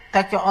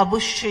তাকে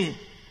অবশ্যই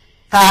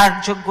তার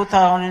যোগ্যতা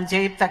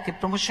অনুযায়ী তাকে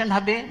প্রমোশন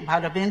হবে,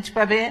 ভালো বেঞ্চ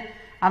পাবে।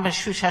 আমরা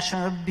সুশাসন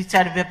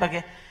বিচার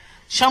বিভাগে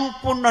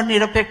সম্পূর্ণ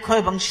নিরপেক্ষ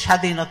এবং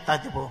স্বাধীনতা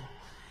দেব।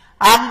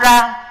 আমরা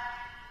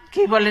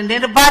কি বলে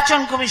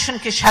নির্বাচন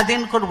কমিশনকে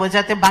স্বাধীন করব,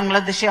 যাতে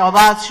বাংলাদেশে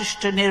অবাধ,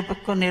 সুষ্ঠু,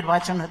 নিরপেক্ষ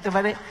নির্বাচন হতে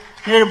পারে।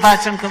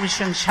 নির্বাচন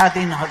কমিশন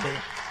স্বাধীন হবে।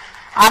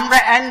 আমরা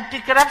অ্যান্টি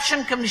কারাপশন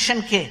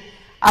কমিশনকে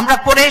আমরা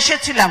করে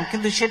এসেছিলাম,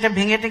 কিন্তু সেটা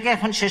ভেঙে টেকে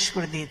এখন শেষ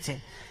করে দিয়েছে।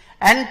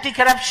 অ্যান্টি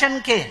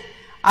কারাপশনকে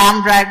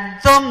আমরা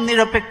একদম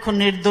নিরপেক্ষ,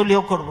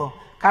 নির্দলীয় করব।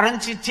 কারণ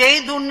যেই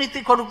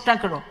দুর্নীতি করুক না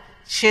কেন,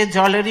 সে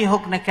জলেরই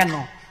হোক না কেন,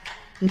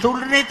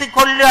 দুর্নীতি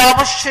করলে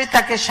অবশ্যই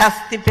তাকে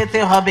শাস্তি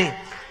পেতে হবে,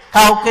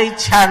 কাউকেই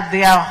ছাড়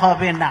দেয়া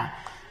হবে না।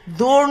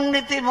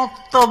 দুর্নীতি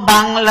মুক্ত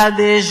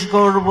বাংলাদেশ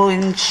গড়ব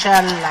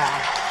ইনশাআল্লাহ।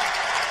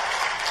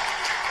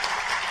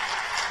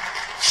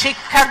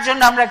 শিক্ষার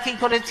জন্য আমরা কি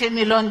করেছি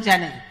মিলন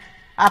জানে,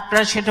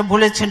 আপনারা সেটা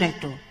বলেছেন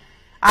একটু।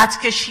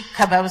 আজকে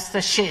শিক্ষা ব্যবস্থা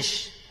শেষ।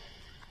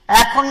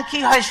 এখন কি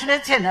হয়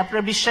শুনেছেন?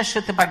 আপনারা বিশ্বাস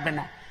করতে পারবেন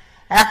না।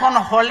 এখন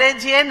হলে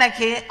যে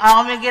নাকি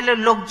আওয়ামী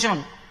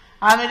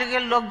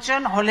লীগের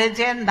লোকজন হলে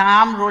যে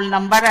নাম, রোল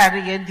নাম্বার আর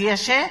ইয়ে দিয়ে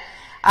আসে,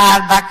 আর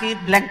বাকি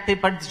ব্ল্যাঙ্ক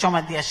পেপার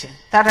জমা দিয়ে আসে,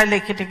 তারা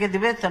লিখে টেকে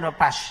দিবে, তারা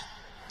পাস।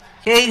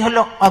 এই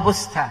হলো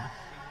অবস্থা।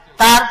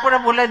 তারপরে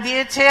বলে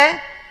দিয়েছে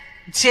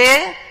যে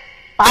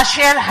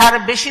পাশের হার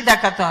বেশি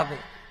দেখাতে হবে,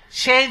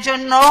 সেই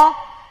জন্য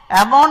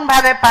এমন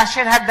ভাবে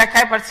পাশের হার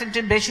দেখায়,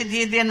 পার্সেন্টেজ বেশি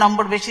দিয়ে দিয়ে,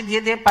 নম্বর বেশি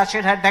দিয়ে দিয়ে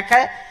পাশের হার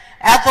দেখায়,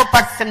 এত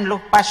পার্সেন্ট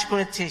লোক পাশ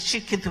করেছে,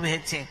 শিক্ষিত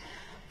হয়েছে।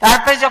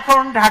 তারপরে যখন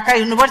ঢাকা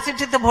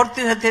ইউনিভার্সিটিতে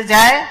ভর্তি হতে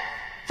যায়,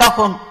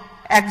 তখন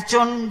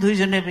একজন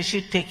দুইজনের বেশি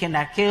টেকে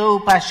না, কেউ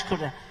পাশ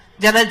করে।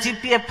 যারা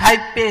জিপিএ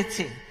 5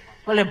 পেয়েছে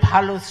বলে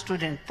ভালো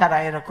স্টুডেন্ট, তারা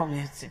এরকম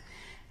হয়েছে।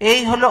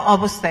 এই হলো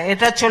অবস্থা।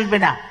 এটা চলবে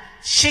না।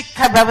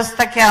 শিক্ষা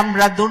ব্যবস্থাকে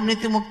আমরা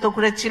দুর্নীতিমুক্ত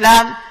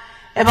করেছিলাম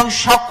এবং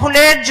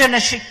সকলের জন্য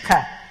শিক্ষা,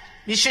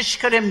 বিশেষ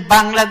করে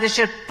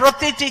বাংলাদেশের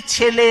প্রতিটি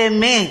ছেলে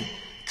মেয়ে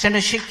যেন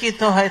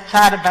শিক্ষিত হয়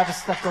তার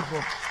ব্যবস্থা করব।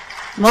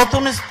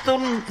 নতুন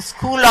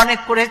স্কুল অনেক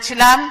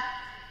করেছিলাম,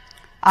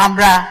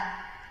 আমরা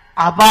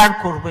আবার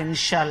করব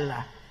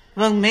ইনশাআল্লাহ,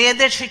 এবং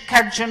মেয়েদের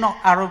শিক্ষার জন্য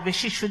আরো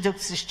বেশি সুযোগ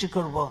সৃষ্টি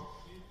করব।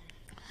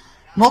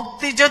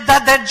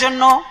 মুক্তিযোদ্ধাদের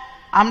জন্য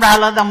আমরা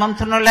আলাদা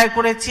মন্ত্রণালয়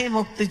করেছি,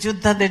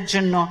 মুক্তিযোদ্ধাদের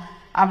জন্য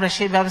আমরা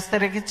সেই ব্যবস্থা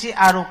রেখেছি,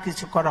 আরো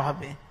কিছু করা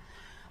হবে।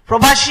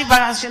 প্রবাসী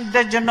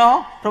বাংলাদেশীদের জন্য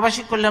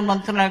প্রবাসী কল্যাণ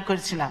মন্ত্রণালয়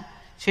করেছিলাম,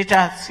 সেটা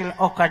ছিল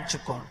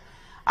অকার্যকর।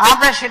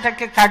 আমরা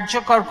সেটাকে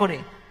কার্যকর করে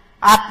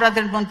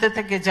আপনাদের মধ্যে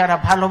থেকে যারা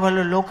ভালো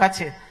ভালো লোক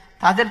আছে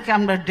তাদেরকে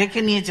আমরা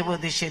ডেকে নিয়ে যাব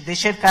দেশে।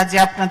 দেশের কাজে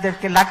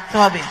আপনাদেরকে লাগতে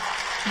হবে,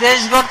 দেশ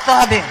গড়তে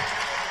হবে।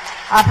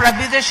 আপনারা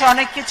বিদেশে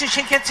অনেক কিছু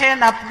শিখেছেন,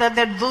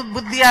 আপনাদের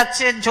বুদ্ধি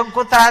আছে,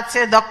 যোগ্যতা আছে,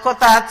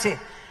 দক্ষতা আছে।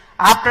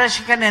 আপনারা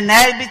সেখানে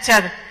ন্যায়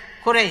বিচার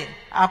করে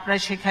আপনারা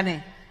সেখানে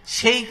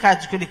সেই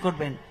কাজগুলি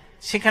করবেন,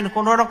 সেখানে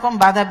কোনো রকম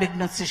বাধা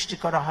বিঘ্ন সৃষ্টি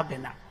করা হবে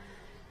না।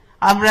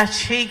 আমরা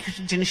সেই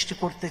জিনিসটি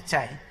করতে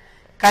চাই।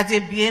 কাজে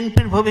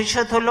বিএনপির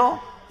ভবিষ্যৎ হলো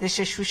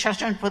দেশে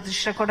সুশাসন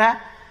প্রতিষ্ঠা করা,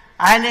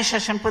 আইনের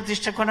শাসন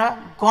প্রতিষ্ঠা করা,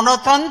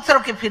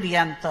 গণতন্ত্রকে ফিরিয়ে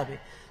আনতে হবে।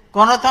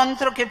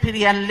 গণতন্ত্রকে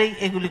ফিরিয়ে আনলেই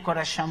এগুলি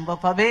করা সম্ভব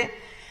হবে।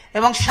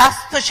 এবং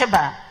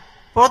স্বাস্থ্যসেবা,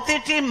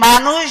 প্রতিটি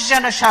মানুষ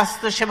যেন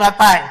স্বাস্থ্যসেবা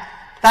পায়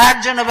তার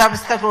জন্য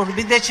ব্যবস্থা করব।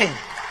 বিদেশে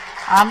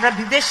আমরা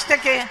বিদেশ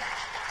থেকে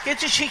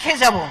কিছু শিখে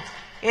যাব,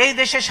 এই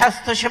দেশে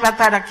স্বাস্থ্যসেবা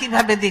তারা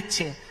কিভাবে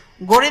দিচ্ছে,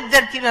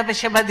 গরিবদের কিভাবে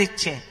সেবা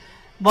দিচ্ছে,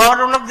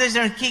 বড় লোকদের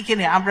জন্য কি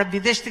কিনে, আমরা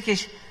বিদেশ থেকে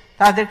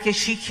তাদেরকে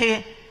শিখে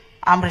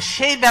আমরা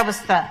সেই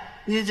ব্যবস্থা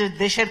নিজের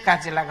দেশের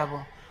কাজে লাগাবো।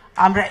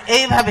 আমরা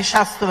এইভাবে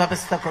স্বাস্থ্য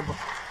ব্যবস্থা করব।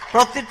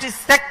 প্রতিটি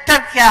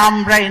সেক্টরকে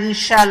আমরা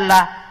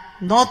ইনশাআল্লাহ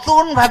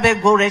নতুন ভাবে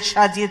গড়ে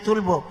সাজিয়ে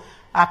তুলব।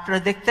 আপনারা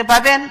দেখতে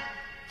পাবেন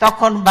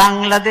তখন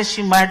বাংলাদেশ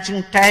ইমার্জিং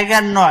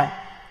টাইগার নয়,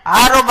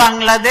 আরো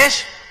বাংলাদেশ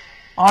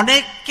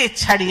অনেককে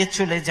ছাড়িয়ে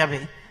চলে যাবে।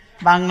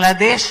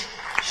 বাংলাদেশ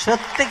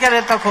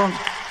সত্যিকারে তখন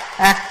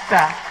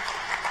একটা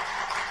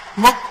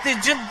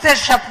মুক্তিযুদ্ধের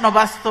স্বপ্ন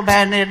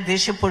বাস্তবায়নের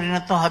দেশে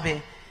পরিণত হবে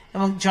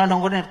এবং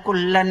জনগণের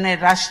কল্যাণের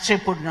রাষ্ট্রে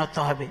পরিণত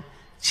হবে।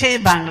 সেই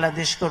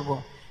বাংলাদেশ করব।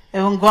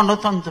 এবং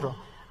গণতন্ত্র,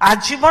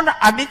 আজীবন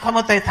আমি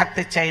ক্ষমতায়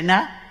থাকতে চাই না,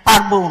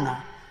 পারবো না।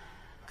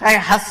 তাই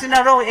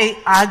হাসিনারও এই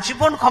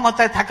আজীবন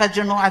ক্ষমতায় থাকার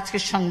জন্য আজকে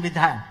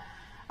সংবিধান,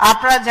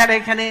 আপনারা যারা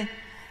এখানে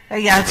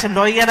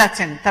লয়ার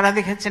আছেন তারা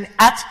দেখেছেন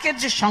আজকের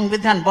যে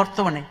সংবিধান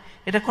বর্তমানে,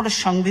 এটা কোনো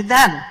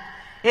সংবিধান?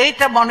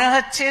 এইটা মনে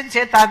হচ্ছে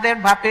যে তাদের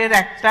বাপের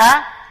একটা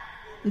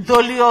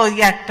দলীয়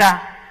একটা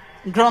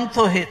গ্রন্থ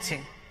হয়েছে।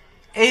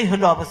 এই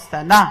হলো অবস্থা।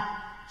 না,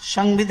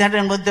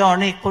 সংবিধানের মধ্যে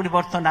অনেক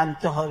পরিবর্তন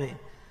আনতে হবে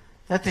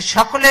যাতে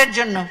সকলের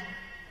জন্য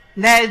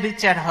ন্যায়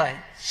বিচার হয়।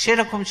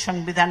 সেরকম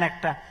সংবিধান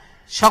একটা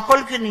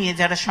সকলকে নিয়ে,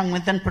 যারা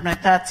সংবিধান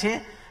প্রণেতা আছে,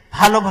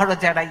 ভালো ভালো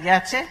যারা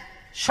আছে,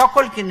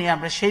 সকলকে নিয়ে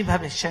আমরা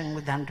সেইভাবে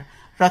সংবিধান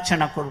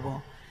রচনা করব।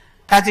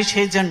 কাজে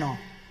সেই জন্য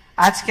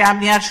আজকে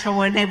আমি আর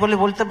সময় নেই বলে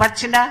বলতে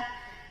পারছি না।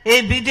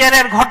 এই বিডিআর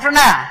এর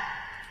ঘটনা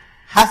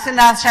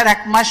হাসিনা আসার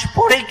 1 মাস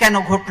পরেই কেন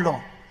ঘটলো?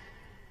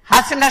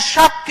 হাসিনা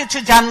সব কিছু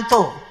জানতো।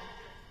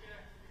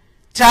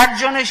 4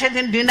 জনে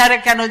সেদিন ডিনারে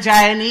কেন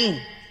যায়নি?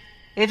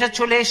 এটা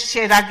চলে এসছে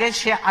এর আগে।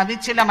 আমি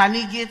ছিলাম, আমি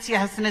গিয়েছি,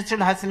 হাসিনা ছিল,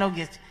 হাসিনাও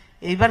গিয়েছে।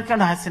 এইবার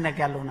কেন হাসিনা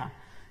গেল না?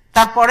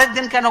 তার পরের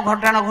দিন কেন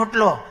ঘটনা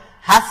ঘটলো?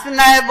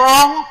 হাসিনা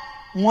এবং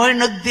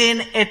মঈনুদ্দিন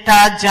এটা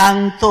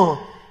জানতো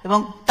এবং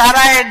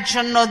তারা এর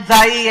জন্য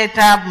দায়ী,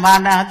 এটা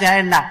মানা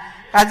যায় না।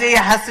 কাজেই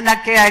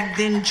হাসিনাকে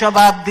একদিন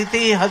জবাব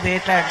দিতেই হবে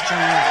এটার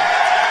জন্য।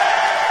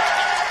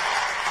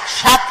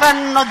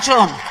 57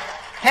 জন,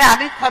 হ্যাঁ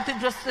আমি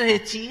ক্ষতিগ্রস্ত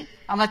হয়েছি,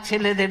 আমার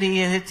ছেলেদের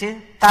ইয়ে হয়েছে,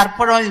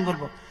 তারপরেও আমি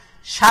বলবো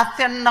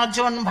 57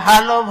 জন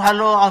ভালো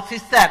ভালো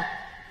অফিসার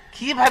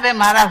কিভাবে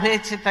মারা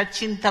হয়েছে তার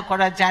চিন্তা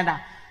করা যায় না।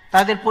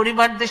 তাদের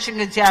পরিবারদের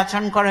সঙ্গে যে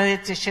আচরণ করা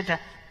হয়েছে সেটা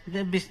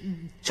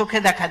চোখে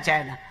দেখা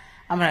যায় না।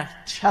 আমরা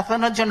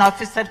 57 জন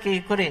অফিসারকে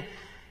ই করে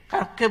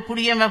কাউকে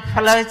পুড়িয়ে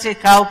ফেলা হয়েছে,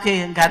 কাউকে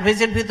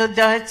গার্বেজের ভিতর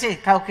দেওয়া হয়েছে,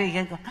 কাউকে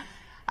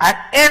আর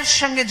এর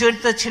সঙ্গে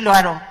জড়িত ছিল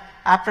আরো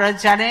আপনারা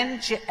জানেন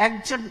যে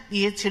একজন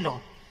ছিল,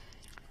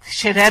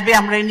 সে র্যাবে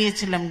আমরা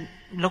নিয়েছিলাম,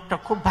 লোকটা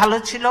খুব ভালো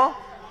ছিল,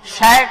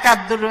 শায়েক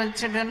আব্দুর রহমান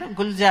ছিলেন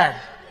গুলজার,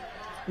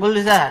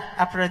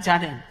 আপনারা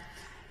জানেন।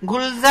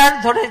 গুলজার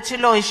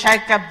ধরেছিল ওই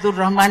শায়েক আব্দুর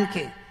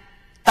রহমানকে,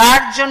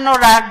 তার জন্য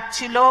রাগ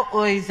ছিল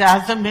ওই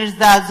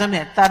মির্জা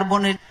আজমের, তার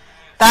বোনের।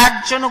 তার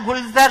জন্য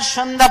গুলজার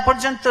সন্ধ্যা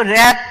পর্যন্ত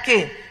র্যাবকে,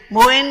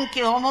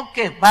 মোইনকে,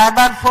 অমুককে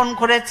বারবার ফোন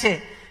করেছে,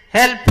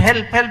 হেল্প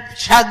হেল্প হেল্প,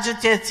 সাহায্য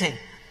চেয়েছে,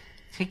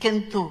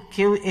 কিন্তু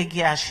কেউ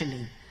এগিয়ে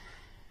আসেনি।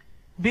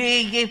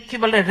 কি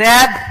বলে,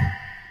 র্যাব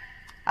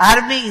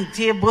আর্মি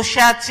যে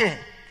বসে আছে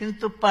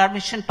কিন্তু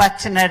পারমিশন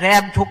পাচ্ছে না,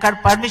 র্যাব ঢোকার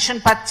পারমিশন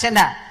পাচ্ছে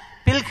না।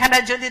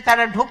 পিলখানায় যদি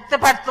তারা ঢুকতে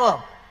পারতো,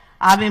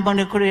 আমি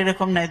মনে করি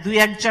এরকম নয়,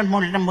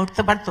 2-1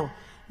 মরতে পারতো,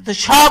 কিন্তু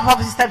সব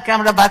অফিসারকে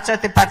আমরা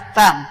বাঁচাতে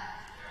পারতাম।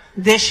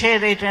 দেশের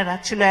এটা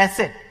ছিল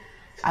অ্যাসেট,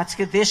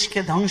 আজকে দেশকে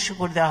ধ্বংস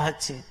করে দেওয়া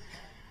হচ্ছে,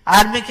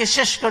 আর্মিকে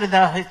শেষ করে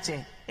দেওয়া হয়েছে।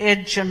 এর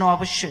জন্য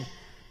অবশ্যই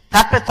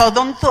তারপরে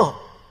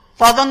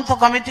তদন্ত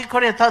কমিটি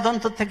করে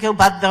তদন্ত থেকেও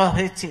বাদ দেওয়া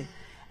হয়েছে।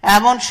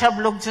 এমন সব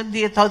লোকজন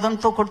দিয়ে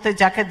তদন্ত করতে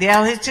যাকে দেয়া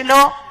হয়েছিল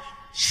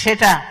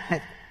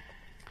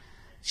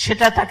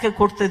সেটা তাকে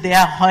করতে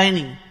দেয়া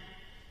হয়নি।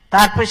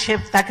 তারপর সে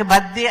তাকে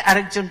বাদ দিয়ে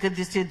আরেকজনকে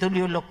দিচ্ছে,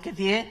 দলীয় লোককে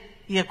দিয়ে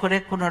ইয়ে করে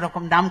কোন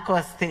রকম নাম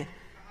কাস্তে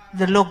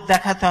যে লোক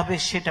দেখাতে হবে,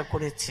 সেটা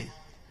করেছে।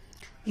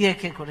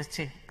 কে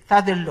করেছে?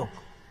 তাদের লোক।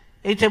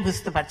 এইটা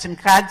বুঝতে পারছেন।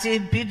 কাজে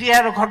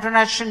বিডিআর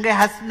ঘটনার সঙ্গে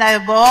হাসিনা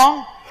এবং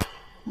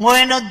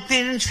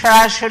মঈনুদ্দিন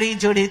সরাসরি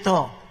জড়িত।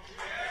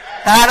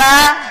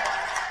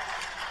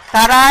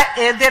 তারা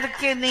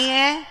এদেরকে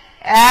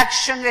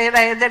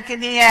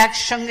নিয়ে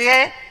একসঙ্গে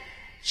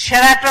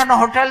শেরাটন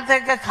হোটেল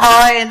থেকে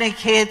খাওয়া এনে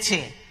খেয়েছে।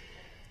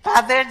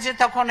 তাদের যে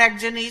তখন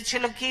একজন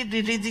ছিল, কি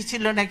দিদি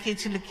ছিল না কি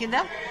ছিল, কি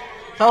নাম,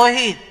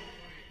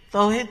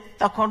 তৌহিদ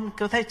তখন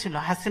কোথায় ছিল?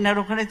 হাসিনার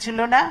ওখানে ছিল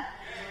না?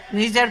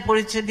 নিজের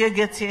পরিচয় দিয়ে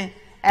গেছে,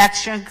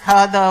 একসঙ্গে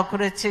খাওয়া দাওয়া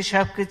করেছে,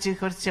 সবকিছু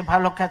করেছে,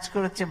 ভালো কাজ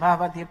করেছে,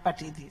 বাবা দিয়ে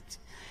পাঠিয়ে দিয়েছে।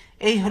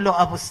 এই হলো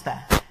অবস্থা।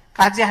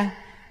 কাজে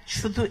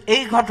শুধু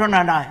এই ঘটনা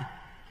নয়,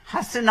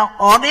 হাসিনা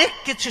অনেক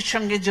কিছুর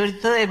সঙ্গে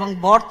জড়িত। এবং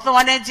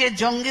বর্তমানে যে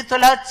জঙ্গি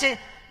তোলা হচ্ছে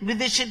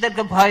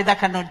বিদেশিদেরকে ভয়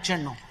দেখানোর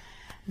জন্য,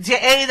 যে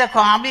এই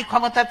দেখো আমি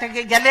ক্ষমতা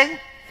থেকে গেলে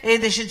এই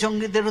দেশে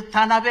জঙ্গিদের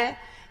উত্থান হবে,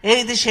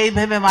 এই দেশে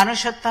এইভাবে মানুষ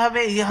হতে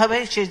হবে, হবে।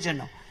 সেই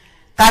জন্য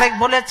তারেক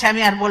বলেছে,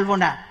 আমি আর বলবো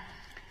না,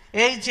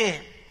 এই যে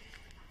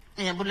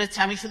বলেছে,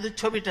 আমি শুধু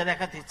ছবিটা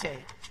দেখাতে চাই,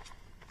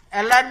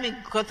 অ্যালার্মিং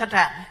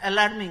কথাটা,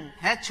 অ্যালার্মিং।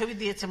 হ্যাঁ, ছবি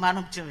দিয়েছে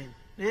মানব জমিন,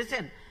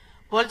 বুঝেছেন?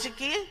 বলছে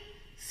কি,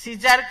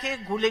 সিজারকে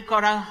গুলি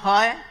করা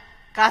হয়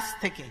কাছ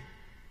থেকে,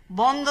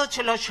 বন্ধ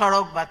ছিল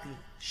সড়ক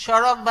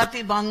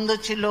বাতি বন্ধ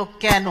ছিল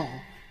কেন?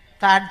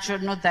 তার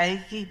জন্য দায়ী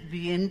কি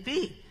বিএনপি?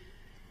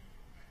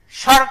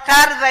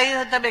 সরকার দায়ী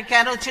হতে হবে।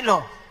 কেন ছিল?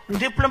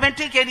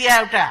 ডিপ্লোম্যাটিক এরিয়া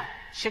ওটা,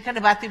 সেখানে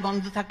বাতি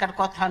বন্ধ থাকার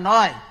কথা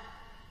নয়,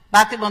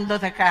 বাতি বন্ধ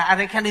থাকা। আর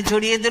এখানে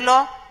জড়িয়ে দিল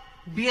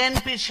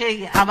বিএনপি, সেই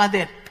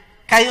আমাদের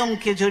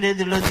কাইয়ুমকে জড়িয়ে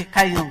দিল, যে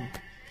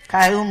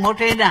কাইয়ুম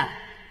মোটেই না।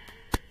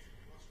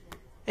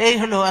 এই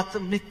হলো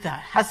মিথ্যা।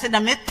 হাসিনা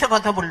মিথ্যে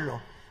কথা বললো,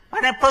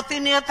 মানে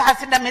প্রতিনিয়ত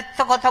হাসিনা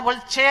মিথ্যে কথা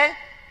বলছে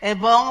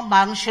এবং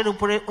মানুষের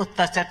উপরে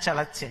অত্যাচার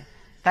চালাচ্ছে।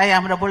 তাই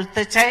আমরা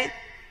বলতে চাই,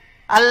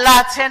 আল্লাহ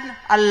আছেন,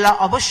 আল্লাহ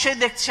অবশ্যই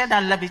দেখছেন,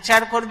 আল্লাহ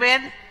বিচার করবেন।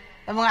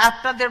 এবং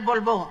আপনাদের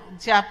বলবো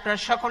যে আপনারা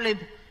সকলে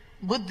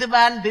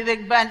বুদ্ধিমান,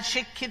 বিবেকবান,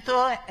 শিক্ষিত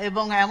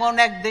এবং এমন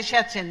এক দেশে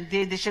আছেন যে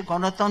দেশে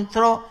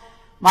গণতন্ত্র,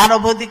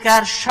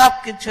 মানবাধিকার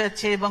সবকিছু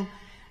আছে, এবং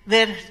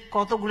এদের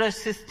কতগুলো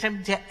সিস্টেম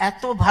যে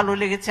এত ভালো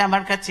লেগেছে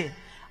আমার কাছে।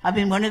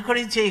 আমি মনে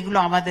করি যে এগুলো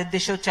আমাদের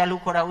দেশেও চালু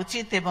করা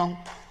উচিত, এবং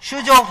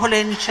সুযোগ হলে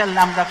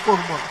ইনশাল্লাহ আমরা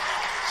করব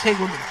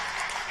সেগুলো,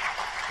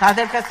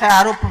 তাদের কাছে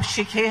আরো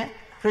শিখে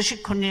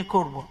প্রশিক্ষণ নিয়ে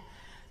করব।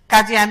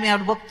 কাজে আমি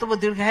আর বক্তব্য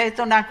দীর্ঘায়িত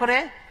না করে,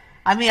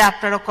 আমি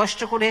আপনারা কষ্ট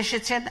করে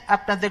এসেছেন,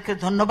 আপনাদেরকে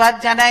ধন্যবাদ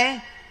জানাই।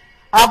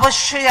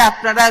 অবশ্যই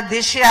আপনারা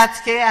দেশে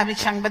আজকে, আমি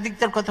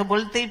সাংবাদিকদের কথা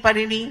বলতেই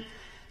পারিনি,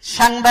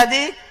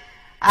 সাংবাদিক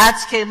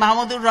আজকে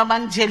মাহমুদুর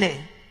রহমান জেলে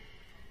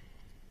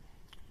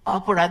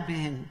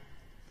অপরাধবিহীন,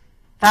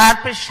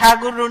 তারপর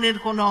সাগর রুনির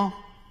কোনো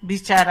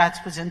বিচার আজ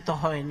পর্যন্ত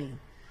হয়নি,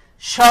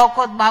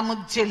 শওকত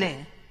মাহমুদ জেলে,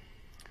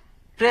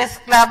 প্রেস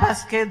ক্লাব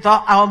আজকে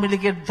আওয়ামী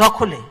লীগের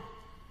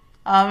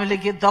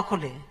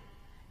দখলে,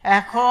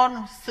 এখন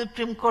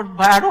সুপ্রিম কোর্ট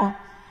বারও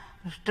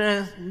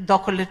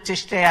দখলের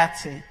চেষ্টায়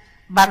আছে,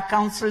 বার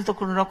কাউন্সিল তো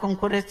কোন রকম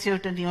করেছে,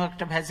 ওটা নিয়েও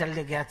একটা ভেজাল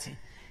লেগে আছে।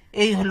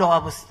 এই হলো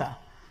অবস্থা।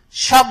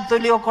 সব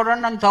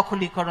দলীয়করণ,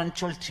 দখলীকরণ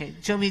চলছে,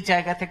 জমি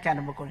জায়গা থেকে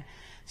আরম্ভ করে।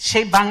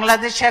 সেই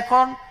বাংলাদেশে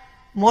এখন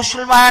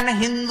মুসলমান,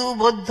 হিন্দু,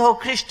 বৌদ্ধ,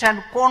 খ্রিস্টান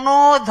কোন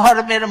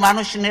ধর্মের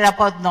মানুষ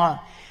নিরাপদ নয়,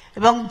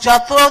 এবং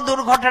যত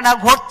দুর্ঘটনা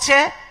ঘটছে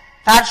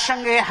তার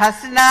সঙ্গে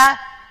হাসিনা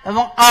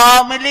এবং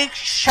আওয়ামী লীগ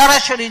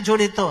সরাসরি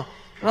জড়িত,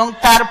 এবং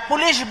তার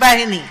পুলিশ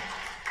বাহিনী,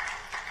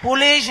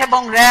 পুলিশ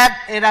এবং র্যাব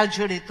এরা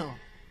জড়িত।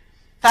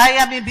 তাই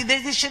আমি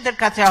বিদেশিদের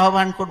কাছে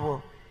আহ্বান করব,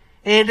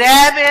 এই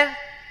র্যাবের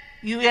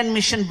ইউএন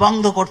মিশন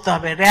বন্ধ করতে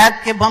হবে,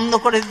 র্যাবকে বন্ধ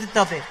করে দিতে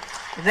হবে,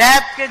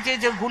 র্যাবকে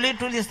যে গুলি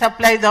টুলি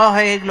সাপ্লাই দেওয়া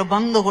হয় এগুলো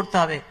বন্ধ করতে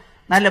হবে,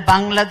 নাহলে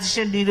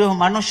বাংলাদেশের নিরীহ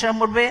মানুষরা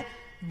মরবে,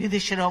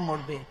 বিদেশিরাও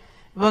মরবে।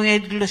 এবং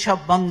এইগুলো সব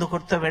বন্ধ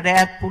করতে হবে,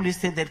 র্যাব, পুলিশ,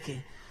 এদেরকে।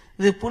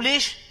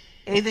 পুলিশ,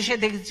 এই দেশে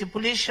দেখেছি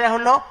পুলিশরা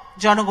হলো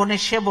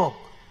জনগণের সেবক,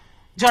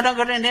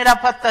 জনগণের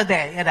নিরাপত্তা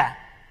দেয় এরা,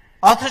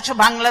 অথচ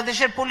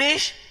বাংলাদেশের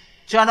পুলিশ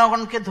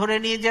জনগণকে ধরে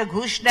নিয়ে যে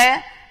ঘুষ নেয়,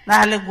 না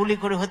হলে গুলি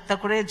করে হত্যা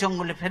করে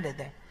জঙ্গলে ফেলে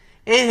দেয়।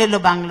 এই হলো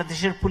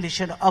বাংলাদেশের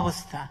পুলিশের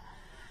অবস্থা।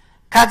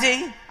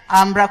 কাজেই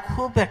আমরা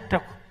খুব একটা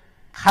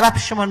খারাপ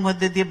সময়ের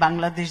মধ্যে দিয়ে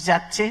বাংলাদেশ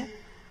যাচ্ছে,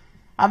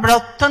 আমরা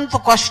অত্যন্ত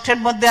কষ্টের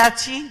মধ্যে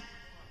আছি।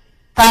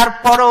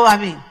 তারপরও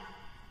আমি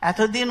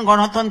এতদিন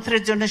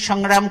গণতন্ত্রের জন্য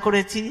সংগ্রাম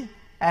করেছি,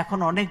 এখন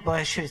অনেক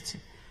বয়স হয়েছে,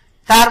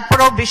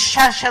 তারপরও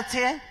বিশ্বাস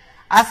আছে,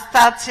 আস্থা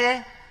আছে,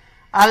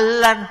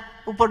 আল্লাহর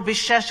উপর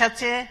বিশ্বাস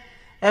আছে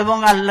এবং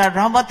আল্লাহর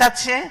রহমত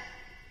আছে।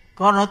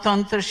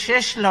 গণতন্ত্র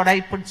শেষ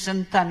লড়াই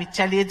পর্যন্ত আমি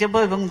চালিয়ে যাব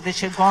এবং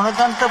দেশে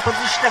গণতন্ত্র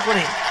প্রতিষ্ঠা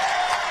করে,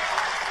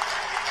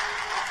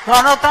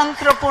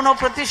 গণতন্ত্র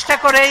পুনঃপ্রতিষ্ঠা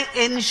করে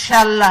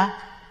ইনশাআল্লাহ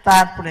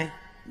তারপরে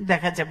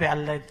দেখা যাবে,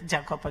 আল্লাহ যা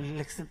কপালে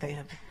লিখছে তাই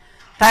হবে।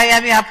 তাই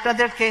আমি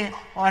আপনাদেরকে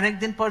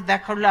অনেকদিন পর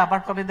দেখা হলো, আবার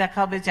কবে দেখা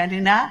হবে জানি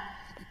না,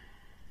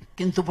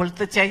 কিন্তু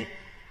বলতে চাই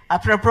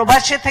আপনার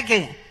প্রবাসে থেকে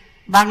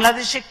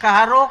বাংলাদেশে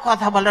কারো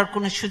কথা বলার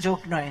কোনো সুযোগ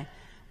নয়,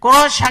 কোন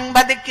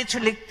সাংবাদিক কিছু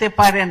লিখতে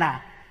পারে না,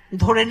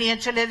 ধরে নিয়ে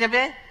চলে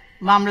যাবে,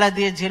 মামলা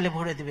দিয়ে জেলে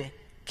ভরে দেবে,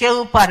 কেউ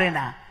পারে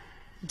না।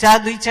 যা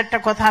দুই চারটা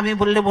কথা আমি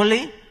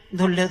বলি,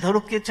 ধরলে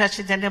ধরুক, কিছু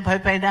আসে জানে,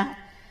 ভয় পাই না।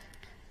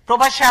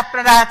 প্রবাসে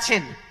আপনারা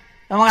আছেন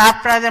এবং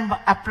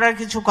আপনারা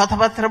কিছু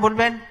কথাবার্তা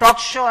বলবেন,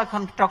 টকশো,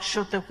 এখন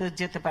টকশোতে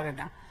যেতে পারে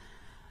না,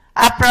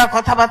 আপনারা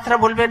কথাবার্তা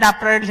বলবেন,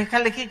 আপনারা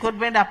লেখালেখি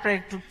করবেন, আপনারা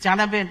একটু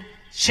জানাবেন,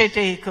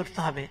 সেটাই করতে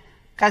হবে।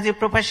 কাজে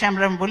প্রবাসে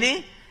আমরা বলি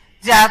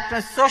যে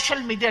আপনার সোশ্যাল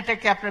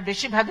মিডিয়াটাকে আপনারা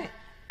বেশিভাবে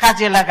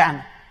কাজে লাগান,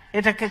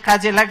 এটাকে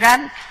কাজে লাগান,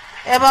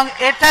 এবং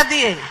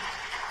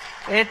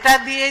এটা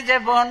দিয়ে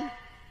যেমন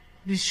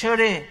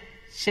মিশরে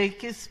সেই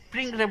কি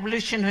স্প্রিং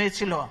রেভলিউশন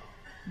হয়েছিল,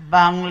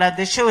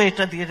 বাংলাদেশেও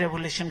এটা দিয়ে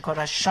রেভলিউশন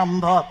করা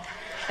সম্ভব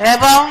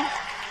এবং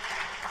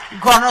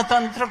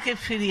গণতন্ত্রকে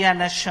ফিরিয়ে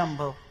আনা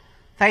সম্ভব।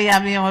 তাই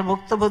আমি আমার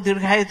বক্তব্য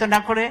দীর্ঘায়িত না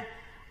করে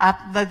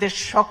আপনাদের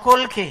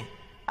সকলকে,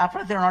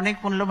 আপনাদের অনেক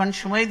মূল্যবান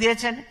সময়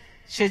দিয়েছেন,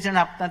 সেই জন্য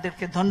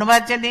আপনাদেরকে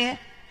ধন্যবাদ জানিয়ে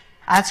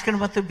আজকের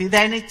মতো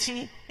বিদায় নিচ্ছি।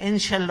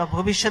 ইনশাআল্লাহ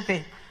ভবিষ্যতে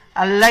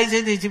আল্লাহ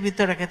যদি জীবিত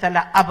রাখে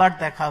তাহলে আবার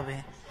দেখা হবে।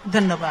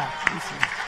 ধন্যবাদ।